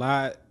a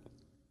lot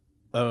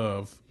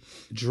of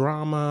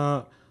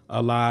drama,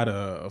 a lot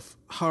of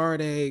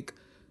heartache,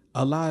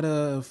 a lot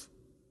of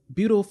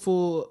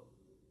beautiful,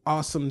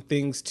 awesome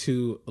things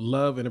to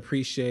love and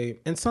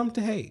appreciate, and some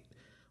to hate.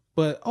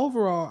 But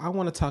overall, I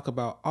want to talk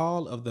about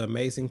all of the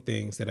amazing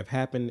things that have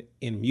happened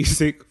in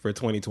music for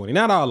 2020.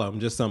 Not all of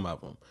them, just some of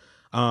them.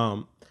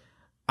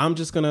 I'm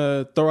just going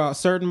to throw out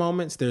certain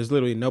moments. There's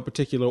literally no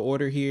particular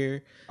order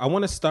here. I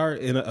want to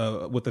start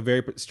with a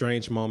very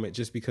strange moment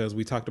just because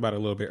we talked about it a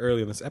little bit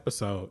earlier in this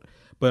episode.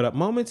 But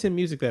moments in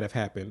music that have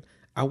happened,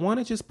 I want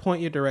to just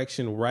point your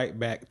direction right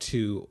back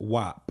to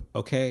WAP,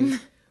 okay?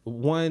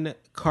 One,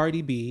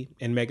 Cardi B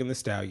and Megan Thee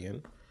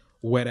Stallion,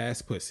 Wet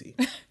Ass Pussy.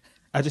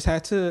 I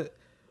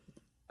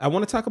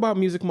want to talk about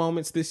music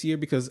moments this year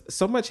because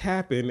so much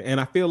happened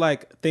and I feel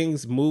like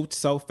things moved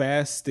so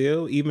fast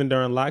still, even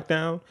during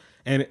lockdown.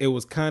 And it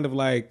was kind of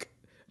like,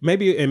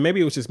 maybe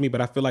it was just me,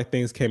 but I feel like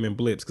things came in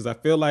blips because I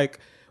feel like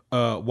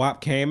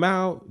WAP came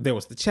out, there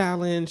was the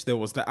challenge, there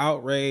was the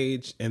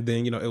outrage, and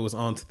then, it was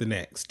on to the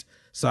next.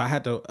 So I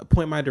had to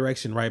point my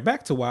direction right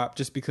back to WAP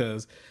just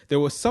because there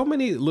were so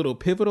many little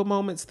pivotal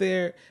moments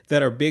there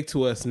that are big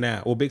to us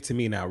now, or big to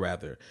me now,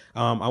 rather.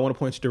 I want to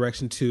point your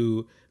direction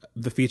to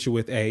the feature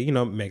with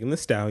Megan Thee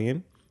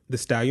Stallion, the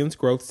Stallion's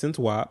growth since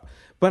WAP.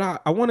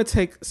 But I want to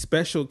take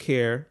special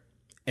care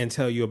and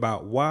tell you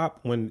about WAP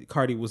when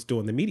Cardi was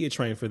doing the media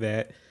train for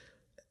that.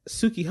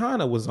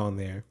 Sukihana was on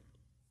there.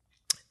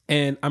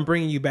 And I'm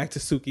bringing you back to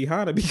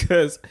Sukihana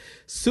because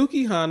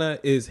Sukihana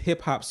is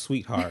hip hop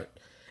sweetheart.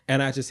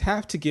 And I just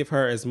have to give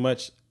her as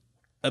much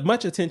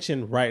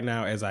attention right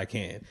now as I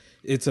can.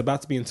 It's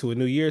about to be into a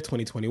new year,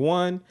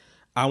 2021.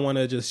 I want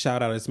to just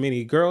shout out as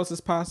many girls as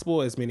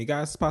possible, as many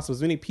guys as possible,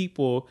 as many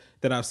people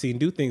that I've seen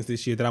do things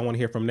this year that I want to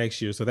hear from next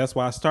year. So that's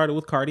why I started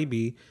with Cardi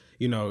B.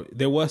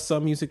 There was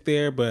some music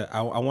there, but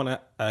I want to,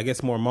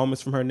 get more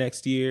moments from her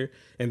next year.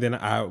 And then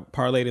I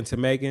parlayed into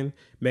Megan.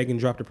 Megan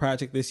dropped a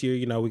project this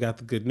year. We got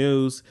the good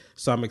news.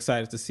 So I'm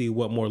excited to see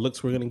what more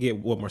looks we're going to get,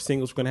 what more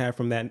singles we're going to have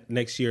from that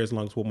next year, as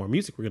long as what more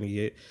music we're going to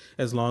get,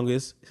 as well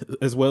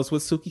as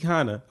with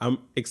Sukihana. I'm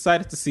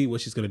excited to see what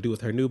she's going to do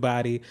with her new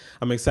body.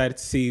 I'm excited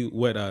to see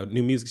what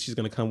new music she's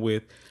going to come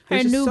with.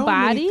 Her new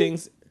body?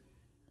 Things.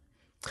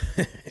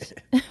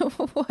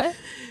 What?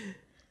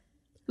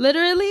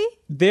 Literally?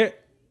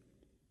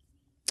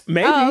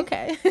 Maybe. Oh,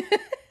 okay.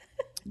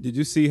 Did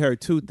you see her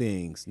two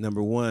things?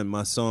 Number one,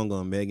 my song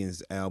on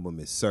Megan's album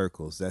is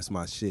Circles. That's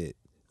my shit.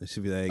 And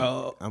she'll be like,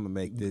 I'm going to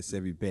make this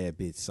every bad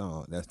bitch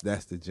song.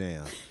 That's the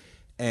jam.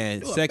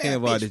 And second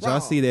of all, did y'all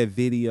see that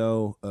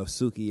video of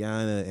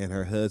Sukihana and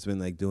her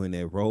husband like doing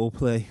that role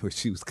play where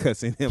she was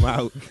cussing him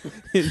out?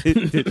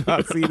 Did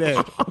y'all see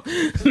that?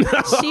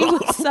 She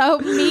was so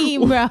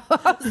mean, bro.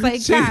 I was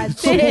like, God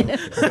damn.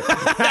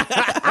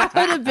 I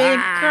would have been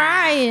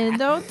crying.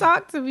 Don't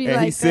talk to me like that.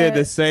 And he said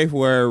the safe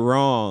word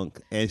wrong.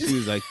 And she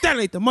was like, that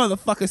ain't the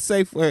motherfucking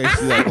safe word.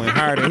 She like went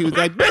harder. He was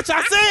like, bitch,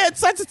 I said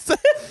such and such.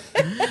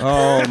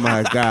 Oh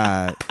my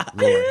God.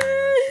 Lord.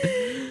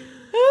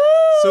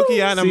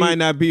 Sukihana might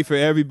not be for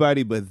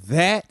everybody, but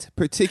that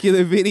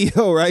particular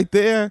video right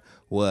there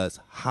was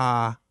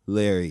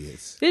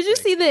hilarious. Did you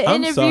see the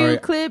interview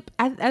clip?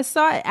 I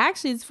saw it.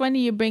 Actually, it's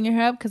funny you're bringing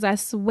her up because I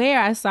swear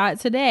I saw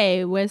it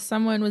today where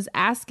someone was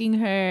asking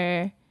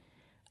her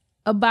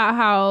about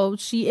how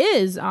she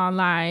is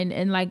online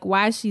and like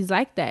why she's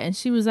like that. And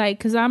she was like,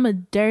 because I'm a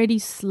dirty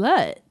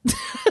slut.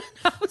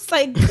 I was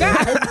like,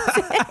 God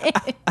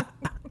damn.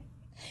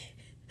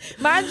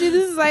 Mind you,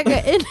 this is like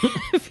an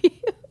interview.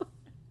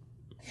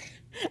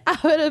 I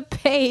would have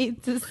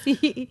paid to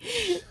see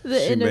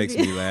the interview. She makes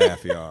me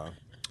laugh, y'all.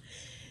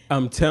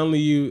 I'm telling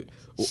you,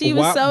 she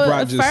was so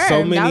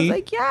affirmed. I was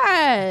like,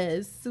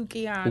 yes,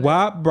 Sukihana.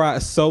 WAP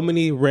brought so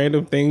many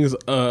random things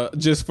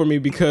just for me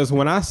because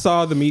when I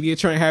saw the media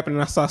train happen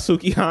and I saw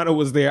Sukihana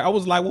was there, I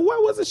was like, well, why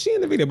wasn't she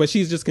in the video? But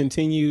she's just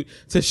continued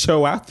to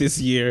show out this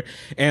year,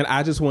 and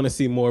I just want to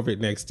see more of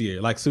it next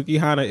year. Like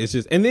Sukihana is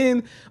just, and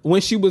then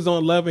when she was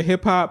on Love and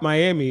Hip Hop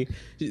Miami,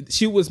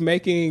 she was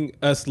making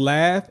us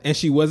laugh, and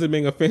she wasn't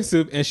being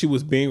offensive, and she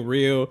was being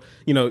real,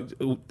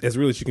 as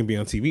real as you can be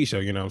on TV show,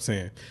 you know what I'm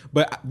saying?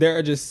 But there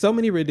are just so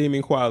many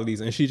redeeming qualities,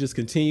 and she just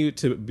continued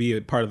to be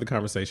a part of the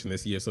conversation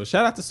this year. So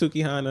shout out to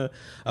Sukihana.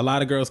 A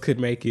lot of girls could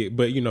make it,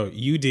 but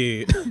you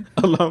did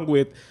along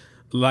with,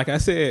 like I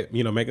said,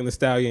 Megan Thee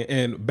Stallion.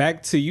 And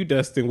back to you,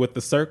 Dustin, with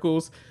the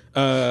circles.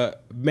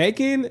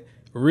 Megan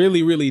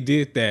really, really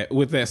did that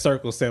with that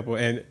circle sample.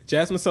 And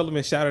Jasmine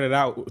Sullivan shouted it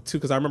out too,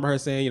 because I remember her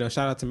saying,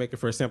 shout out to Megan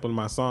for sampling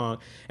my song.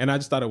 And I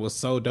just thought it was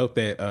so dope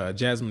that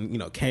Jasmine,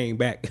 came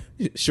back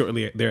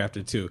shortly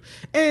thereafter too.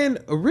 And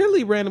a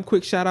really random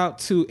quick shout out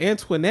to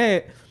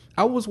Antoinette.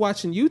 I was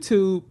watching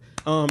YouTube.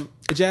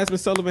 Jasmine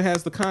Sullivan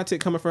has the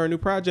content coming for her new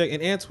project,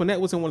 and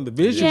Antoinette was in one of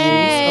the visuals.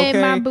 Yay,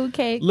 my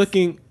bouquet.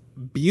 Looking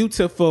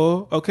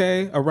beautiful,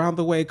 okay? Around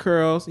the way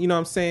curls, you know what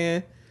I'm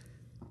saying?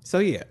 So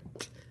yeah,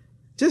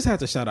 just have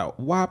to shout out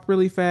WAP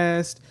really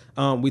fast.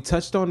 We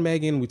touched on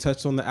Megan. We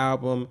touched on the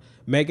album.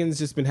 Megan's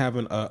just been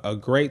having a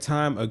great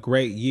time, a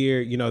great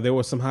year. You know, there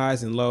were some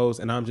highs and lows,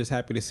 and I'm just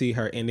happy to see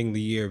her ending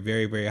the year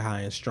very, very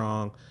high and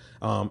strong.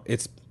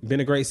 It's been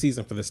a great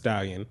season for the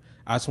Stallion.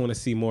 I just want to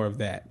see more of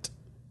that.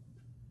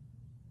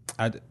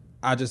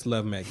 I just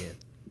love Megan,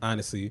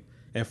 honestly.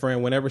 And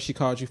friend, whenever she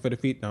called you for the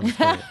feet, no, I'm just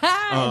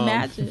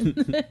kidding.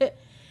 Imagine.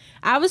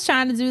 I was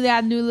trying to do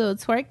that new little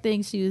twerk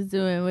thing she was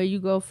doing where you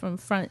go from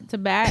front to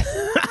back.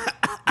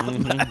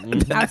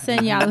 I'll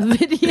send y'all a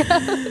video.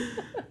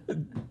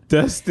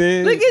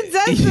 Dustin. Look at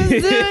Dustin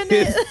doing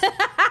it.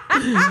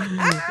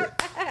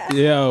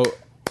 Yo.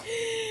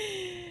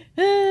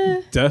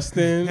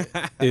 Dustin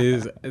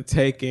is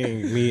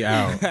taking me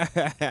out.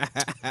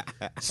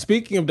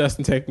 Speaking of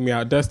Dustin taking me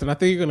out, Dustin, I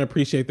think you're gonna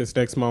appreciate this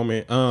next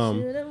moment.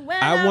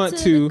 I want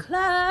to.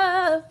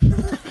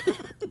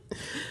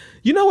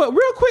 You know what?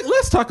 Real quick,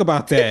 let's talk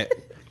about that.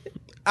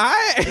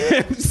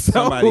 I am so.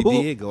 Somebody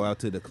did go out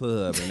to the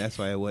club, and that's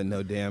why it wasn't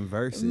no damn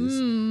verses.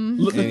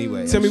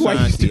 Anyway, tell me why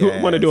you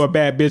want to do a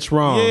bad bitch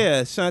wrong.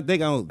 Yeah, Sean, they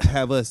gonna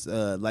have us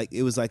like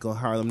it was like on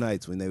Harlem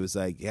Nights when they was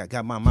like, yeah, I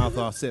got my mouth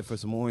all set for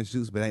some orange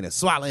juice, but ain't a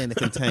swallow in the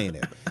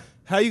container.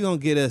 How you gonna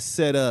get us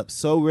set up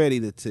so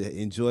ready to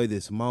enjoy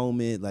this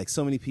moment? Like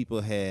so many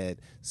people had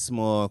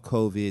small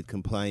COVID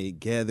compliant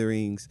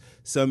gatherings.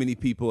 So many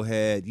people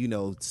had, you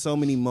know, so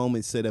many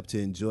moments set up to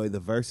enjoy the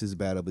versus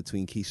battle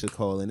between Keisha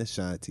Cole and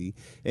Ashanti,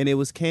 and it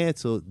was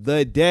canceled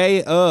the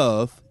day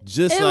of.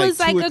 Just it like was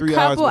 2 like or 3 a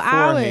couple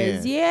hours.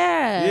 hours.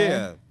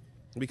 Yeah.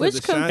 Because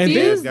Which Ashanti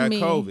confused got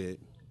me. COVID.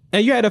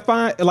 And you had to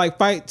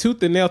fight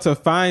tooth and nail to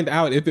find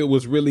out if it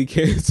was really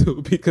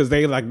canceled because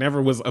they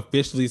never was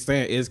officially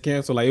saying it's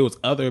canceled. Like it was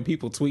other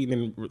people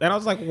tweeting, and I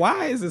was like,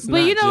 why is this? But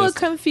not you know what just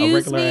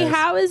confused me? ass-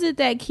 How is it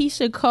that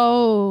Keisha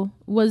Cole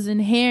was in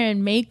hair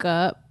and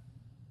makeup,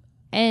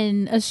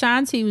 and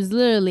Ashanti was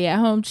literally at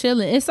home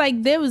chilling? It's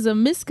like there was a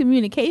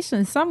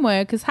miscommunication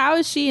somewhere. Because how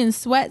is she in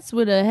sweats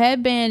with a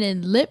headband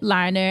and lip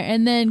liner,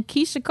 and then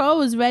Keisha Cole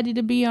was ready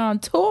to be on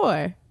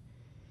tour?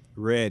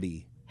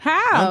 Ready.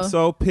 How? I'm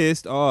so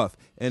pissed off.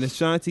 And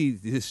Ashanti,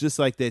 it's just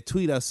like that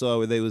tweet I saw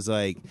where they was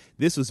like,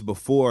 this was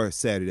before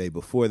Saturday,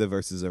 before the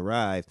verses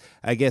arrived.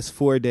 I guess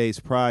 4 days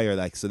prior,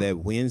 like so that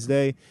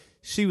Wednesday,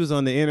 she was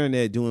on the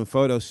internet doing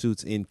photo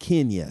shoots in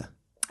Kenya.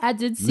 I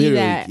did see Literally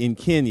that. in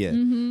Kenya.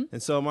 Mm-hmm.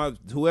 And so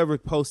whoever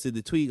posted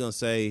the tweet gonna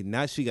say,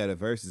 now she got a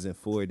verses in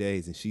 4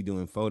 days and she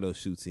doing photo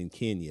shoots in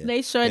Kenya.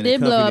 They sure and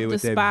did blow up accompanied the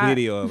with that spot.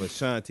 video of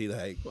Ashanti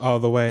like all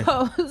the way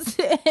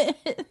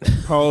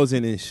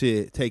posing and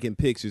shit, taking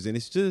pictures, and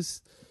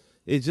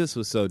it just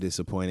was so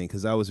disappointing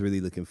because I was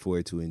really looking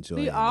forward to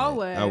enjoying. We all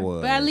were. I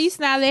was. But at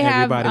least now they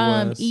Everybody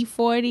have was.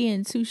 E40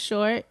 and Too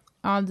Short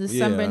on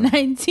December Yeah.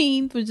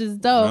 19th, which is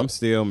dope. I'm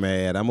still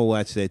mad. I'm gonna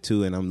watch that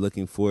too, and I'm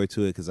looking forward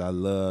to it because I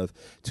love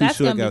Too That's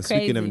Short. gonna be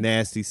Speaking of crazy.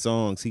 nasty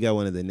songs, he got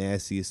one of the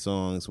nastiest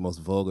songs, most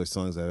vulgar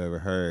songs I've ever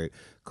heard,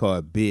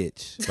 called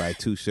 "Bitch" by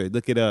Too Short.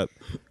 Look it up.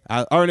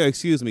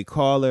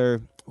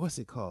 Caller. What's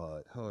it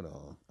called? Hold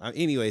on.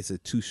 Anyway, it's a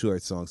Too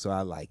Short song, so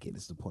I like it.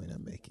 It's the point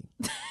I'm making.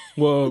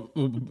 Well,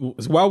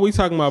 while we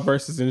talking about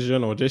verses in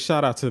general, just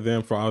shout out to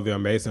them for all the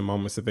amazing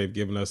moments that they've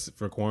given us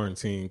for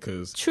quarantine.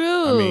 Because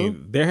True. I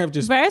mean, there have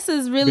just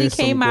Versus really been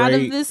some came out of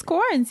great- this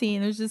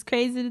quarantine. It was just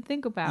crazy to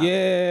think about.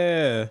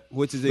 Yeah.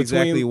 Which is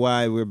exactly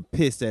why we're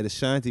pissed at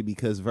Ashanti,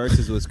 because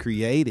Versus was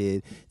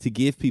created to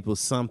give people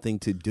something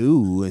to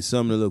do and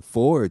something to look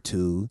forward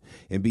to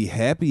and be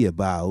happy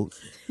about,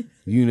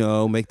 you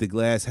know, make the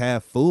glass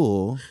half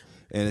full,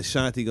 and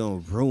Ashanti gonna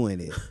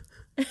ruin it.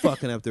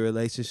 Fucking up the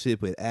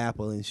relationship with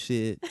Apple and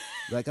shit.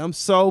 Like, I'm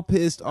so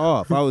pissed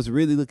off. I was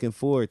really looking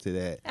forward to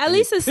that. At And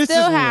least it it's pisses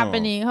still me off.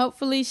 happening.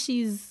 Hopefully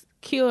she's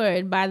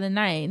cured by the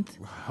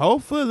 9th.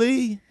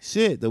 Hopefully.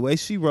 Shit, the way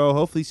she roll,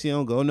 hopefully she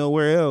don't go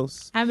nowhere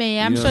else. I mean,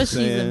 You I'm know sure what she's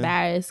I'm saying?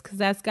 embarrassed because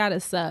that's gotta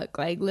suck.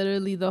 Like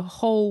literally the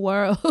whole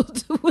world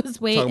was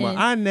waiting. Talking about,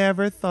 I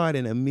never thought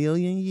in a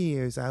million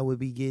years I would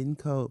be getting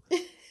coke.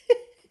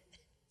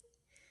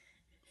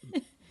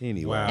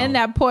 Anyway. Wow. And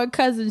that poor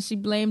cousin she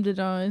blamed it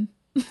on.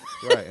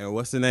 Right, and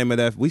what's the name of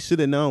that? We should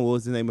have known. What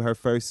was the name of her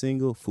first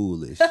single?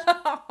 Foolish.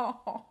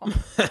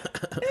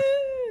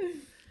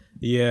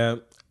 Yeah,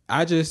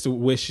 I just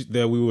wish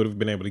that we would have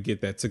been able to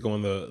get that to go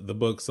in the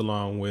books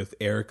along with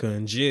Erica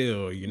and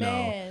Jill, you know,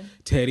 Man.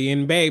 Teddy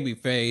and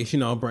Babyface, you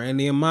know,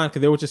 Brandy and Monica.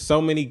 There were just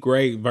so many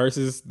great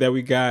verses that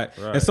we got,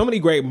 and so many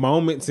great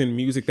moments in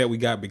music that we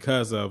got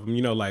because of them,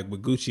 you know, like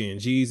with Gucci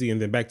and Jeezy,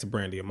 and then back to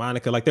Brandy and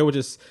Monica. Like there were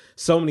just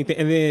so many things,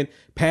 and then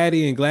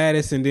Patty and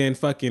Gladys, and then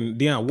fucking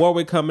Dionne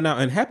Warwick coming out.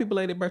 And happy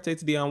belated birthday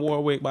to Dionne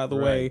Warwick, by the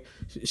way.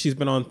 She's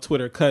been on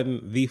Twitter cutting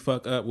the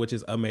fuck up, which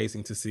is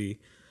amazing to see.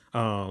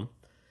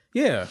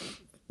 Yeah,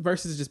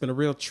 Versus has just been a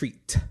real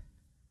treat.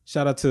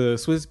 Shout out to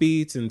Swiss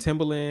Beats and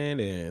Timbaland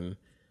and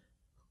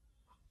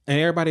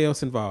everybody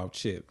else involved.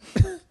 Shit.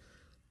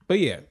 But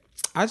yeah,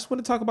 I just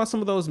want to talk about some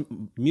of those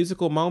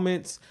musical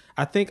moments.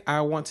 I think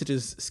I want to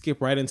just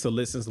skip right into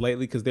listens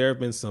lately because there have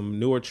been some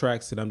newer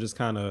tracks that I'm just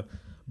kind of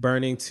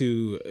burning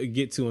to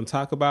get to and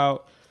talk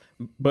about.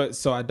 But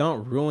so I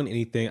don't ruin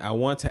anything, I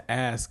want to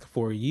ask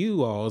for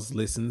you all's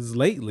listens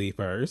lately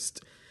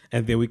first.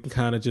 And then we can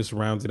kind of just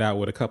round it out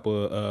with a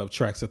couple of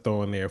tracks to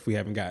throw in there if we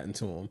haven't gotten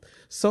to them.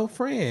 So,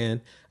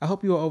 Fran, I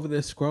hope you are over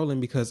there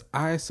scrolling because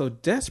I so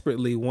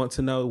desperately want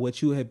to know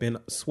what you have been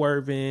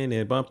swerving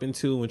and bumping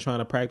to and trying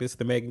to practice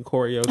the Megan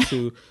choreo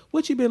to.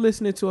 What you been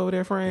listening to over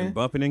there, Fran? And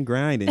bumping and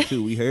grinding,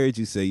 too. We heard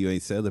you say you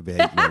ain't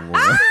celebrating no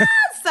more.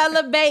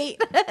 Celebrate.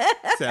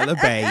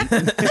 Celebrate.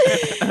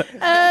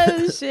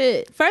 Oh,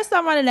 shit. First, I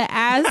wanted to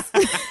ask.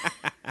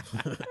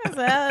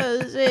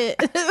 Oh, shit.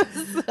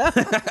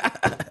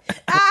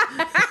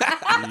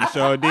 You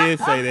sure did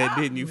say that,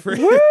 didn't you, Fred?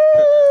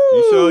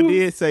 You sure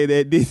did say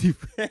that, didn't you,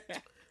 Fred?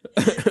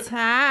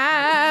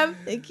 Time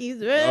it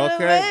keeps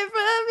running away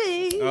from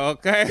me.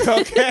 Okay.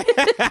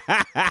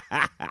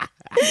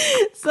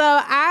 So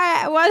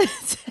I wanted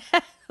to.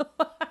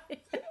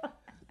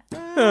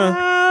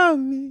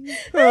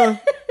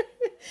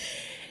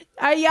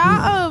 Are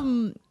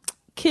y'all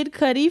Kid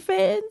Cudi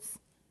fans?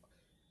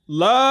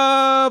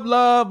 Love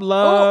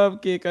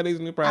Kid Cudi's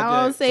new project.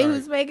 I won't say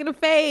who's making a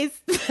face.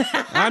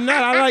 I'm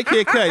not. I like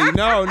Kid Cudi.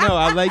 No,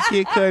 I like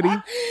Kid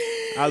Cudi.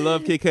 I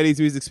love Kid Cudi's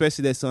music,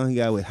 especially that song he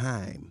got with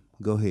Haim.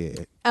 Go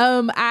ahead.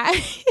 Damn,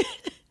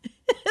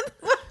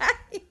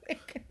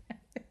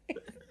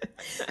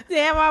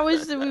 I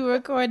wish that we were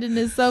recording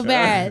this so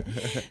bad.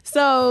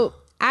 So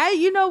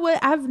you know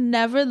what? I've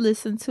never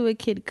listened to a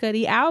Kid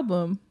Cudi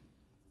album.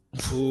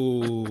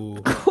 Ooh,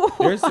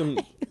 there's some.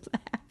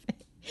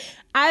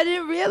 I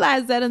didn't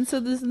realize that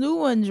until this new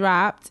one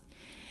dropped.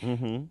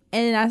 Mm-hmm.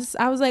 And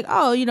I was like,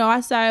 oh,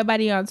 I saw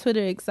everybody on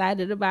Twitter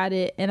excited about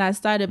it. And I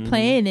started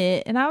playing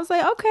it. And I was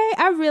like, okay,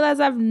 I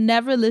realized I've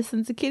never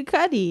listened to Kid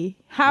Cudi.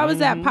 How is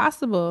that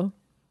possible?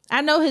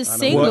 I know his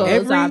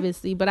singles,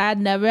 obviously, but I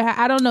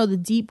don't know the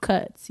deep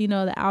cuts,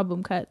 the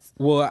album cuts.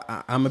 Well,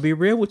 I'm going to be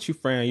real with you,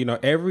 Fran.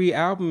 Every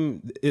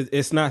album,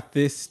 it's not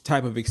this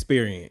type of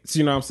experience.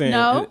 You know what I'm saying?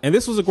 No. And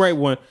this was a great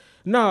one.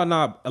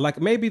 No,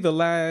 like maybe the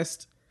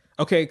last...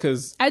 Okay,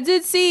 because I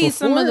did see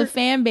some of the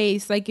fan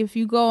base. Like if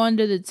you go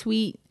under the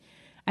tweet,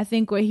 I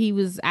think where he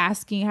was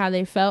asking how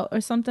they felt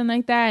or something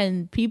like that,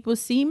 and people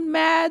seemed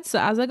mad. So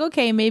I was like,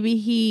 okay, maybe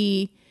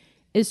he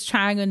is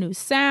trying a new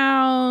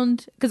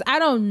sound because I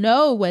don't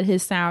know what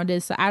his sound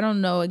is, so I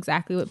don't know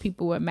exactly what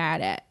people were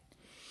mad at.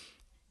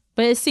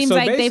 But it seems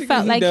like they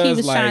felt like he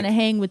was trying to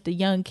hang with the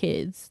young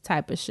kids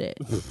type of shit.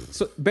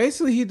 So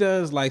basically he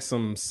does like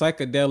some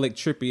psychedelic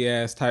trippy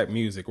ass type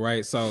music,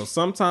 right? So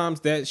sometimes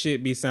that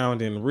shit be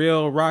sounding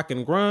real rock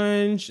and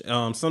grunge.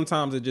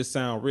 Sometimes it just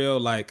sound real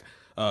like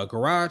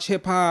garage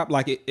hip hop.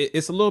 Like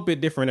it's a little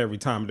bit different every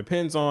time. It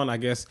depends on, I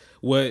guess,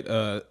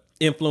 what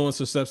influence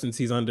or substance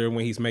he's under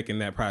when he's making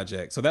that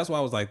project. So that's why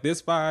I was like,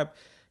 this vibe,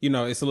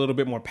 it's a little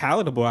bit more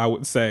palatable, I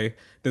would say,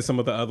 than some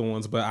of the other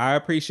ones. But I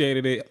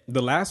appreciated it.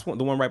 The last one,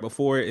 the one right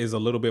before it, is a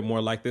little bit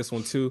more like this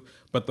one too.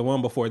 But the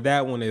one before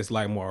that one is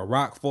like more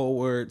rock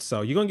forward.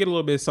 So you're going to get a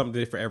little bit of something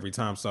different every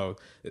time. So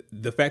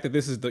the fact that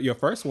this is your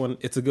first one,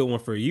 it's a good one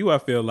for you, I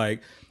feel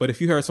like. But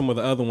if you heard some of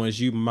the other ones,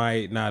 you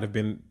might not have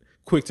been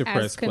quick to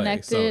press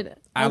play. So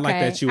I like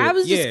that you... I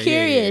was just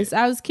curious.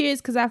 I was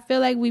curious because I feel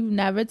like we've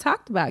never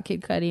talked about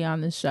Kid Cudi on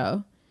this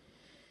show.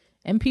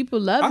 And people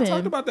love him. I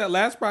talked about that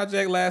last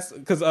project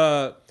because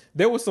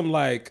there was some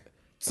like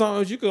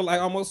songs you could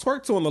like almost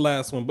twerk to on the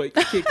last one, but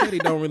Kid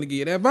Cudi don't really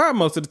get that vibe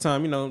most of the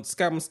time.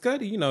 Scott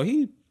Muscudi,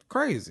 he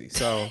crazy.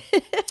 So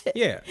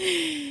yeah.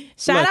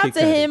 Shout out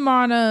to him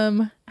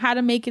on How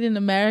to Make It in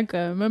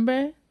America.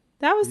 Remember?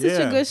 That was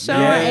such a good show on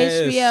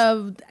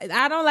HBO.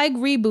 I don't like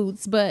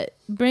reboots, but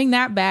bring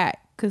that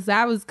back because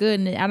that was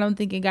good, and I don't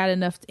think it got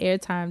enough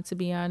airtime, to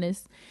be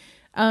honest.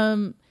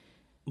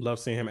 Love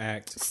seeing him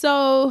act.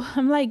 So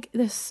I'm like,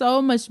 there's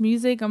so much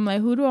music. I'm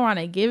like, who do I want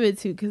to give it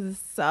to? Because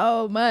it's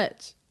so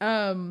much.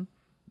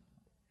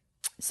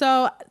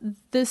 So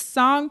this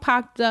song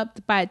popped up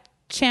by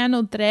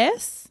Channel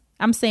Tres.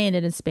 I'm saying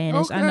it in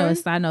Spanish. Okay. I know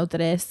it's Channel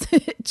Tres.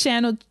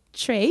 Channel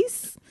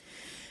Tres.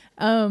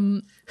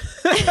 I'm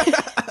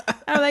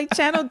like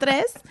Channel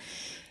Tres.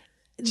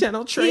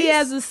 Channel Tres. He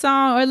has a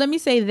song, or let me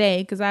say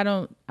they, because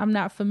I'm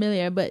not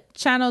familiar, but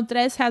Channel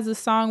Tres has a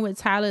song with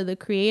Tyler, the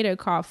Creator,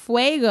 called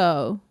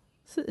Fuego.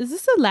 So is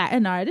this a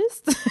Latin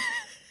artist?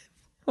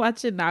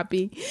 Watch it not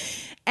be.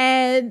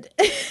 And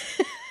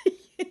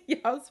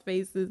y'all's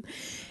faces.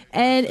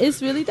 And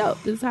it's really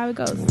dope. This is how it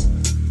goes.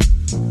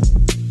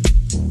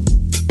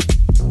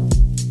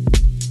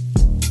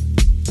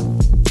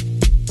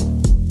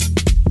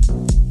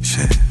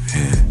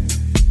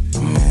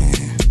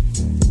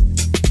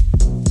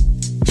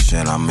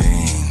 I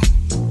mean,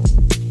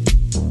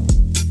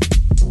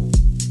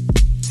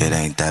 it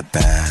ain't that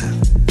bad.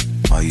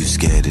 Are you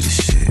scared of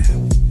this shit?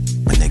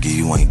 My nigga,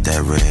 you ain't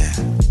that rare.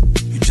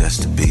 You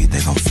just a beat, they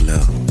gon'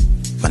 flip.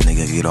 My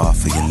nigga, get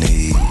off of your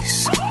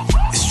knees.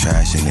 It's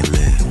trash and it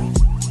lit.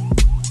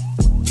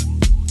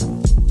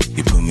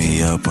 You put me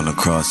me up on the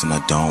cross and I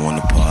don't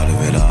want a part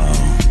of it all.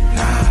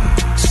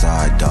 Nah,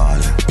 sorry,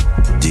 darling.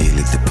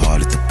 Dearly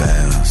departed the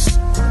bells.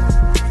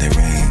 They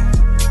ring.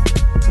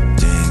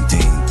 Ding,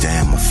 ding,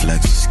 damn, my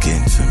flex is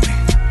getting to me.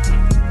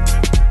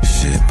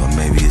 Shit, but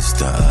maybe it's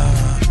the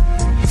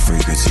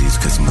frequencies,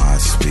 cause my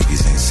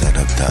speakers ain't set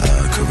up the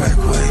correct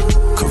way.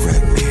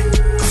 Correct me,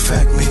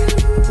 affect me,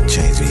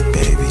 change me,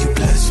 baby, you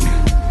bless me,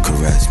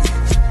 caress me,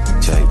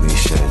 take me,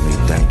 show me,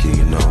 thank you,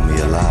 you know me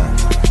a lot.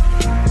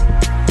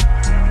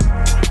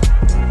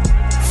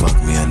 Fuck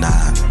me or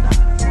not?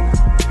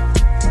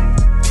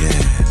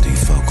 Yeah, do you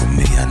fuck with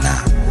me or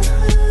not?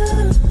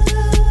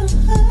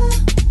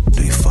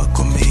 Do you fuck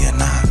with me or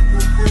not?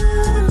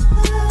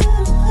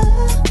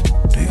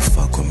 Do you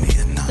fuck with me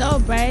or not?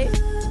 Dope, right?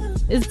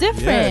 It's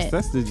different. Yes,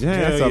 that's the jam.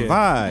 That's a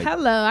vibe.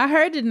 Hello, I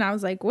heard it and I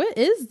was like, "What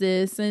is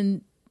this?"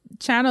 And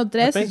Channel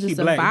 3 is just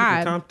a black. He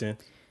vibe. from Compton.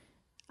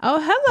 Oh,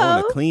 hello. I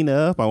want to clean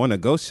up. I want to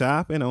go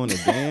shopping. I want to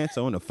dance.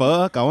 I want to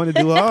fuck. I want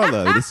to do all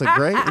of it.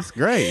 It's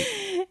great.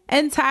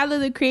 And Tyler,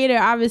 the Creator,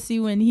 obviously,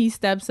 when he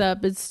steps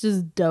up, it's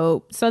just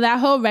dope. So that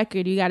whole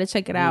record, you got to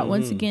check it out.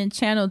 Once again,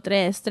 Channel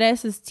 3.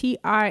 Tres is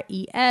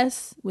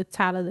TRES with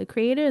Tyler, the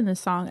Creator, and the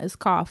song is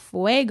called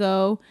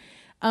Fuego.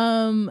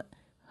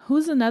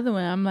 Who's another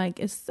one? I'm like,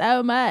 it's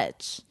so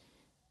much.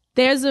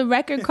 There's a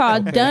record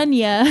called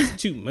Dunya.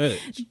 Too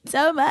much.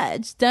 So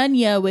much.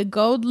 Dunya with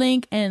Gold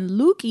Link and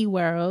Lukey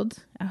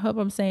World. I hope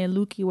I'm saying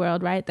Lukey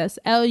World right. That's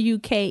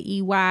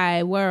Lukey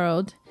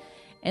World.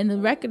 And the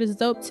record is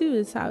dope too,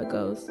 is how it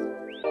goes.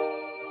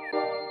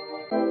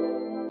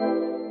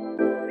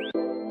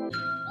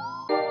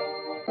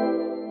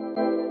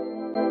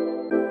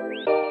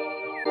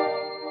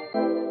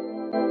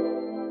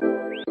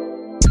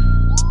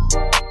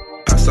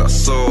 Pass that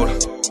sword,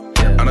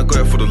 and I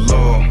go for the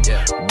law.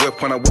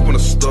 Whip when I whip on the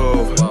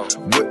stove.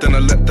 Whip then I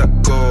let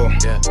that go.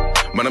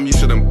 Man, I'm used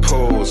to them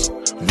pose.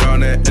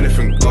 Round there,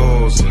 anything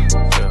goes.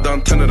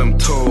 Done 10 of them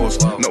toes.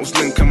 Nose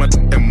link, I'm at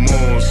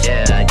M's.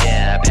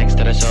 Yeah, backs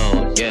to the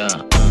soul. Yeah,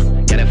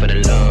 got it for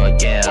the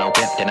Lord. Yeah,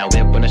 whip then I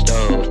whip on the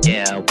stove.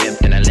 Yeah, whip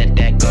then I let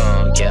that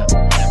go. Yeah,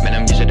 man,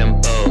 I'm used to them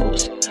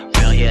pose.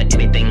 Round here,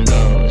 anything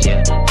goes.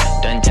 Yeah,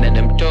 done 10 of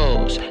them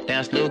toes.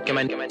 Dance Luke and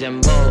my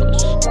them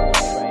balls.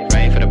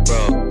 Right for the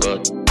broke.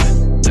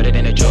 Put it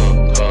in a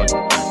joke.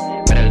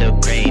 But I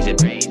look crazy.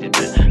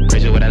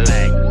 Crazy what I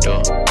like,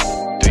 though.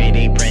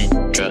 3D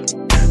print truck.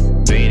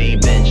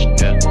 3D bench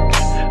truck.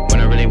 When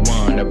I really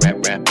wanna rap,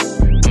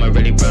 I'ma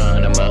really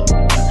run them up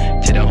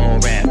to the whole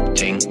rap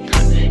thing,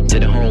 to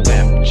the whole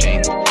rap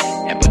chain,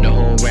 and put the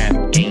whole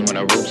rap game on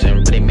the ropes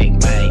and really make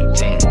my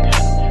thing.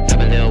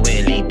 Drop a little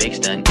Willie, big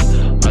stunt.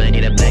 All I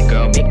need a black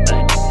girl, big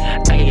butt.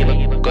 I can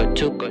give a good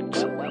two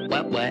goods.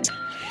 What?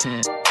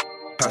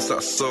 Pass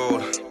that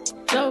sword.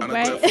 Dope,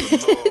 right?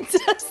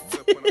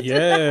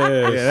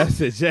 Yeah, that's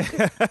the jam.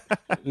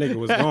 Nigga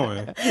was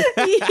going.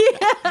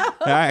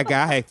 Yeah.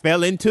 I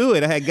fell into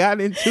it. I had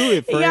gotten into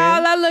it, friend.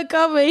 Y'all, I look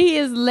over, he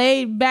is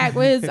laid back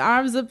with his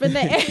arms up in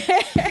the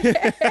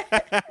air.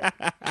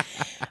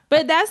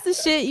 But that's the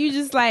shit you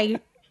just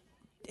like,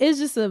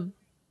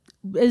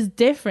 it's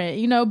different.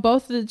 You know,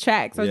 both of the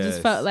tracks, I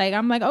just felt like,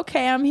 I'm like,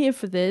 okay, I'm here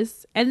for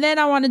this. And then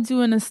I want to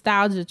do a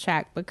nostalgia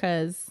track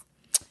because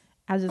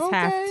I just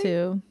have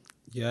to.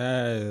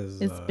 Yes.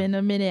 It's been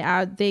a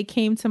minute. They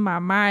came to my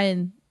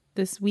mind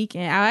this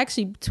weekend. I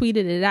actually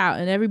tweeted it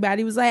out and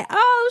everybody was like,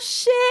 oh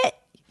shit.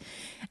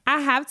 I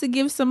have to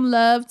give some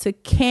love to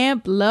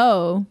Camp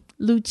Low,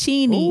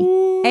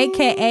 Lucchini,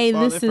 aka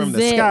This Is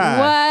It. Sky.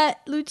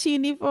 What?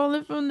 Lucchini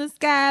falling from the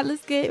sky.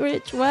 Let's get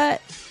rich.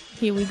 What?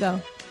 Here we go.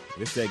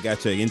 This that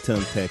got your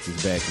Income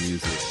Taxes Back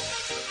music.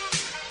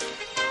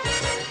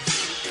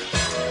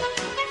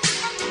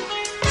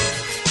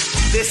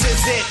 This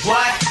is it,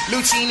 what?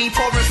 Lucchini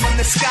pouring from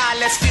the sky,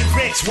 let's get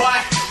rich,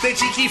 what? The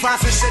Jiki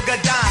finds and sugar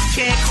dimes,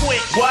 can't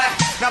quit, what?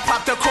 Now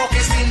pop the cork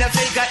and Nina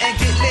Vega and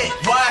get lit,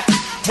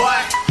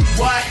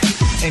 what?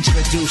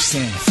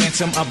 Introducing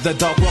Phantom of the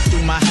Dark, walk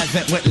through my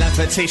heaven with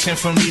levitation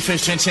from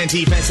reefers, drenching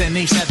defense and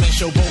E7,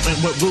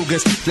 showboating with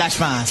Rugers, flash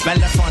vines,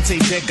 Belafonte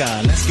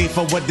Jigger. Let's get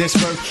forward this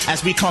work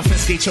as we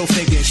confiscate your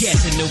figures.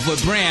 Casanova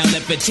Brown,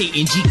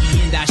 levitating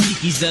Jiki and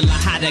Dashiki's the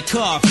Lahada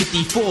car,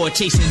 54,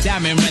 chasing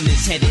diamond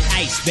runners headed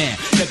icebound.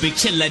 The big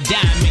chiller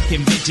diamond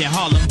convention,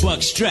 Harlem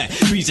Buck strut,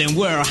 freezing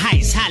world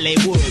heights,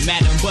 Hollywood,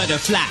 Madam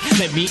Butterfly.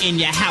 Let me in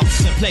your house,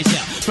 a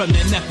pleasure. From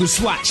the knuckle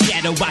swatch,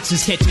 shadow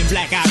boxes catching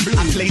black eye blue.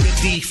 I play the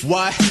thief,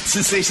 what?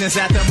 Sensations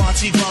at the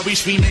Monte Glory,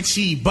 screaming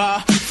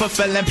Chiba.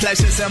 Fulfilling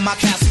pleasures in my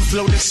castle,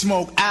 blow the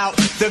smoke out.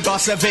 The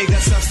Garza Vega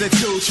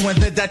substitutes when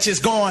the Dutch is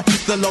gone.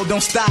 The low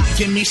don't stop,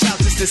 give me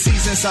shouts, it's the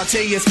season.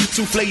 Sauteas,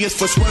 two flayers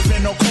for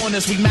swerving, no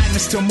corners. We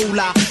madness to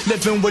moolah.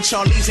 Living with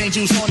Charlie's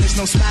Angels on this,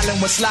 no smiling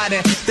when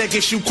sliding. That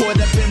gets you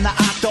caught up in the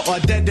octa or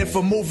dead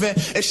for moving.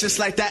 It's just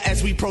like that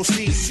as we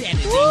proceed.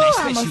 Woo,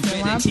 I almost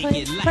don't want to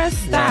play. Press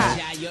stop.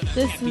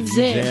 This is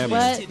it.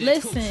 What?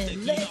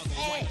 Listen.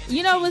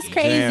 You know what's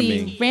crazy?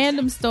 Jamming.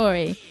 Random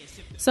story.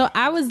 So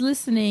I was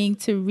listening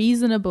to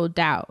Reasonable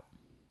Doubt.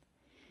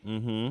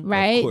 Mm-hmm.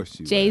 Right?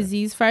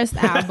 Jay-Z's first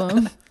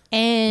album.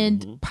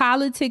 And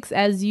Politics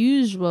as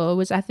Usual,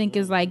 which I think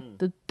is like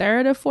the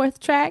third or fourth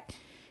track,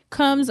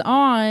 comes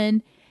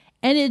on,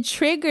 and it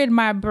triggered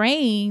my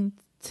brain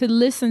to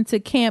listen to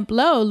Camp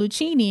Lo,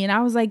 Lucchini. And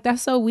I was like,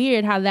 that's so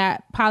weird how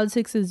that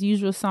Politics as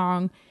Usual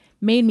song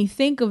made me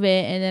think of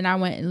it. And then I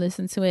went and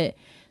listened to it.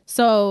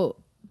 So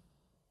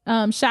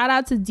shout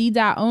out to D.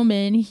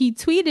 Omen. He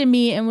tweeted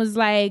me and was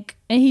like,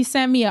 and he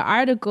sent me an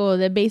article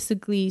that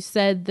basically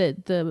said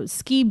that the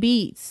Ski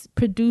Beats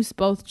produced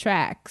both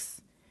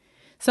tracks.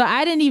 So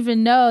I didn't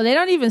even know. They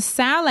don't even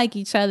sound like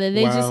each other.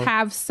 They just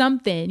have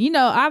something. You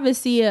know,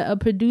 obviously a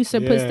producer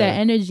puts their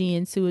energy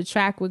into a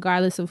track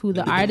regardless of who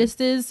the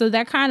artist is. So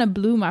that kind of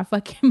blew my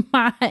fucking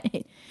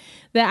mind.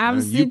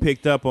 That you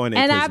picked up on it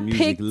because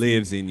music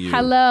lives in you.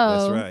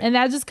 Hello. That's right. And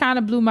that just kind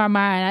of blew my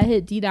mind. I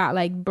hit D-Dot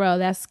like, bro,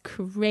 that's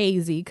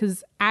crazy.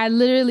 Because I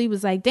literally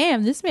was like,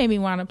 damn, this made me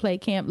want to play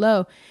Camp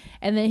Lo.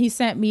 And then he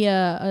sent me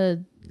a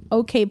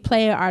OK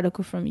Player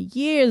article from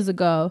years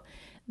ago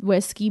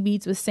where Ski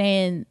Beats was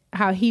saying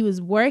how he was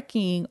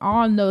working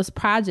on those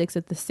projects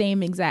at the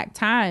same exact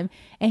time.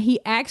 And he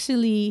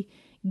actually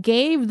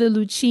gave the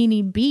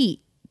Lucchini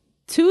beat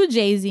to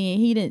Jay-Z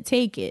and he didn't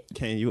take it.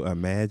 Can you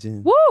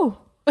imagine? Woo!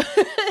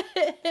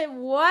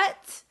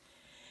 What?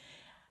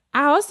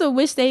 I also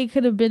wish they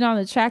could have been on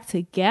the track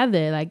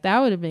together. Like that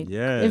would have been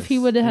if he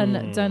would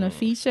have done a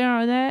feature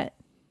on that.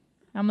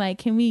 I'm like,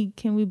 can we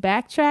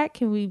backtrack?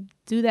 Can we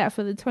do that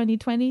for the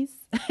 2020s?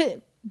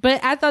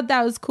 But I thought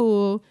that was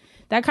cool.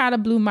 That kind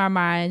of blew my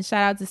mind.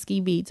 Shout out to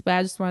Ski Beats, but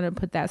I just wanted to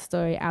put that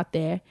story out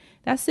there.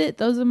 That's it.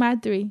 Those are my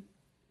three.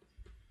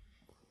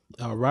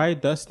 All right,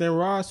 Dustin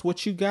Ross,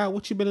 what you got?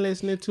 What you been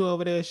listening to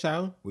over there,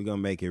 Shaw? We're going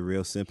to make it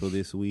real simple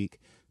this week.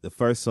 The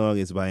first song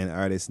is by an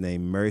artist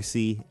named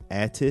Mercy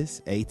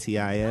Atis,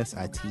 A-T-I-S,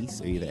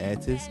 Atis, or either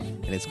Atis,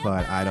 and it's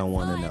called I Don't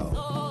Want to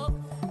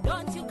Know.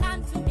 Don't you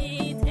come to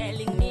me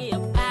telling me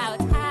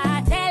about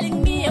her,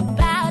 telling me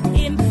about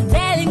him,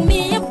 telling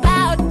me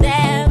about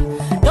them.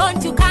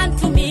 Don't you come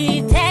to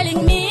me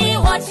telling me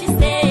what she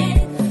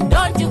said.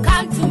 Don't you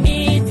come to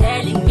me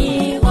telling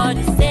me what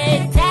he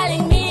said,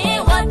 telling me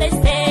what they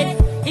said.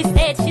 He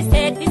said, she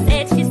said, he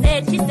said, she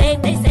said, she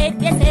said, they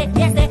said, yes, yes,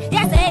 yes,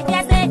 yes, yes,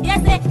 yes,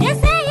 yes, yes, yes.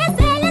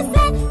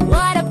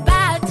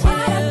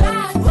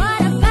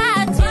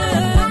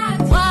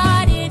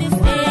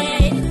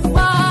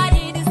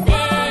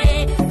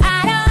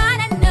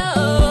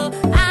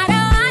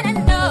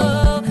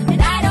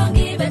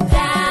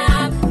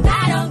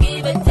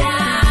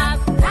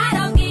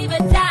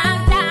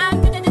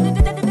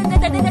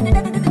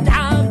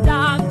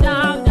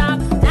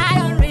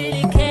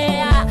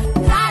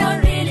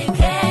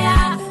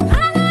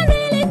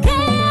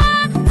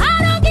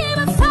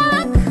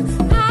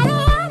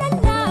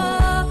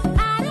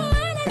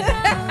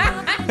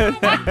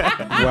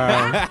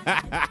 Wow.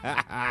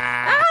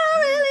 I don't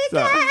really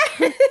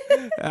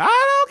care. I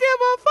don't give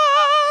a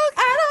fuck.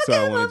 I So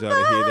I wanted y'all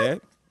to hear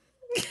that.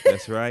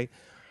 That's right.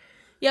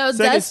 Yo,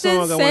 Second Dustin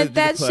song I wanted sent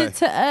that to shit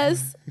to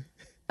us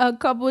a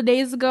couple of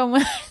days ago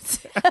when I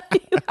tell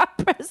you I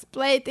pressed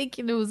play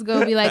thinking it was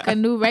going to be like a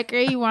new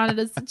record. He wanted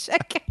us to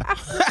check it out.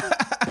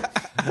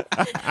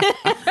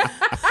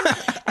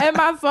 And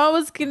my phone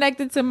was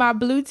connected to my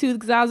Bluetooth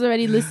because I was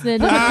already listening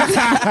to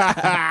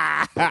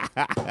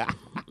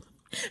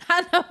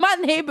I know my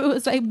neighbor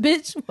was like,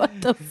 bitch,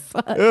 what the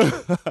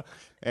fuck?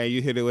 And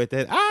you hit it with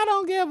that, I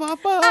don't give a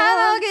fuck.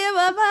 I don't give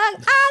a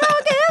fuck. I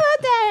don't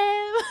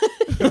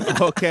give a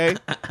damn. Okay.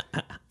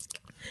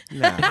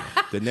 Now,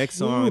 the next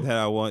song that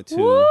I want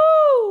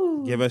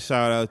to give a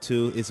shout out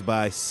to is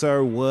by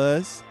Sir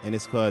Was, and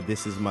it's called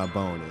This Is My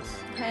Bonus.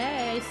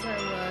 Hey, Sir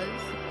Was.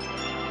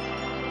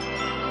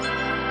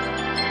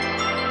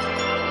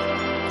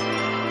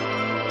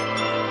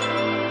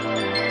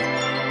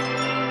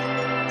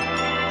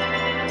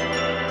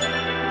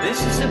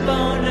 This is a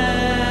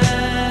bonus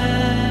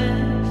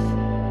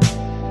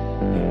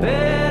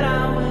that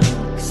I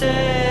will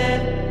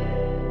accept.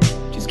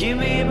 Just give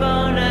me a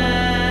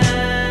bonus.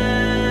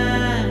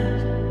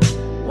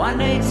 One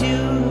day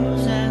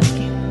two's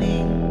asking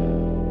me.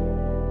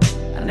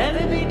 I'll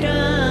never be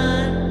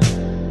done.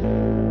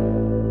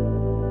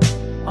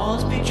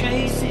 Always be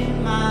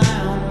tracing my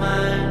own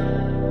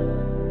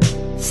mind.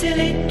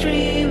 Silly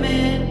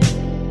dreaming.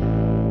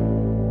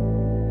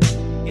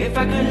 If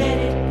I could let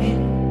it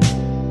in.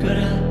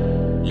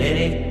 Gonna let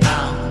it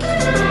out.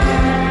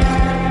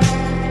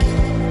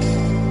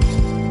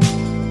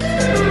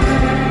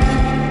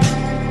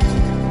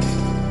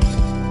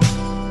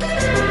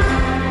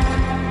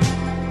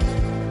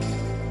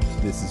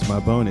 This is my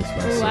bonus.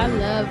 Oh, I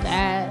love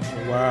that.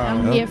 Wow.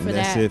 I'm here for that.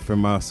 That's it for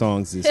my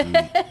songs this week.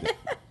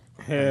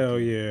 Hell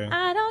yeah.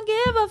 I don't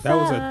give a fuck. That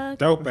was a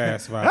dope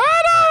ass vibe.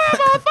 I don't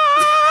give a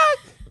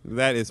fuck.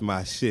 That is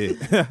my shit.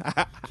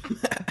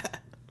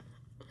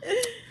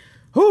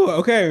 Whew,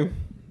 okay.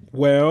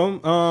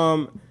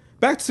 Well,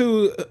 back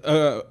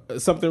to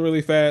something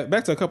really fast.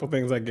 Back to a couple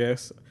things, I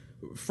guess.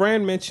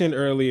 Fran mentioned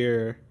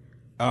earlier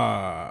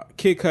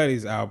Kid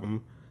Cudi's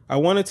album. I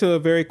wanted to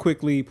very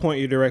quickly point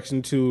your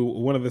direction to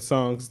one of the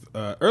songs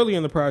early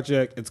in the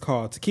project. It's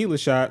called Tequila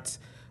Shots.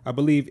 I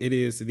believe it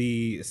is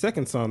the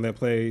second song that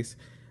plays.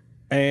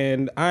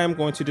 And I am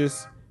going to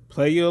just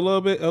play you a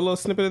little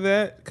snippet of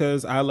that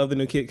because I love the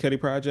new Kid Cudi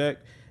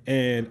project.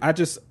 And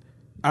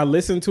I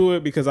listened to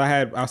it because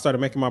I started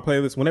making my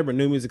playlist. Whenever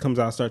new music comes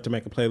out, I start to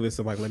make a playlist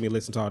of like, let me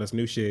listen to all this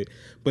new shit.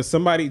 But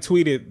somebody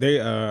tweeted,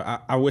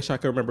 I wish I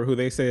could remember who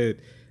they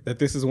said that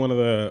this is one of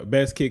the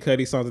best Kid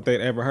Cudi songs that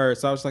they'd ever heard.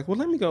 So I was like, well,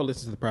 let me go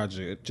listen to the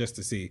project just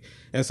to see.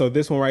 And so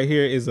this one right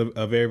here is a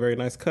very, very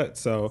nice cut.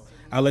 So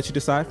I'll let you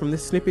decide from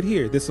this snippet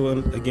here. This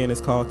one, again,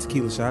 is called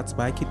Tequila Shots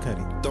by Kid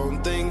Cudi.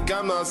 Don't think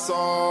I'm not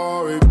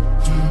sorry.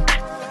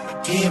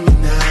 Hear me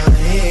now,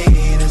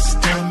 hey, this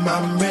time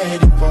I'm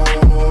ready for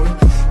it.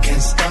 Can't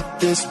stop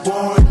this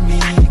war in me,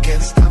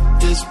 can't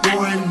stop this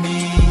war in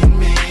me.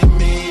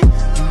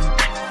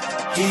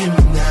 Hear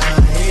me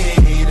now,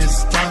 hey,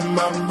 this time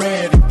I'm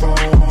ready for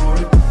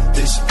it.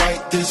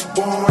 Despite this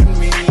war in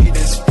me,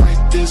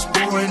 despite this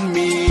war in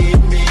me.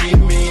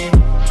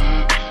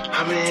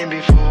 I've been here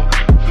before,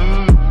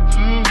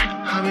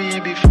 I've been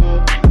here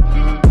before.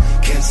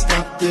 Can't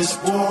stop this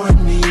war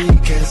in me,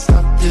 can't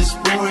stop this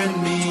war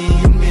in me.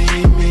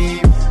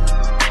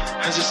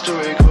 As the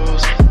story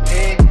goes,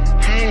 hey,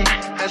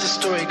 as the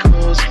story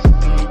goes,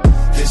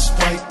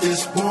 despite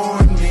this war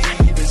in me,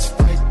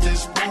 despite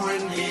this war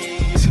in me.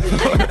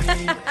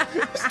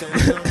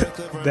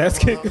 That's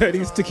Kid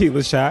Cudi's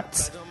Tequila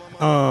Shots.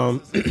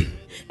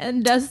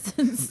 And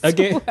Dustin's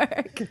again,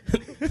 work.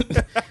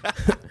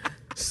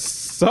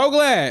 So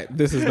glad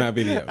this is not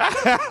video.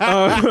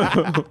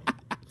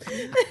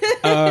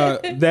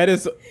 That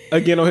is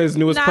again on his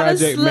newest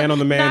project, Man on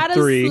the Man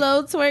 3.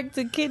 Not a slow twerk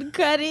to Kid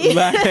Cudi.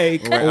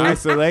 Like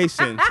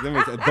isolations,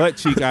 butt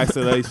cheek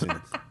isolations.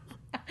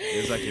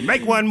 It's like you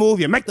make one move,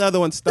 you make the other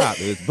one stop.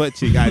 It's butt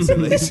cheek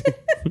isolation.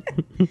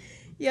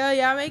 Yo,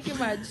 y'all making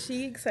my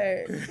cheeks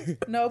hurt.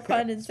 No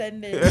pun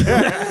intended.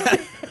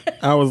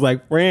 I was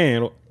like,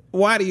 friend,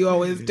 why do you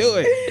always do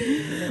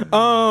it?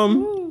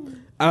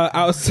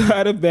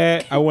 Outside of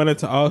that, I wanted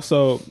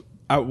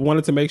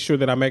to make sure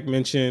that I make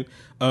mention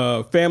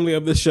of family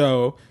of the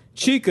show,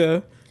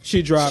 Chica.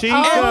 She dropped Oh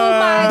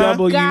my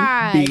WB.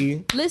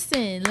 God.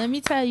 Listen, let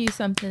me tell you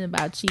something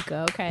about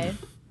Chica, okay?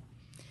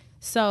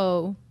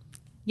 So,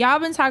 y'all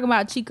been talking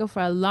about Chica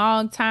for a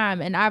long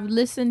time, and I've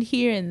listened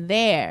here and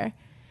there.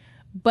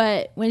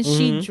 But when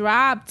she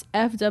dropped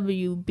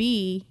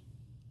FWB,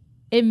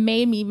 it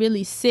made me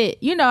really sit.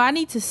 You know, I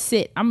need to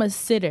sit. I'm a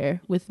sitter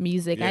with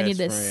music. I need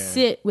to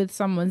sit with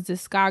someone's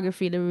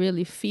discography to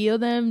really feel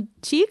them.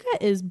 Chica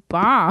is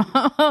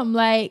bomb.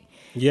 Like,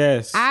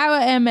 yes, I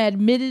am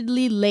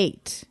admittedly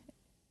late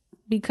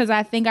because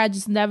I think I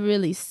just never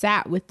really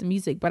sat with the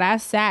music. But I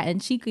sat, and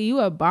Chica,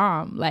 you a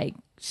bomb. Like,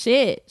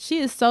 shit. She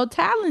is so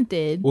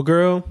talented. Well,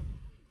 girl,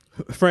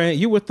 friend,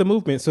 you with the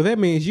movement, so that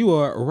means you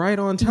are right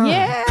on time.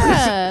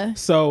 Yeah.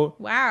 So,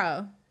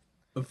 wow.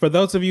 For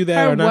those of you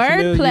that Her are not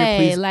familiar, wordplay,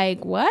 please,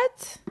 like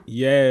what?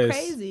 Yes,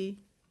 Crazy.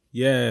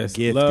 Yes,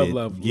 Gifted,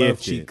 love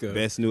Chica.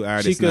 Best new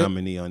artist Chica,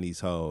 nominee on these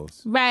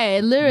hoes.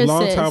 Right, lyricist.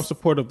 Long time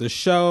support of the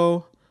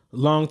show.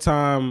 Long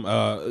time,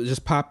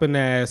 just popping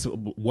ass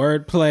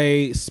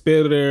wordplay,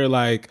 spitter.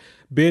 Like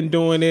been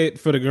doing it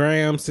for the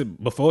gram,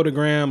 before the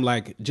gram,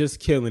 like just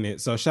killing it.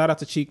 So shout out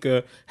to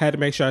Chica. Had to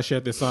make sure I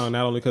shared this song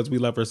not only because we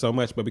love her so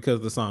much, but because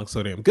the song's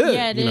so damn good.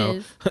 Yeah, it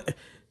is.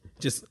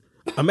 Just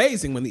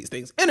amazing when these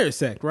things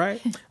intersect,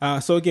 right?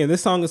 So again,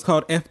 this song is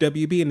called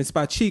FWB and it's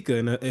by Chica.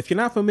 And if you're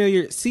not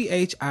familiar,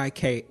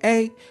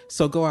 CHIKA.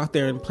 So go out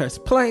there and press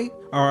play.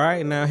 All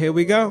right, now here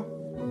we go.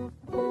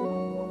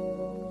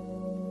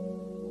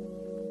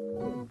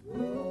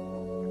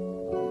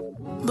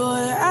 Boy,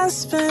 I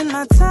spend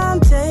my time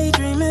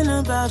daydreaming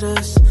about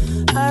us.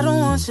 I don't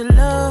want your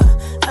love,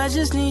 I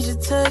just need your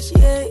touch.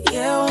 Yeah,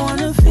 I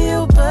wanna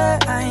feel,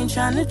 but I ain't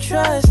trying to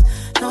trust.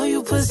 Know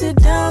you push it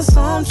down, so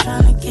I'm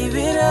trying to give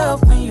it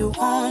up when you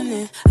want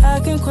it. I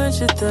can quench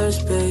your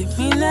thirst, babe,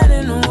 mean that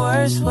in the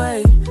worst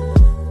way.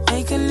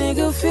 Make a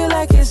nigga feel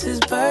like it's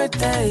his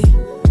birthday.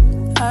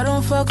 I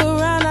don't fuck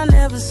around, I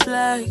never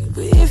slack.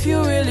 But if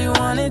you really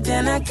want it,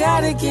 then I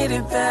gotta get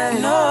it back.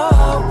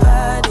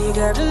 Nobody,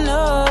 gotta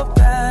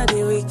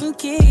nobody. We can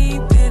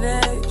keep it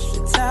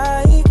extra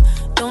tight.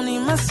 Don't need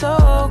my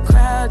soul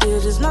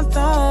crowded. It's my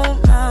throne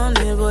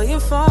mounted. Boy,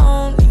 if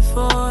only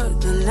for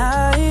the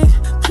night.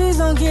 Please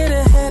don't get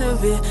ahead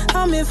of it.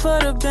 I'm in for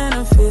the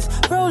benefits.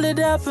 Roll it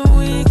up and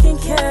we can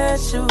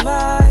catch a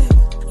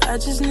vibe. I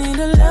just need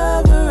a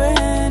lover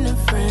and a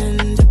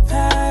friend to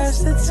pass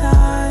the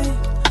time.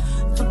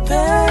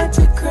 Prepared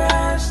to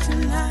crash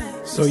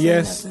tonight. So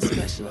yes,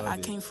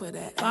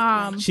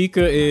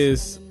 Chica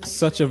is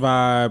such a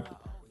vibe.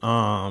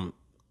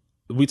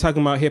 We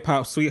talking about hip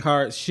hop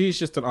sweetheart. She's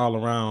just an all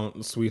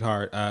around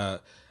sweetheart. I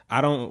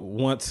don't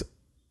want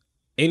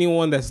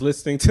anyone that's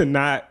listening to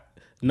not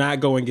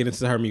go and get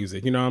into her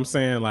music. You know what I'm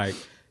saying? Like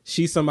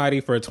she's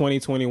somebody for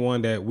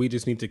 2021 that we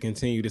just need to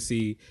continue to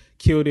see.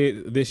 Killed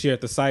it this year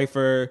at the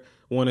Cypher.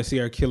 want to see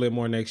her kill it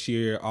more next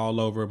year, all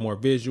over, more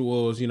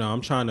visuals. You know, I'm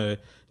trying to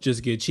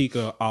just get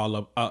Chica all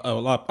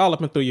up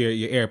and through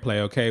your airplay,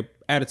 okay?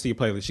 Add it to your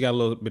playlist. You got a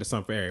little bit of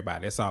something for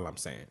everybody. That's all I'm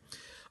saying.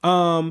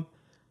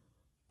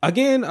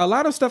 Again, a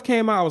lot of stuff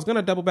came out. I was going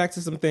to double back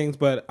to some things,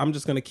 but I'm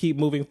just going to keep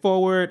moving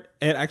forward.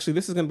 And actually,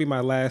 this is going to be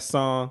my last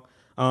song.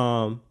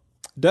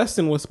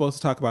 Dustin was supposed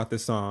to talk about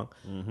this song,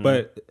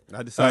 but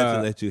I decided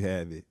to let you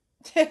have it.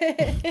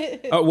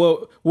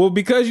 Well,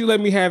 because you let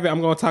me have it,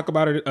 I'm going to talk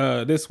about it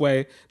this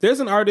way. There's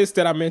an artist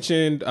that I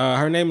mentioned.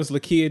 Her name is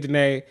Lakia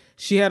Dene.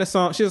 She has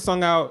a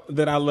song out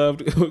that I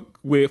loved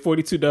with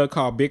 42 Doug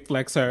called Big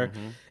Flex Her.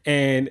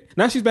 And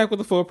now she's back with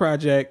a full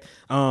project.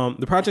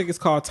 The project is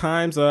called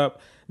Time's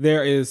Up.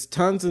 There is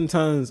tons and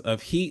tons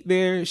of heat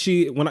there.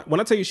 When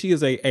I tell you she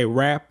is a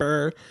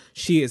rapper,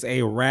 she is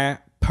a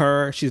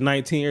rapper. She's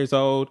 19 years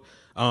old.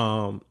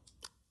 From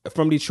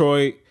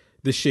Detroit,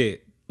 the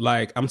shit.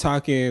 Like, I'm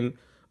talking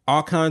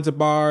all kinds of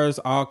bars,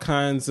 all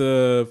kinds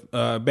of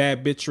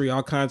bad bitchery,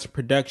 all kinds of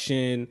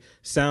production,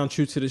 sound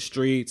true to the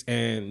streets,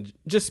 and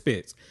just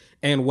spits.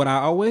 And what I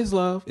always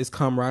love is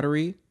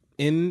camaraderie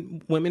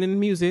in women in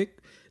music.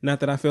 Not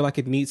that I feel like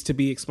it needs to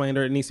be explained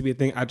or it needs to be a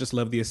thing. I just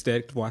love the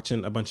aesthetic of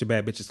watching a bunch of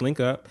bad bitches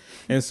link up.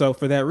 And so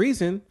for that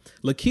reason,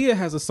 Lakia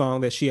has a song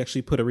that she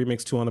actually put a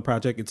remix to on the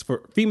project. It's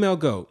for Female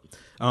Goat.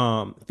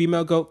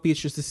 Female Goat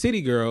features the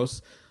City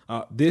Girls.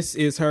 This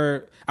is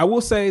her, I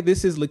will say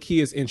this is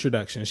Lakia's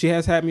introduction. She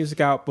has had music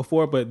out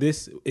before, but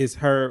this is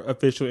her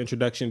official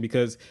introduction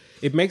because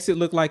it makes it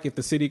look like if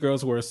the City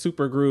Girls were a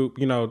super group,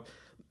 you know,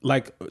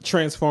 like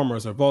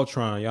Transformers or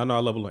Voltron. Y'all know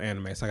I love a little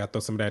anime, so I gotta throw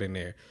some of that in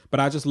there. But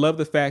I just love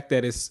the fact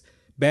that it's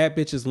bad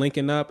bitches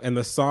linking up and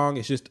the song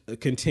is just a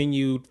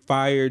continued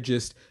fire,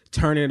 just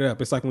turning it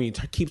up. It's like when you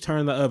keep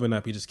turning the oven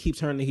up, you just keep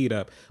turning the heat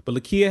up. But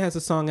Lakia has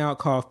a song out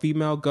called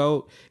Female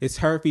Goat. It's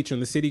her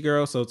featuring the City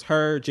Girls. So it's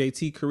her,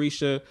 JT,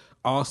 Carisha,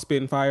 all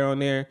spitting fire on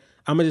there.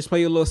 I'm gonna just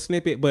play you a little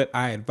snippet, but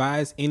I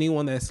advise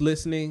anyone that's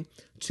listening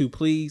to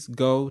please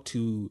go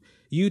to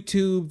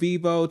YouTube,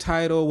 Vivo,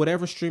 Tidal,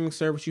 whatever streaming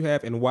service you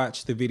have, and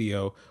watch the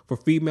video for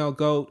Female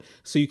Goat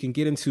so you can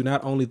get into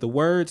not only the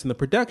words and the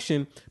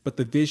production, but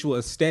the visual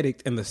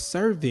aesthetic and the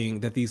serving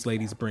that these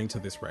ladies bring to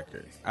this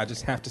record. I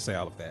just have to say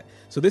all of that.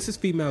 So this is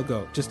Female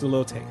Goat, just a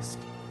little taste.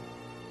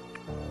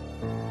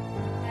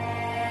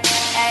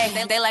 Hey,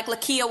 they like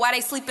Lakia, why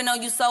they sleeping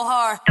on you so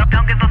hard? Don't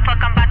give a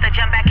fuck, I'm about to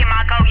jump back in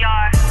my go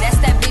yard. That's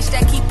that bitch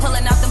that keep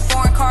pulling out them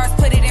foreign cars,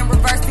 put it in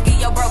reverse to get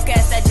your broke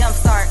ass that jump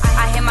start.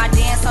 I hit my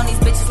dance on these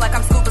bitches like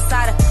I'm scuba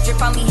cider. Drip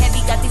on me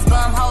heavy, got these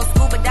bum hoes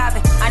scuba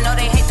diving. I know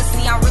they hate to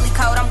see I'm really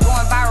cold, I'm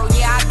going viral.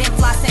 Yeah, I've been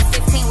fly since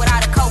 15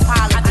 without a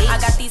co-pilot. I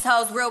got these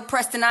hoes real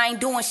pressed and I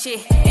ain't doing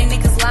shit. And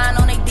niggas lying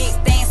on they dick,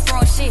 they ain't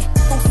throwing shit.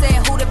 Who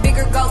said who the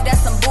bigger goat?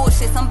 That's some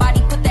bullshit.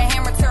 Somebody put that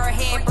hammer to her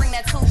head, bring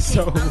that tool.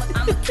 So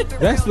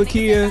that's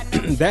Lakia.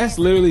 That's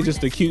literally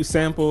just a cute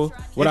sample.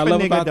 What I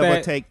love about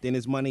that, take, then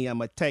his money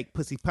I'ma take.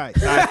 Pussy pipe,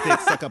 I stick,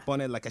 suck up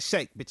on it like a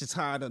shake. Bitch is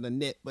hard on the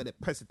net, but it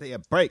press it they a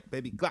break.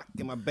 Baby Glock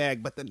in my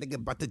bag, but the nigga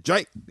about to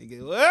Drake.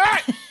 Nigga,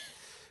 what?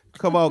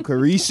 Come on,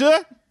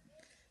 Carisha.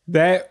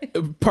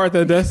 That part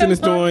that Dustin is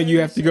doing, you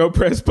have to go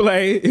press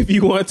play if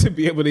you want to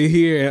be able to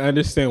hear and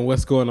understand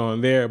what's going on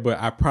there. But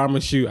I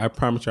promise you,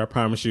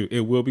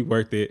 it will be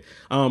worth it.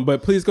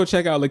 But please go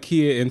check out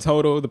Lakia in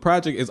total. The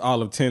project is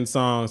all of 10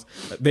 songs.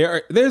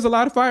 There's a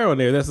lot of fire on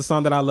there. There's a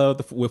song that I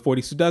love with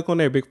 42 Duck on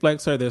there, Big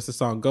Flex Her. There's the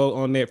song Goat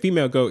on there,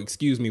 Female Goat,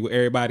 with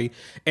everybody.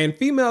 And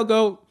Female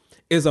Goat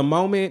is a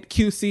moment.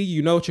 QC,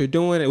 you know what you're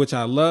doing, which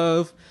I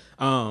love.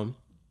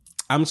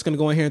 I'm just going to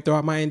go in here and throw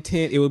out my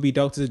intent. It would be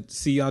dope to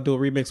see y'all do a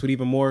remix with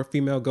even more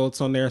female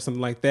goats on there or something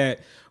like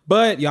that.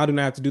 But y'all do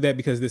not have to do that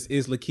because this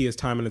is Lakia's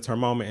time and it's her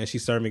moment and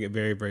she's serving it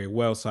very, very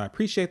well. So I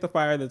appreciate the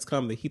fire that's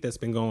come, the heat that's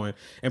been going.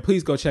 And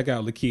please go check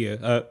out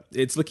Lakia.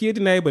 It's Lakia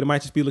Dene, but it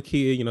might just be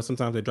Lakia. You know,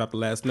 sometimes they drop the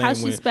last name. How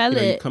she spell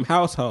it? You come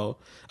household.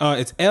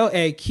 It's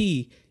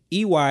Lakeeyah.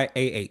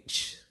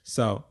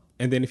 So,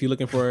 and then if you're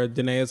looking for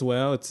Dene as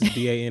well, it's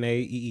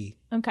Danaee.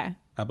 Okay.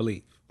 I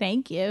believe.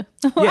 Thank you.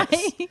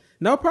 Yes.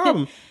 No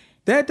problem.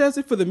 That does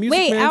it for the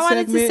Music Man I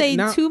wanted segment.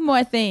 to say two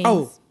more things.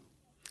 Oh,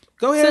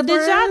 go ahead. So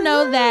did y'all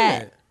know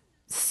that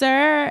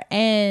Sir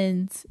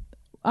and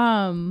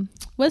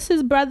what's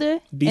his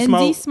brother? D-Smoke.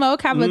 And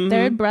D-Smoke have a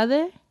third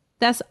brother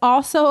that's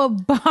also a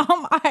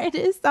bomb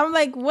artist. I'm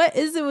like, what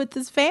is it with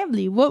this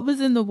family? What was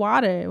in the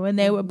water when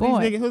they were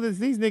born?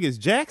 These niggas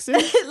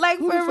Jackson? Like,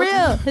 for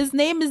real. His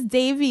name is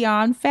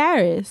Davion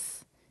Farris.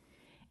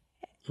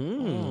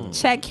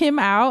 Check him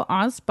out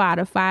on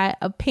Spotify.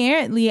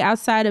 Apparently,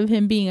 outside of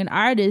him being an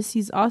artist,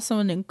 he's also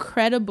an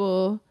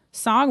incredible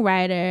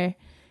songwriter,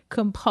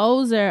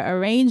 composer,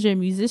 arranger,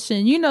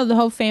 musician. You know the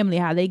whole family,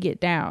 how they get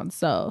down.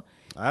 So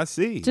I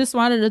see. Just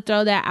wanted to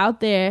throw that out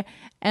there.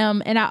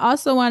 And I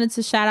also wanted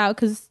to shout out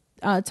because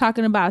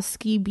talking about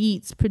Ski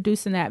Beats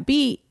producing that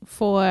beat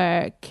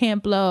for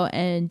Camp Lo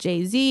and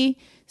Jay-Z.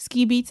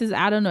 Ski Beats is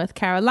out of North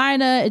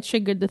Carolina. It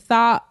triggered the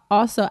thought.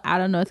 Also out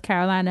of North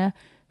Carolina.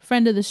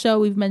 Friend of the show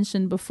we've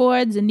mentioned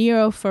before, De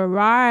Niro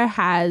Ferrar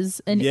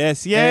has an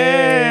yes he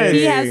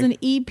has an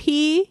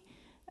EP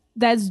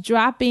that's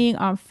dropping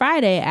on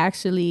Friday,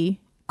 actually,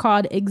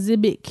 called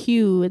Exhibit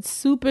Q. It's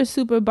super,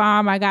 super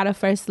bomb. I got a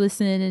first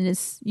listen, and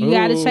you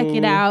got to check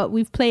it out.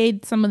 We've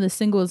played some of the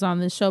singles on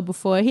the show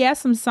before. He has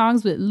some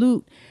songs with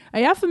Lute. Are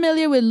y'all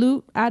familiar with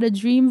Lute out of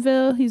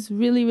Dreamville? He's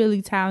really,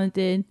 really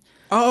talented.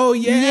 Oh,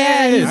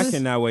 yes. I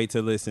cannot wait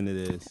to listen to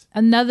this.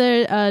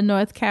 Another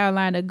North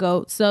Carolina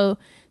GOAT. So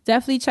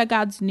definitely check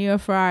out Janira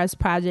Farrar's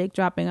project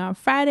dropping on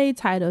Friday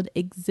titled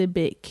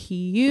Exhibit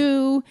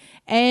Q.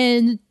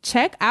 And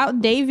check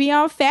out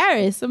Davion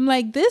Farris. I'm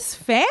like, this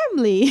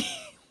family.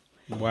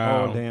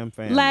 Wow. Whole damn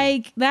family.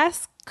 Like,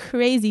 that's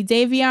crazy.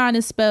 Davion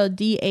is spelled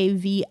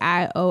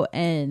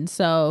Davion.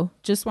 So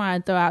just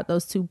want to throw out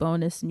those two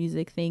bonus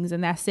music things,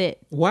 and that's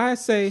it. Why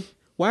say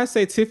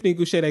Tiffany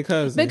Goucher their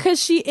cousin? Because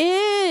she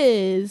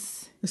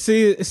is.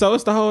 See, so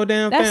it's the whole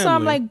damn family. That's why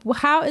I'm like,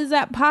 how is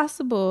that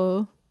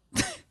possible?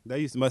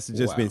 They must have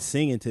just been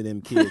singing to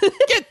them kids.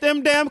 Get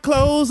them damn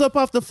clothes up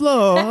off the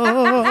floor.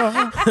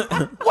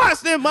 Wash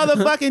them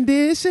motherfucking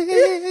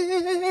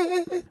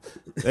dishes.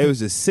 They was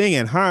just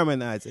singing,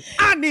 harmonizing.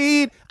 I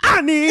need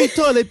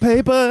toilet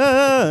paper.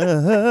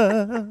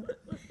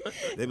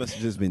 They must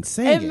have just been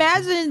singing.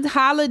 Imagine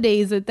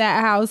holidays at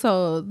that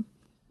household.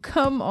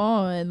 Come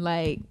on,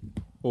 like.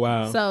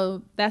 Wow.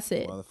 So that's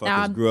it.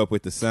 Motherfuckers grew up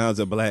with the sounds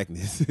of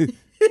blackness.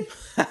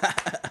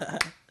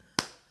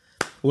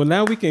 Well,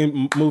 now we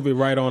can move it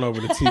right on over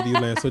to TV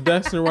land. So,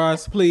 Dustin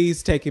Ross,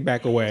 please take it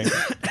back away.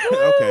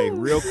 Okay,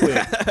 real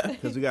quick,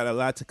 because we got a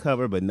lot to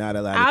cover, but not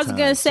a lot of time. I was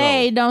going to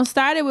say, don't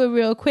start it with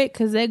real quick,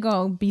 because they're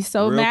going to be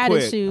so mad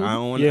at you. I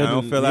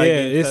don't feel like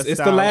it's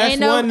the last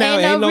one now.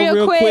 Ain't no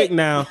real quick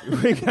now.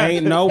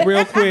 Ain't no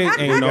real quick.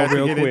 Ain't no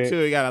real quick.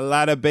 We got a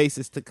lot of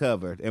bases to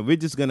cover, and we're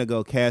just going to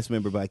go cast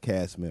member by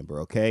cast member,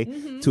 okay?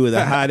 Two of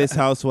the hottest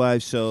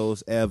Housewives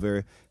shows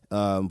ever.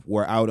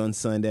 Were out on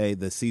Sunday.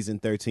 The season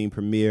 13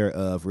 premiere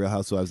of Real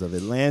Housewives of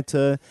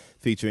Atlanta,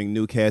 featuring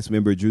new cast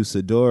member Drew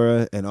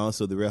Sidora, and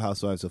also the Real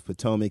Housewives of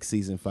Potomac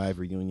season 5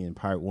 reunion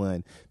part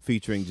 1,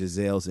 featuring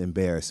Giselle's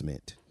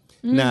embarrassment.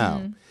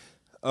 Now,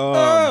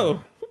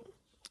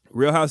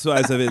 Real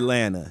Housewives of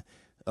Atlanta.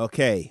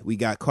 Okay, we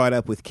got caught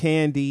up with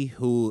Candy,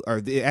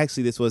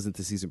 actually this wasn't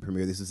the season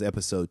premiere. This was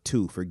episode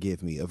 2,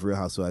 forgive me, of Real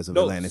Housewives of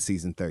Atlanta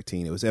season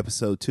 13. It was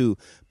episode 2,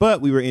 but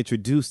we were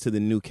introduced to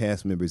the new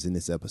cast members in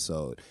this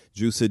episode.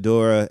 Drew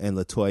Sidora and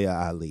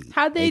Latoya Ali.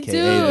 How'd they AKA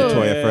do?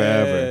 Latoya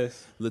Forever.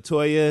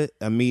 Latoya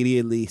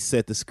immediately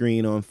set the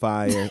screen on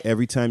fire.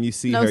 Every time you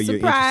see her, you're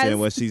interested in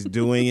what she's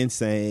doing and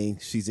saying.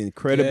 She's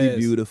incredibly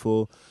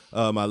beautiful.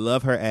 I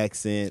love her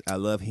accent. I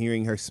love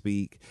hearing her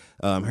speak.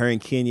 Her and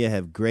Kenya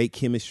have great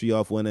chemistry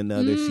off one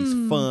another. She's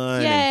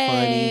fun and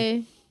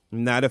funny.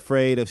 Not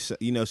afraid of,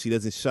 she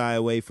doesn't shy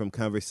away from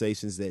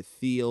conversations that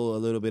feel a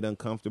little bit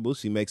uncomfortable.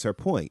 She makes her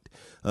point.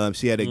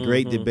 She had a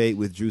great debate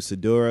with Drew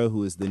Sidora,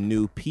 who is the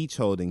new Peach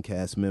Holding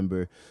cast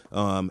member.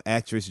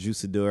 Actress Drew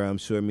Sidora, I'm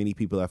sure many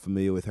people are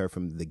familiar with her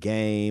from The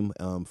Game,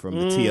 from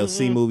the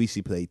TLC movie.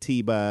 She played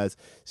T-Boz.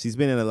 She's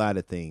been in a lot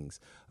of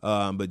things.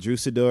 But Drew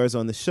Sidora's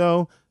on the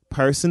show.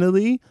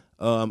 Personally,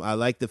 I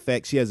like the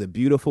fact she has a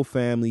beautiful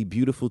family,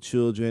 beautiful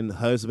children.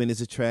 Husband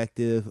is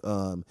attractive.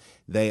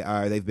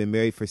 They've been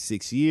married for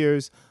 6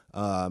 years,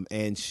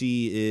 and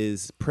she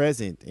is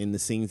present in the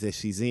scenes that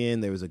she's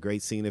in. There was a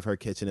great scene of her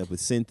catching up with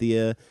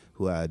Cynthia,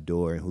 who I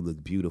adore and who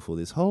looked beautiful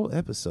this whole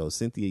episode.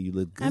 Cynthia, you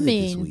look good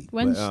this week.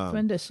 When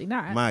does she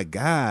not? My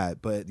God,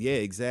 but yeah,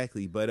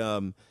 exactly. But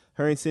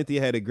her and Cynthia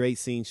had a great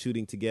scene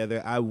shooting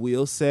together. I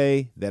will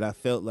say that I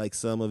felt like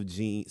some of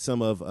Drew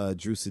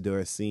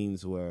Sidora's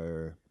scenes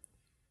were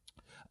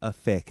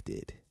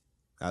affected.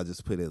 I'll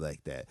just put it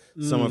like that.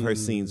 Some of her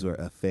scenes were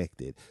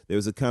affected. There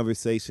was a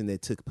conversation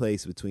that took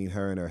place between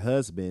her and her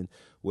husband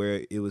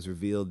where it was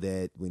revealed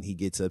that when he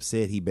gets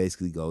upset, he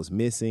basically goes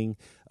missing.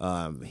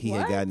 He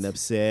had gotten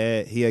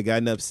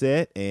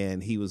upset.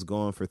 And he was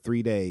gone for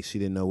 3 days. She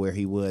didn't know where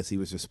he was. He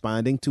was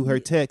responding to her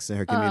texts and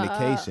her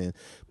communication,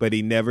 but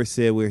he never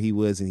said where he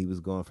was, and he was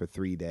gone for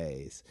 3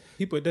 days.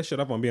 He put that shit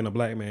up on being a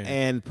black man.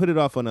 And put it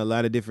off on a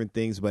lot of different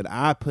things, but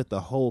I put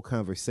the whole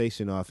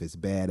conversation off as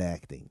bad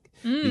acting.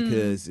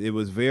 Because it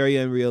was very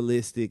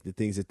unrealistic, the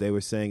things that they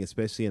were saying,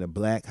 especially in a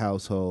black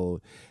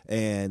household,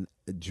 and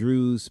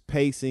Drew's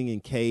pacing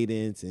and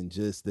cadence and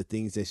just the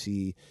things that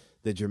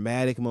the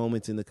dramatic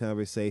moments in the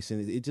conversation,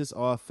 it just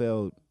all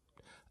felt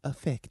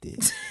affected.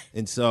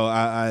 And so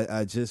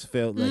I just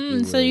felt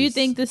like So you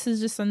think this is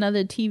just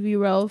another TV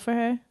role for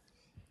her?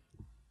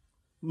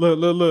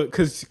 Look,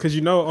 because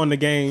on The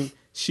Game,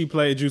 she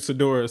played Drew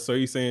Sidora, so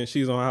you saying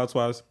she's on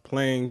Housewives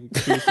playing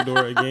Drew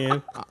Sidora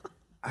again?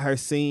 Her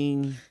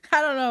scene,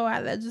 I don't know why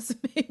that just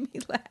made me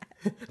laugh.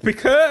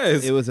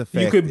 Because it was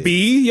effective. You could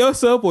be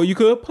yourself or you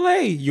could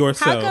play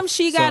yourself. How come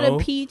she got a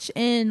peach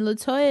and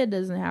Latoya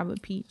doesn't have a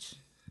peach?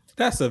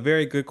 That's a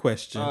very good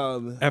question.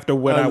 After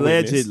what I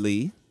witnessed.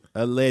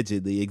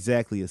 Allegedly,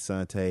 exactly,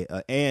 Asante.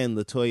 And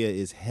Latoya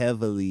is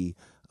heavily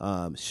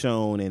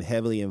shown and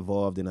heavily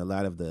involved in a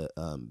lot of the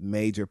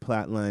major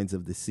plot lines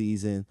of the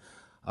season.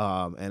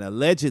 And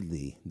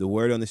allegedly, the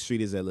word on the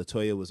street is that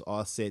LaToya was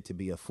all set to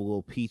be a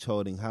full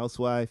peach-holding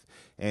housewife,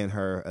 and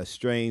her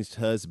estranged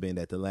husband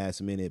at the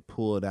last minute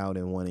pulled out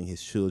and wanting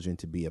his children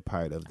to be a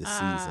part of the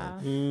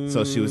season.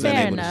 So she was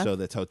unable to show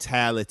the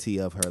totality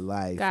of her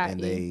life,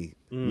 they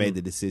made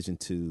the decision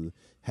to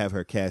have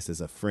her cast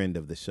as a friend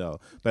of the show.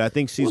 But I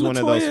think she's one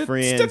of those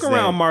friends. Stick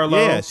around,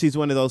 Marlo. Yeah, she's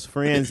one of those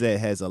friends that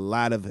has a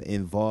lot of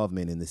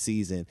involvement in the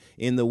season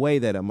in the way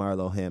that a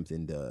Marlo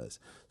Hampton does.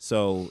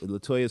 So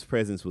LaToya's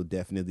presence will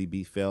definitely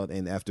be felt,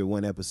 and after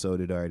one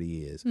episode, it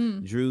already is.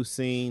 Drew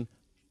Scene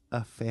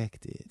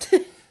affected.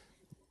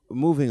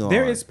 Moving on.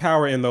 There is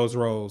power in those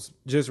roles,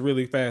 just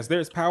really fast.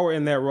 There's power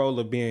in that role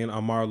of being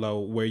a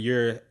Marlo where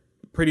you're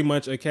pretty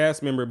much a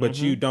cast member, but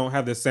you don't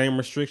have the same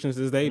restrictions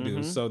as they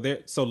do. So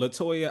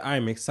LaToya,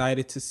 I'm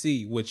excited to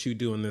see what you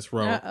do in this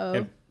role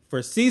and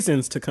for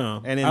seasons to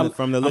come. And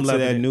from the looks of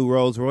that new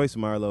Rolls Royce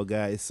Marlo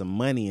guy, it's some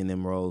money in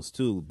them roles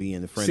too,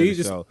 being the friend of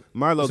the show.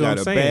 Marlo got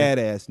a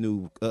badass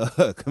new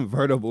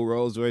convertible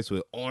Rolls Royce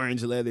with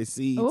orange leather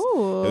seats.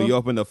 Ooh. You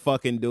open the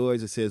fucking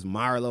doors, it says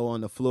Marlo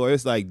on the floor.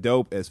 It's like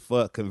dope as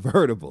fuck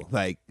convertible.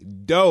 Like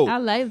dope. I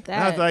like that.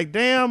 And I was like,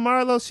 damn,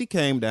 Marlo, she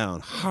came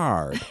down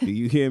hard. Do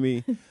you hear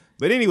me?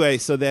 But anyway,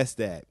 so that's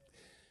that.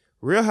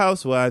 Real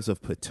Housewives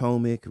of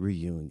Potomac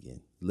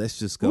reunion. Let's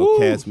just go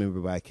cast member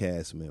by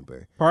cast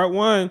member. Part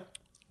 1.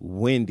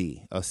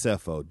 Wendy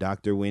Osefo,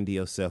 Dr. Wendy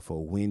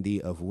Osefo,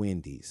 Wendy of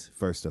Wendy's,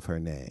 first of her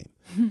name.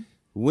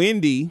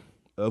 Wendy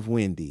of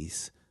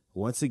Wendy's,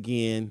 once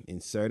again,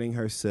 inserting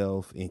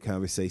herself in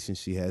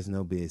conversations she has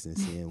no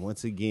business in.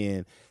 Once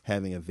again,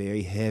 having a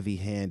very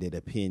heavy-handed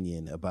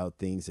opinion about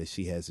things that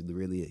she has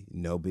really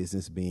no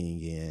business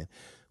being in.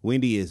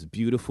 Wendy is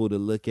beautiful to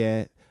look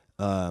at.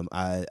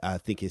 I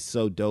think it's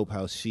so dope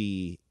how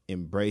she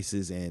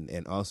embraces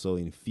and also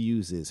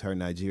infuses her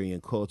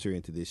Nigerian culture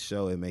into this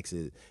show.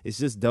 It's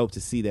just dope to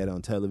see that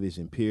on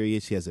television,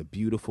 period. She has a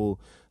beautiful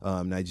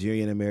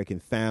Nigerian American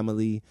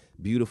family,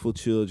 beautiful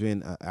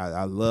children.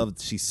 I love,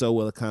 she's so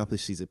well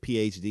accomplished. She's a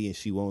PhD and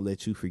she won't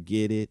let you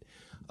forget it.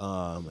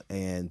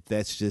 And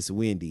that's just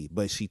Wendy,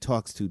 but she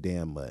talks too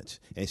damn much,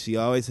 and she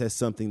always has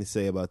something to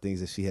say about things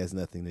that she has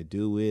nothing to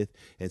do with.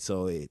 And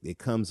so it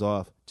comes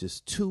off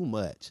just too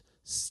much.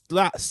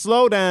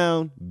 Slow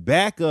down,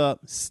 back up,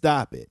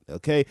 stop it.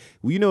 Okay,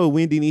 well, you know what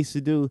Wendy needs to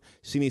do?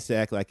 She needs to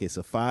act like it's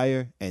a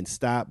fire and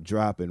stop,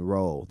 drop, and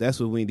roll. That's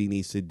what Wendy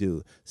needs to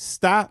do.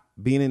 Stop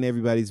being in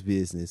everybody's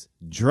business.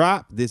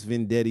 Drop this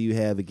vendetta you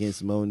have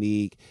against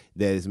Monique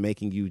that is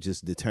making you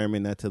just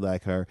determined not to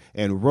like her,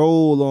 and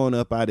roll on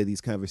up out of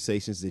these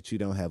conversations that you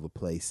don't have a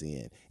place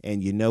in.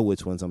 And you know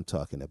which ones I'm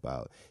talking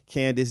about.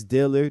 Candace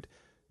Dillard,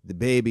 the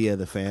baby of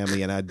the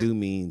family, and I do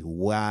mean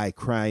whiny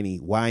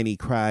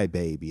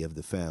crybaby of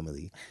the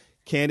family.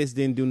 Candace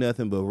didn't do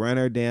nothing but run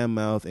her damn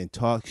mouth and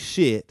talk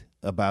shit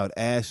about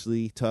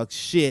Ashley, talk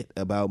shit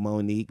about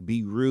Monique,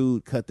 be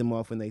rude, cut them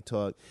off when they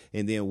talk,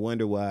 and then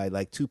wonder why,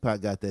 like Tupac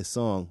got that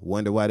song,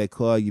 wonder why they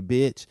call you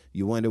bitch,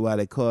 you wonder why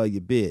they call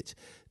you bitch.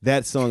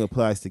 That song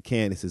applies to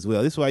Candace as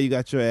well. This is why you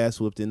got your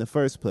ass whooped in the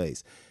first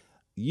place.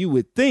 You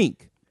would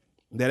think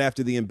that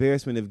after the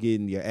embarrassment of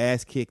getting your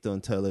ass kicked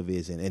on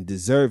television, and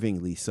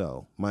deservingly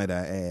so, might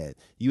I add,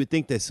 you would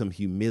think that some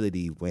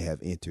humility would have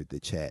entered the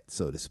chat,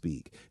 so to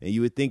speak. And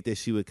you would think that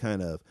she would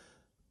kind of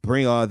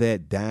bring all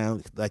that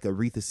down. Like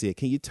Aretha said,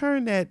 can you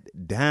turn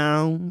that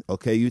down?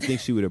 Okay, you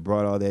think she would have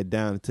brought all that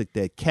down and took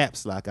that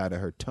caps lock out of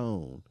her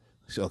tone,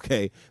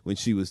 okay, when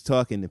she was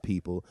talking to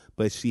people,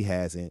 but she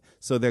hasn't.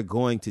 So they're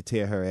going to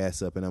tear her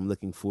ass up, and I'm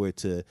looking forward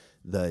to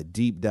the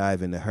deep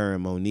dive into her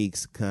and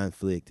Monique's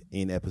conflict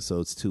in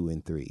episodes 2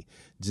 and 3.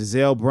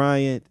 Giselle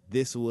Bryant,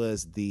 this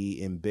was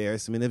the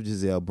embarrassment of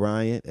Giselle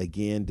Bryant.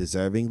 Again,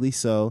 deservingly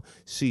so.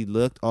 She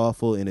looked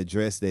awful in a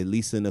dress that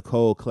Lisa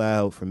Nicole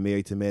Cloud from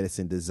Married to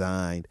Medicine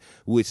designed,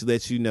 which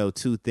lets you know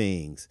two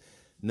things.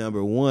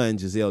 Number one,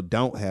 Giselle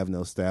don't have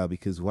no style,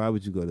 because why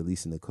would you go to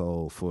Lisa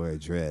Nicole for a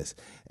dress?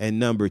 And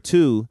number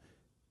two,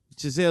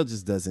 Giselle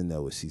just doesn't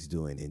know what she's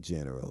doing in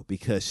general,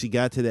 because she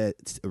got to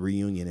that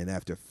reunion, and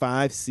after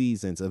 5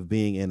 seasons of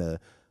being in a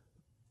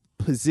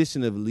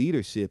position of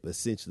leadership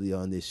essentially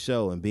on this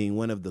show and being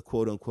one of the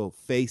quote unquote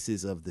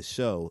faces of the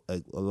show,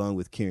 along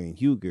with Karen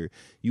Huger,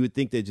 you would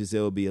think that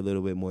Giselle would be a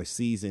little bit more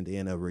seasoned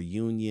in a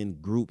reunion,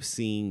 group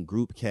scene,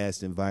 group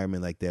cast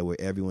environment like that, where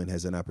everyone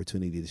has an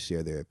opportunity to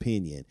share their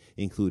opinion,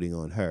 including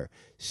on her.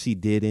 She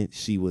didn't.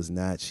 She was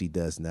not. She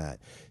does not.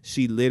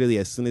 She literally,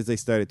 as soon as they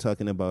started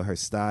talking about her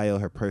style,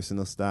 her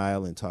personal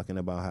style, and talking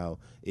about how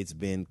it's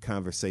been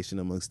conversation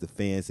amongst the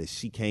fans that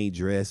she can't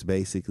dress,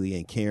 basically,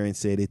 and Karen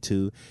said it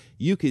too,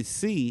 you could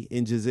see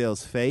in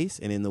Giselle's face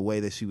and in the way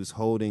that she was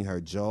holding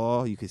her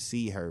jaw, you could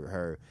see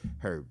her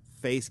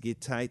face get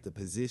tight, the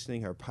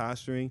positioning, her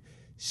posturing.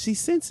 She's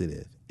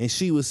sensitive, and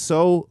she was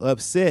so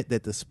upset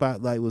that the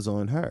spotlight was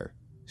on her.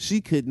 She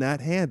could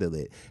not handle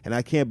it. And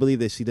I can't believe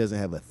that she doesn't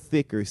have a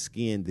thicker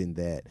skin than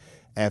that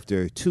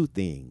after 2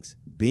 things: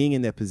 being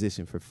in that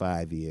position for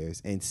 5 years,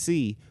 and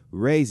C,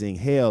 raising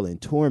hell and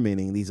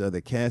tormenting these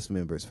other cast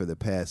members for the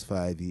past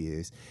 5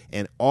 years,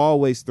 and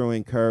always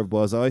throwing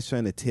curveballs, always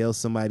trying to tell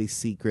somebody's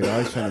secret,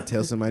 always trying to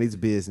tell somebody's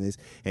business,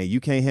 and you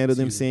can't handle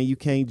them saying you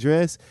can't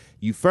dress.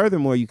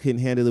 Furthermore, you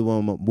couldn't handle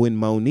it when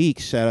Monique,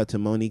 shout out to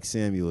Monique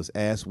Samuels,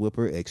 ass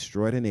whooper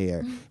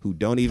extraordinaire, who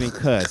don't even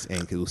cuss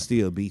and will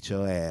still beat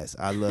your ass.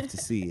 I love to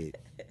see it.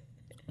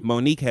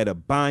 Monique had a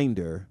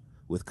binder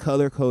with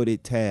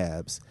color-coded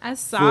tabs. I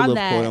saw full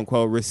that. of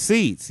quote-unquote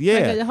receipts.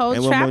 Yeah. Like a whole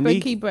And when trapper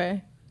Monique-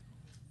 keeper.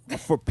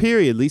 For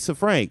period, Lisa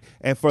Frank.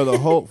 And for the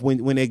whole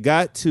when it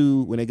got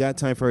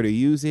time for her to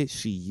use it,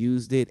 she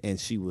used it, and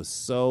she was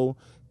so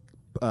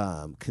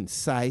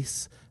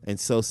concise and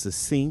so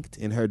succinct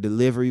in her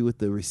delivery with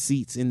the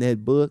receipts in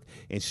that book,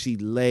 and she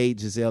laid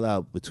Giselle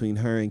out between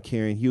her and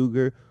Karen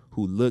Huger,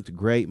 who looked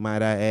great,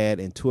 might I add,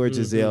 and tore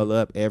Giselle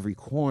up every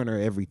corner,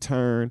 every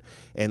turn,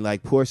 and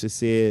like Portia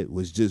said,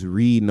 was just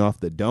reading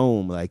off the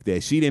dome like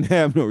that. She didn't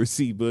have no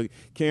receipt book.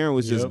 Karen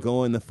was just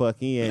going the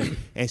fuck in,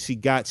 and she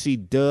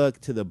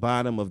dug to the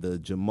bottom of the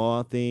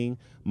Jamal thing.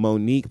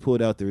 Monique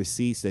pulled out the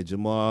receipts that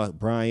Jamal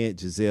Bryant,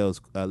 Giselle's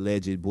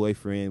alleged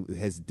boyfriend,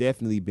 has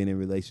definitely been in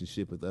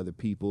relationship with other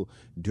people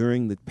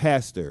during the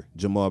pastor,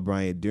 Jamal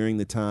Bryant, during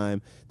the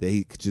time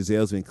that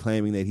Giselle's been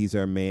claiming that he's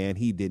her man.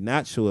 He did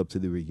not show up to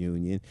the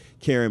reunion.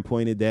 Karen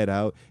pointed that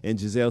out, and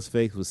Giselle's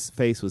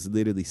face was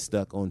literally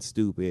stuck on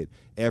stupid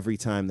every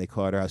time they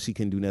called her out. She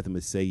couldn't do nothing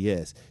but say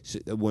yes.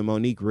 When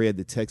Monique read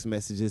the text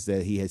messages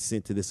that he had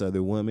sent to this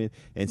other woman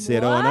and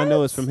said, "Oh, and I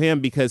know it's from him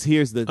because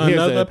here's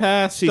Another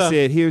pastor." She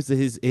said, "Here's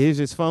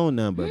his phone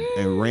number,"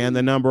 and ran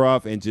the number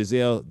off. And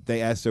Giselle,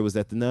 they asked her, "Was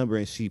that the number?"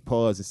 And she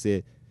paused and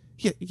said,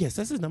 "Yes,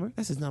 that's his number.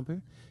 That's his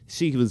number."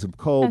 She was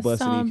cold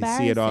busting. so You could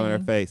see it all in her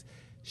embarrassing. face.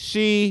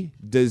 She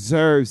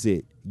deserves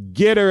it.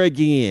 Get her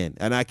again,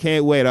 and I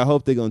can't wait. I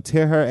hope they're gonna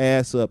tear her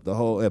ass up the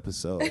whole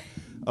episode.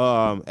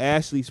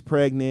 Ashley's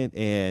pregnant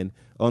and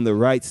on the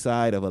right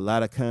side of a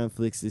lot of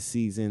conflicts this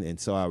season, and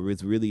so I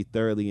was really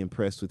thoroughly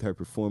impressed with her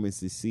performance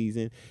this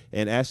season.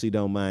 And Ashley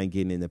don't mind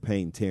getting in the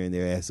paint and tearing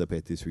their ass up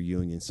at this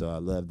reunion, so I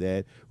love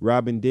that.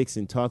 Robin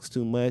Dixon talks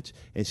too much,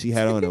 and she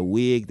had on a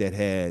wig that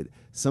had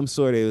some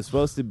sort of, it was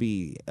supposed to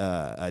be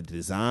a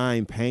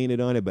design painted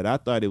on it, but I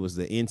thought it was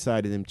the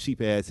inside of them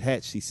cheap ass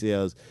hats she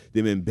sells,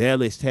 them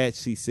embellished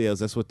hats she sells.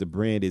 That's what the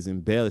brand is,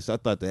 embellished. I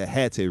thought the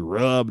hats had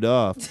rubbed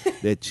off.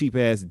 That cheap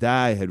ass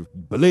dye had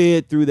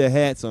bled through the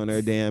hats on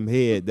her damn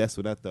head. That's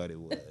what I thought it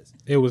was.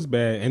 It was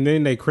bad. And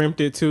then they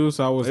crimped it too,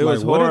 so I was It like,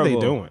 was what are they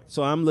horrible. doing?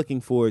 So I'm looking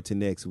forward to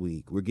next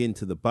week. We're getting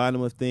to the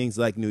bottom of things.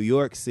 Like New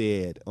York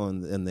said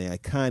on the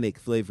iconic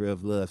Flavor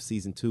of Love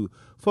season 2,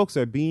 folks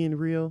are being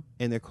real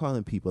and they're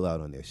calling people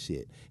out on their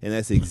shit. And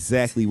that's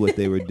exactly what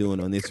they were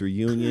doing on this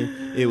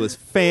reunion. It was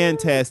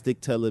fantastic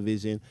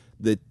television.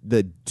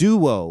 The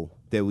duo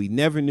that we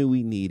never knew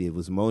we needed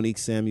was Monique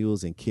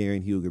Samuels and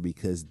Karen Huger,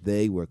 because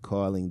they were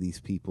calling these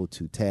people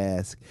to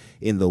task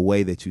in the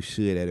way that you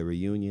should at a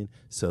reunion.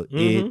 So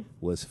it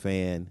was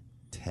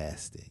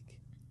fantastic.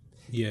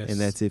 Yes.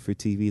 And that's it for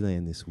TV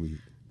Land this week.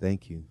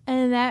 Thank you.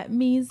 And that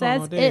means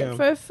that's damn. it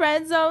for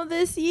Friend Zone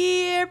this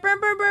year. Brr,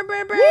 brr, brr,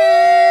 brr, brr.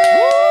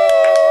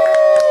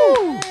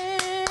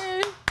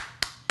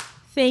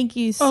 Thank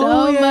you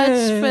so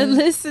much for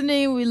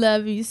listening. We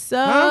love you so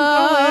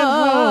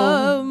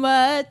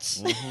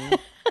much.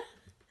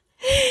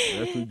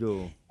 Yes, we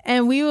do.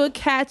 And we will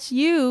catch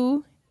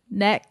you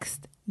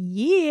next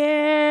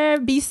year.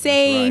 Be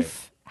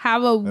safe.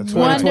 Have a That's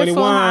wonderful 2021.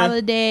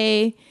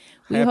 holiday.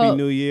 Happy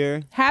New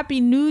Year.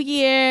 Happy New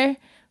Year.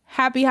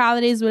 Happy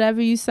holidays,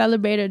 whatever you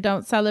celebrate or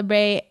don't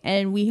celebrate.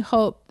 And we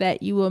hope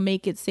that you will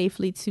make it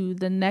safely to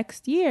the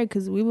next year,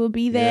 because we will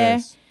be there,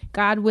 Yes.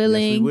 God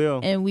willing. Yes, we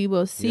will. And we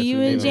will see Yes, you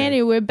we in will.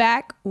 January. We're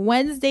back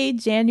Wednesday,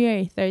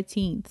 January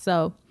 13th.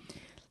 So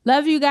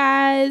love you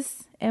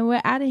guys. And we're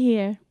out of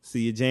here.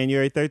 See you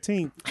January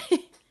 13th.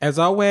 As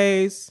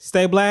always,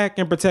 stay black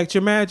and protect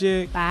your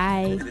magic.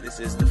 Bye. This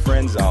is the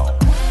Friend Zone.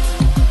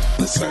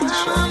 Let's start the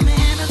show. I'm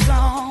in the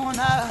zone.